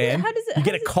iPhones, how man. does it- you how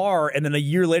get a does it- car, and then a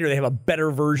year later they have a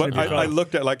better version But of your car. I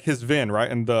looked at like his VIN,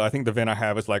 right? And I think the VIN I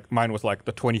have is like mine was like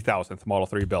the 20,000th Model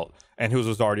 3 built, and his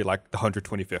was already like the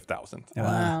 125,000th.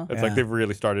 Wow. It's like they've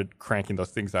really started cranking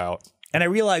those things out. And I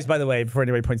realized, by the way, before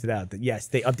anybody points it out, that yes,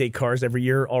 they update cars every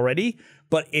year already,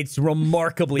 but it's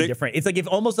remarkably different. It's like if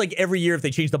almost like every year if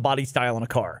they change the body style on a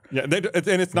car. Yeah, and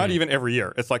it's not even every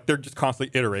year. It's like they're just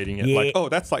constantly iterating it. Yeah. Like, oh,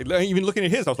 that's like even looking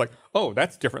at his, I was like, oh,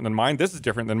 that's different than mine. This is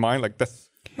different than mine. Like that's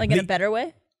Like in a better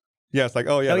way? yeah. It's like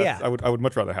oh yeah, Oh, that's- yeah. I would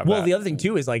much rather have Well, that. the other thing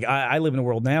too is like I live in a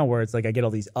world now where it's like I get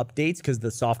all these updates because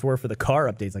the software for the car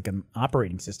updates like an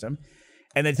operating system.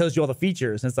 And then it tells you all the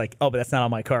features. And it's like, oh, but that's not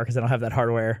on my car because I don't have that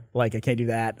hardware. Like, I can't do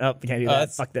that. Oh, I can't do that.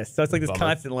 that's Fuck this. So it's like this bummer.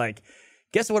 constant, like,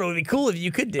 guess what? It would be cool if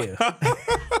you could do.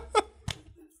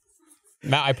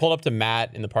 Matt, I pulled up to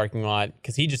Matt in the parking lot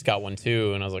because he just got one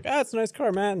too, and I was like, "Ah, it's a nice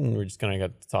car, Matt." And we're just kind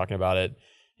of got talking about it,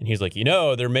 and he's like, "You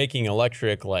know, they're making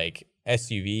electric like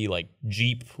SUV, like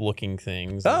Jeep looking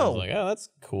things." And I was Oh. like, "Oh, that's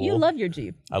cool." You love your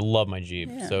Jeep. I love my Jeep,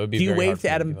 so it'd be. Do you very hard wave for to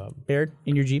me Adam give up. Baird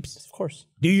in your Jeeps? Of course.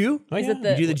 Do you? Oh, Is yeah. it the-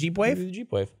 You do the Jeep I wave? do the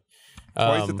Jeep wave.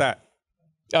 Why is it that?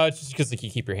 It's just because like you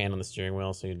keep your hand on the steering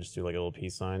wheel, so you just do like a little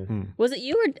peace sign. Was it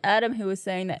you or Adam who was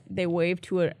saying that they waved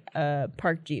to a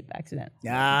parked Jeep accident?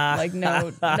 Ah. Like no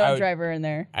would- driver in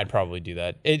there. I'd probably do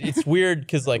that. It's weird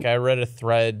because like I read a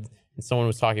thread and someone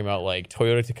was talking about like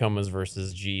Toyota Tacomas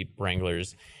versus Jeep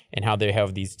Wranglers and how they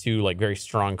have these two like very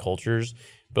strong cultures,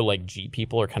 but like Jeep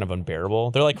people are kind of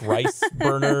unbearable. They're like rice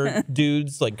burner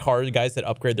dudes, like guys that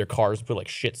upgrade their cars, put like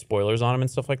shit spoilers on them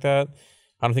and stuff like that.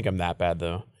 I don't think I'm that bad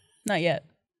though. Not yet.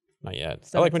 Not yet.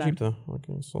 Still I like my have Jeep though.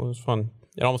 Okay, so it was fun.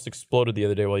 It almost exploded the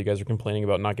other day while you guys were complaining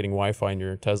about not getting Wi-Fi in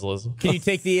your Teslas. Can you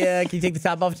take the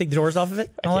top off, take the doors off of it?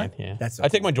 I can, yeah. That's so I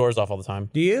take cool. my doors off all the time.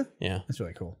 Do you? Yeah, That's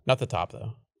really cool. not the top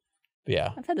though. But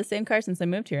yeah, I've had the same car since I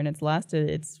moved here, and it's lasted.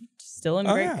 It's still in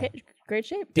Oh, great yeah. great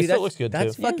shape. It still looks good,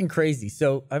 That's too. fucking crazy.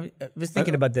 So I was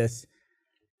thinking about this.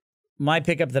 My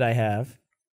pickup that I have,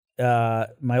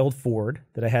 my old Ford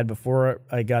that I had before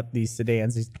I got these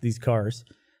sedans, these cars.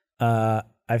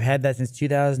 I've had that since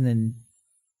 2010.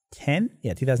 2010.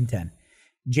 Yeah, 2010.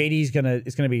 JD's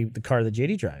it's gonna be the car that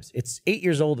JD drives. It's 8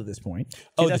 years old at this point.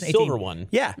 Oh, the 2018. silver one.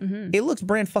 Yeah, it looks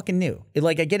brand fucking new.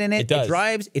 I get in it. It does. It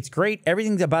drives. It's great.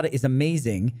 Everything about it is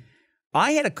amazing.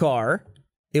 I had a car.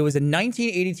 It was a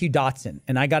 1982 Datsun,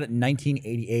 and I got it in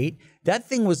 1988. That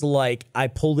thing was like I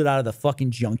pulled it out of the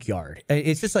fucking junkyard.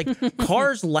 It's just like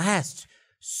cars last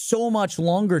so much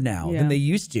longer now than they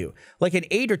used to. Like an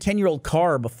 8 or 10-year-old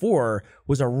car before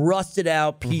was a rusted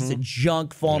out piece of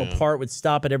junk falling apart, would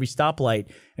stop at every stoplight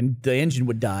and the engine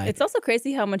would die. It's also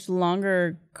crazy how much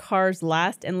longer cars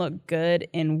last and look good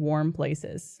in warm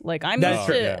places. Like I'm used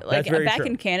to, like back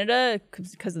in Canada,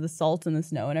 because of the salt and the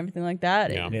snow and everything like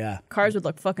that. Cars would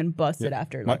look fucking busted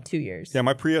after like 2 years. Yeah,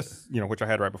 my Prius, which I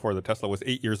had right before the Tesla, was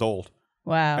 8 years old.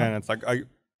 Wow. And it's like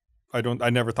I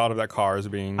never thought of that car as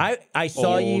being I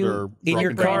saw you in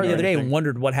your car the other day and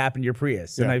wondered what happened to your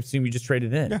Prius, and I assume you just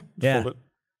traded it in. Sold it.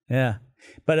 Yeah.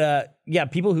 But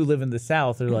people who live in the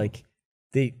South are like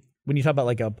when you talk about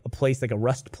like a place like a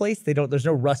rust place, there's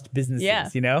no rust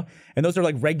businesses, and those are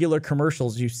like regular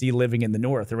commercials you see living in the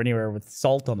North or anywhere with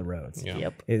salt on the roads.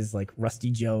 Is like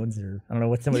Rusty Jones, or I don't know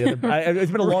what some of the other.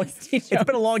 It's been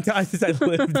a long time since I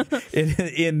lived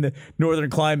in the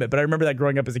northern climate, but I remember that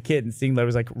growing up as a kid and seeing there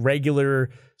was like regular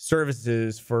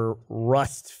services for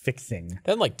rust fixing.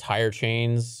 Then like tire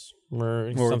chains.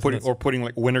 Or putting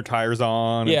like winter tires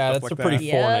on. Yeah, and that's stuff a like pretty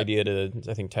foreign idea to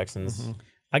I think Texans.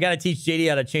 I got to teach JD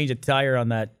how to change a tire on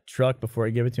that truck before I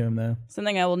give it to him, though.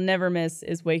 Something I will never miss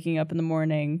is waking up in the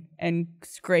morning and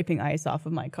scraping ice off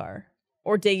of my car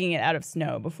or digging it out of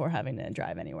snow before having to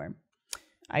drive anywhere.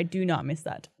 I do not miss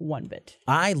that one bit.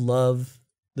 I love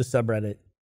the subreddit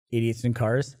Idiots in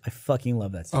Cars. I fucking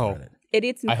love that subreddit.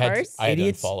 Idiots in Cars? I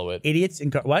didn't follow it. Idiots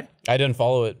in Cars. What? I didn't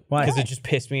follow it. Why? Because it just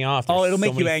pissed me off. There's it'll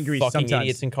make so you many angry fucking sometimes.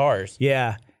 idiots in cars.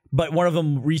 Yeah. But one of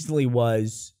them recently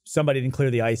was somebody didn't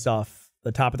clear the ice off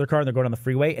the top of their car and they're going on the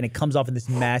freeway and it comes off in this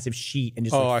massive sheet and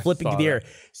just flipping through the air,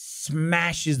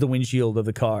 smashes the windshield of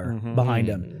the car behind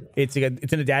him. It's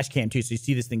in a dash cam too, so you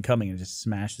see this thing coming and it just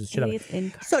smashes the shit out of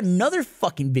it. So another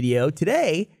fucking video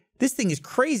today. This thing is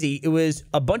crazy. It was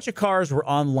a bunch of cars were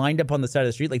lined up on the side of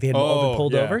the street, like they had all been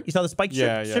pulled over. You saw the spike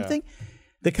strip thing?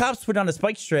 The cops put on a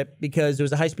spike strip because there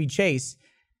was a high-speed chase,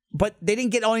 but they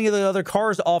didn't get any of the other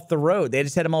cars off the road. They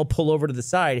just had them all pull over to the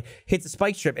side, hit the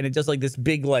spike strip, and it does like this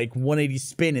big like 180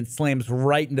 spin and slams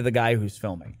right into the guy who's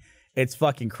filming. It's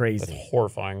fucking crazy. That's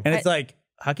horrifying. And it's like,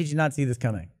 how could you not see this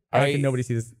coming? How could nobody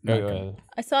see this coming?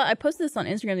 I posted this on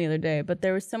Instagram the other day, but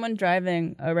there was someone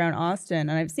driving around Austin,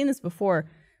 and I've seen this before,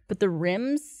 but the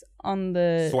rims on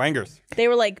the swangers, they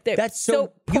were like that's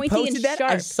so pointy and sharp.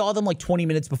 I saw them like 20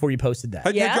 minutes before you posted that.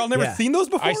 Had y'all never seen those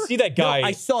before? I see that guy. No,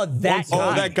 I saw that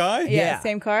guy. Oh, that guy? Yeah,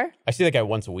 same car. I see that guy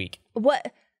once a week.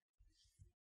 What?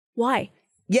 Why?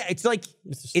 Yeah, it's like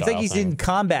he's in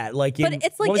combat. Like, but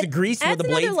it's like what was it, Grease, where the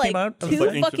blades like came out?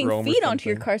 2 fucking feet onto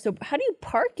your car. So how do you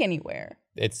park anywhere?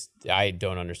 I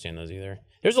don't understand those either.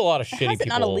 There's a lot of shitty people.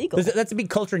 Not illegal. That's a big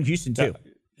culture in Houston too.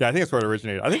 Yeah, I think that's where it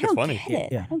originated. I think it's funny.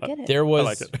 I don't get it. There was. I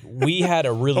like it. We had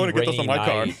a really get those rainy on my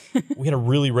night. We had a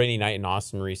really rainy night in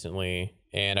Austin recently,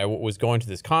 and I was going to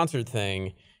this concert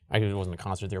thing. It wasn't a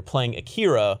concert. They were playing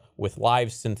Akira with live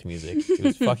synth music. It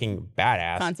was fucking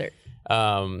badass. Concert.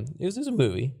 It was a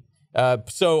movie.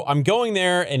 So I'm going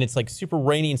there, and it's like super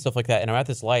rainy and stuff like that. And I'm at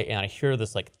this light, and I hear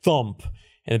this like thump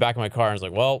in the back of my car. And I was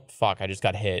like, well, fuck, I just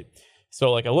got hit.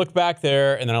 So like I look back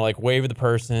there, and then I like wave at the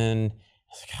person.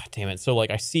 I was like, God damn it. So like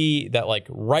I see that like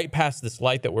right past this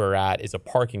light that we're at is a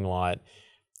parking lot.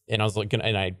 And I was like,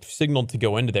 and I signaled to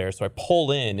go into there. So I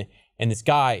pull in, and this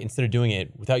guy, instead of doing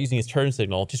it without using his turn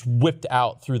signal, just whipped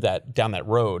out through down that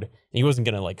road. And he wasn't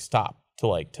gonna like stop to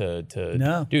do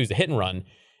it was a hit and run.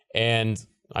 And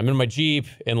I'm in my Jeep,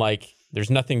 and like there's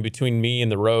nothing between me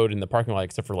and the road and the parking lot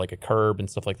except for like a curb and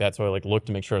stuff like that. So I like looked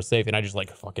to make sure I was safe, and I just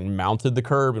like fucking mounted the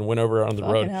curb and went over on the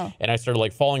road. Hell. And I started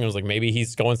like following him. I was like, maybe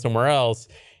he's going somewhere else.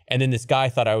 And then this guy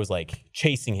thought I was like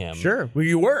chasing him. Sure, well,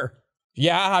 you were.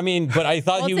 Yeah, I mean, but I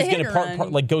thought he was going to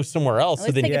like go somewhere else.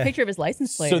 Let's take a picture of his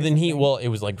license plate. So then it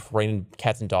was like raining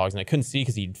cats and dogs, and I couldn't see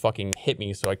because he fucking hit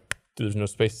me. So there's no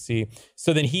space to see.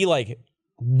 So then he like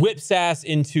whips ass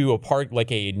into a park,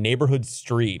 like a neighborhood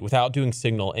street without doing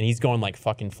signal, and he's going like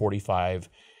fucking 45.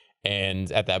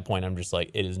 And at that point, I'm just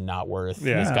like, it is not worth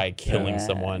this guy killing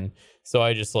someone. So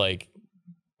I just like,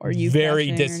 or you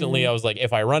very distantly, I was like,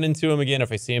 if I run into him again,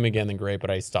 if I see him again, then great.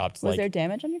 But I stopped. Was there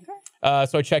damage on your car?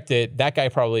 So I checked it. That guy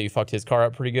probably fucked his car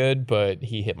up pretty good, but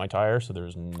he hit my tire, so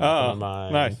there's nothing on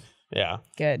mine. Nice. Yeah.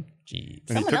 Good. Jeez.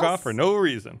 And he took off for no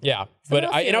reason. Yeah. But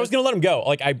I was gonna let him go.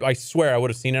 Like I swear I would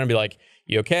have seen it and be like,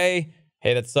 you okay?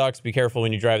 hey, that sucks. Be careful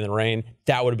when you drive in the rain.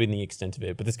 That would have been the extent of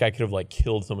it. But this guy could have like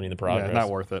killed somebody in the progress. Yeah, not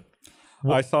worth it.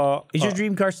 I saw. Is your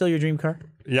dream car still your dream car?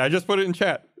 Yeah, I just put it in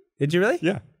chat. Did you really?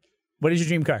 Yeah. What is your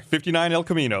dream car? 59 El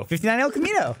Camino. 59 El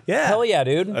Camino. Yeah. Hell yeah,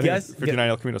 dude. I think Yes. 59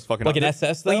 El Camino is fucking Like an awesome.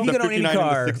 SS though. Like, if you The could own any 59 and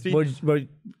the car, 60?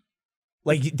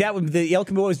 like that would the El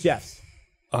Camino was Jeff's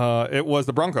It was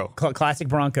the Bronco. classic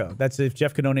Bronco. That's if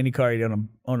Jeff could own any car, he'd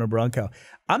own a Bronco.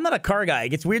 I'm not a car guy. It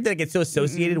gets weird that it gets so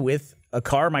associated with a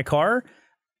car. My car.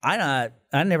 I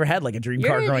never had like a dream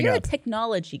car growing You're up. a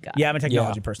technology guy. Yeah, I'm a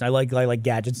technology person. I like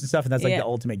gadgets and stuff, and that's like Yeah. the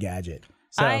ultimate gadget.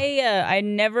 So I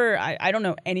don't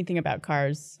know anything about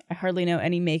cars. I hardly know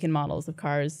any make and models of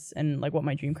cars and like what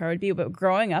my dream car would be. But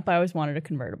growing up, I always wanted a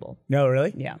convertible. no,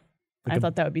 really? Yeah. I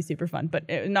thought that would be super fun, but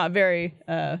not very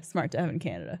smart to have in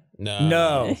Canada.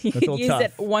 No, that's a You little could use tough.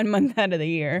 it 1 month out of the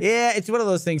year. Yeah, it's one of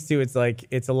those things too. It's like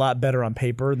it's a lot better on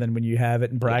paper than when you have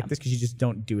it in practice because you just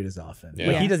don't do it as often. Yeah.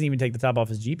 Like he Yeah. doesn't even take the top off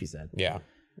his Jeep. He said. Yeah.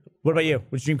 What about you?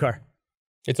 What's your dream car?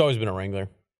 It's always been a Wrangler.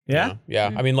 Yeah?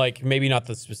 Yeah. I mean, like maybe not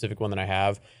the specific one that I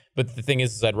have, but the thing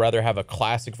is I'd rather have a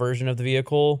classic version of the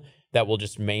vehicle that will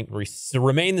just remain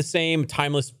the same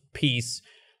timeless piece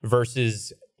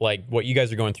versus like what you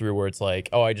guys are going through where it's like,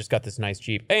 oh, I just got this nice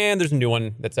Jeep and there's a new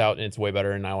one that's out and it's way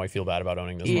better and now I feel bad about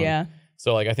owning this one. Yeah.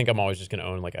 So like I think I'm always just going to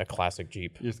own like a classic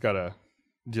Jeep. You just gotta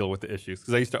deal with the issues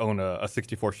because I used to own a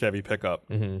 64 Chevy pickup,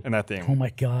 and that thing, Oh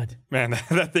my god. man,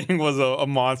 that thing was a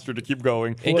monster to keep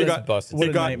going. It gets busted. what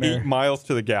It a got nightmare. 8 miles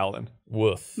to the gallon.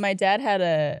 Woof. My dad had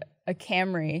a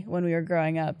Camry when we were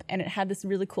growing up, and it had this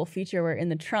really cool feature where in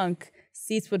the trunk,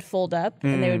 seats would fold up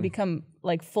and they would become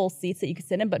like full seats that you could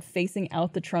sit in, but facing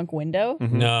out the trunk window.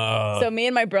 No. So me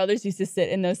and my brothers used to sit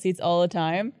in those seats all the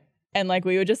time, and like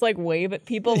we would just like wave at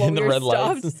people while in we the were red stopped.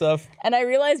 lights and stuff. And I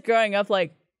realized growing up,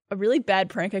 like a really bad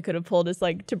prank I could have pulled is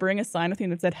like to bring a sign with me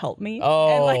that said "Help me"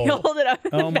 and like Oh. hold it up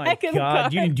in Oh the my back of the car.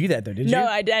 god. You didn't do that though, did you? No,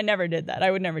 I never did that.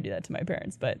 I would never do that to my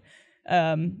parents, but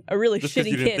a really Just because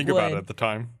shitty you didn't kid think would. about it at the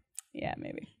time. Yeah,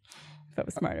 maybe if I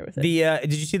was smarter with it. The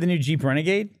did you see the new Jeep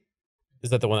Renegade? Is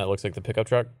that the one that looks like the pickup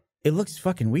truck? It looks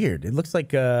fucking weird. It looks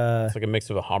like It's like a mix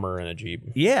of a Hummer and a Jeep.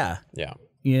 yeah. Yeah.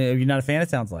 You're not a fan, it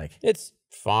sounds like. It's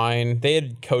fine. They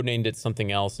had codenamed it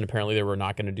something else, and apparently they were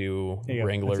not going to do There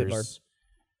you go. That's it, Barb. Wranglers.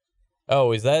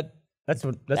 Oh, is that? That's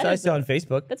what That I is saw a- on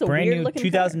Facebook. that's a brand weird new looking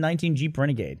 2019 Jeep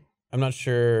Renegade. I'm not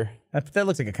sure. That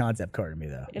looks like a concept car to me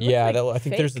though. It looks Yeah, like I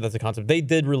think fake. that's a concept. They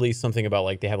did release something about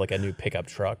like they have like a new pickup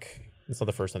truck. It's not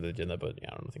the first time they did that, but yeah,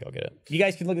 I don't think I'll get it. You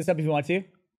guys can look this up if you want to.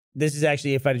 This is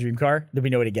actually if I had a dream car, there'd be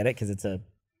no way to get it because it's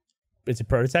a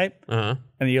prototype, Uh-huh.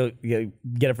 and you'll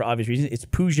get it for obvious reasons. It's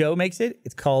Peugeot makes it.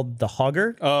 It's called the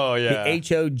Hogger. Oh yeah. The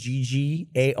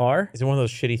HOGGAR. Is it one of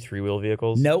those shitty 3-wheel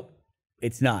vehicles? Nope,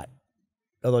 it's not.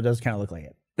 Although it does kind of look like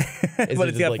it. Is But it it's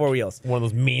just, got like, 4 wheels. One of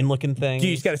those mean looking things. Dude,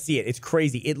 you just got to see it. It's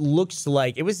crazy. It looks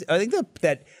like it was. I think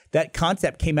that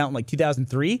concept came out in like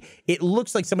 2003. It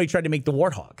looks like somebody tried to make the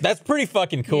Warthog. That's pretty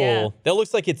fucking cool. Yeah. That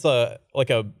looks like it's a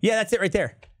Yeah, that's it right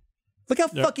there. Look how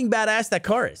fucking badass that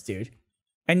car is, dude.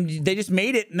 And they just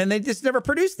made it, and then they just never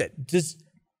produced it. just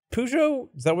Peugeot.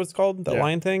 Is that what it's called? That Yeah.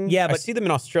 lion thing? Yeah, I but- see them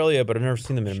in Australia, but I've never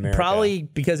seen them in America. Probably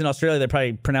because in Australia they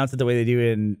probably pronounce it the way they do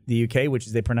in the UK, which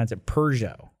is they pronounce it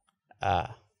Peugeot.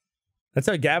 That's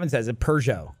how Gavin says it,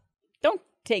 Peugeot. Don't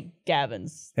take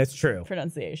Gavin's That's true.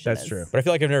 pronunciation. That's as- true. But I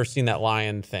feel like I've never seen that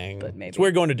lion thing. But maybe. It's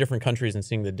weird going to different countries and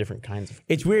seeing the different kinds of.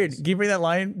 It's weird. Can you bring that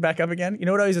lion back up again? You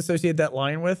know what I always associate that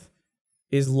lion with?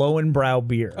 Is Lowenbrow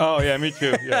beer. Oh yeah, me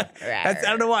too. Yeah. I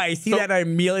don't know why. I see that and I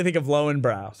immediately think of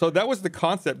Lowenbrow. So that was the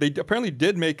concept. They apparently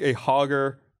did make a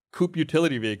Hogger coupe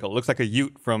utility vehicle. It looks like a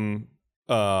Ute from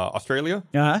Australia,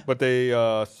 Uh-huh. but they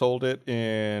sold it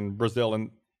in Brazil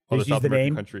and They other just South used the American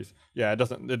name? countries. Yeah, it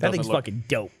doesn't. It That doesn't thing's look. fucking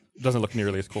dope. Doesn't look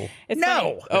nearly as cool. It's No.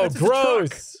 funny. Oh, That's just a truck.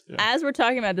 gross! As we're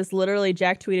talking about this, literally,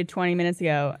 Jack tweeted 20 minutes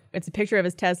ago. It's a picture of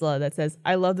his Tesla that says,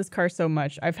 "I love this car so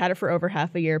much. I've had it for over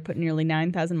half a year, put nearly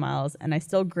 9,000 miles, and I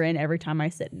still grin every time I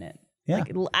sit in it." Yeah.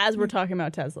 Like, as we're talking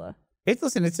about Tesla.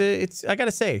 It's I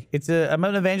gotta say, I'm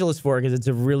an evangelist for it because it's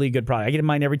a really good product. I get in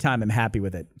mine every time. I'm happy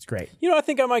with it. It's great. You know, I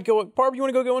think I might go. Barb, you want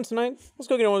to go get one tonight? Let's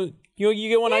go get one. You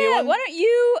get one. I get Yeah, one. why don't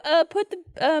you put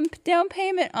the down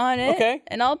payment on it? Okay.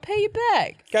 And I'll pay you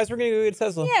back. Guys, we're gonna go get a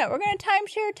Tesla. Yeah, we're gonna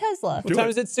timeshare a Tesla. What time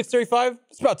is it? 6:35.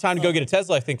 It's about time to go get a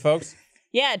Tesla, I think, folks.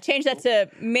 Yeah, change that to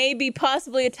maybe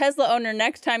possibly a Tesla owner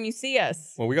next time you see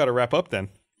us. Well, we got to wrap up then.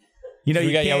 You know,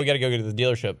 we got to go to the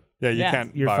dealership. Yeah, you Yeah.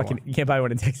 can't You're buy fucking. one. You can't buy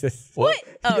one in Texas. What?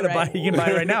 You Oh, gotta right. buy. You can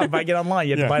buy it right now. Buy it online.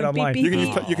 You have to buy it online. beep.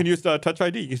 You can use Touch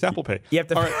ID. Use Apple Pay. You have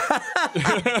to. All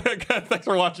right. Thanks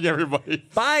for watching, everybody.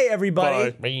 Bye,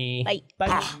 everybody. Bye.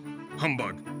 Bye.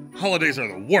 Humbug. Holidays are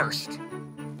the worst.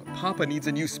 But Papa needs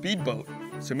a new speedboat.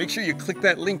 So make sure you click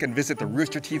that link and visit the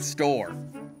Rooster Teeth store.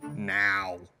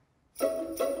 Now.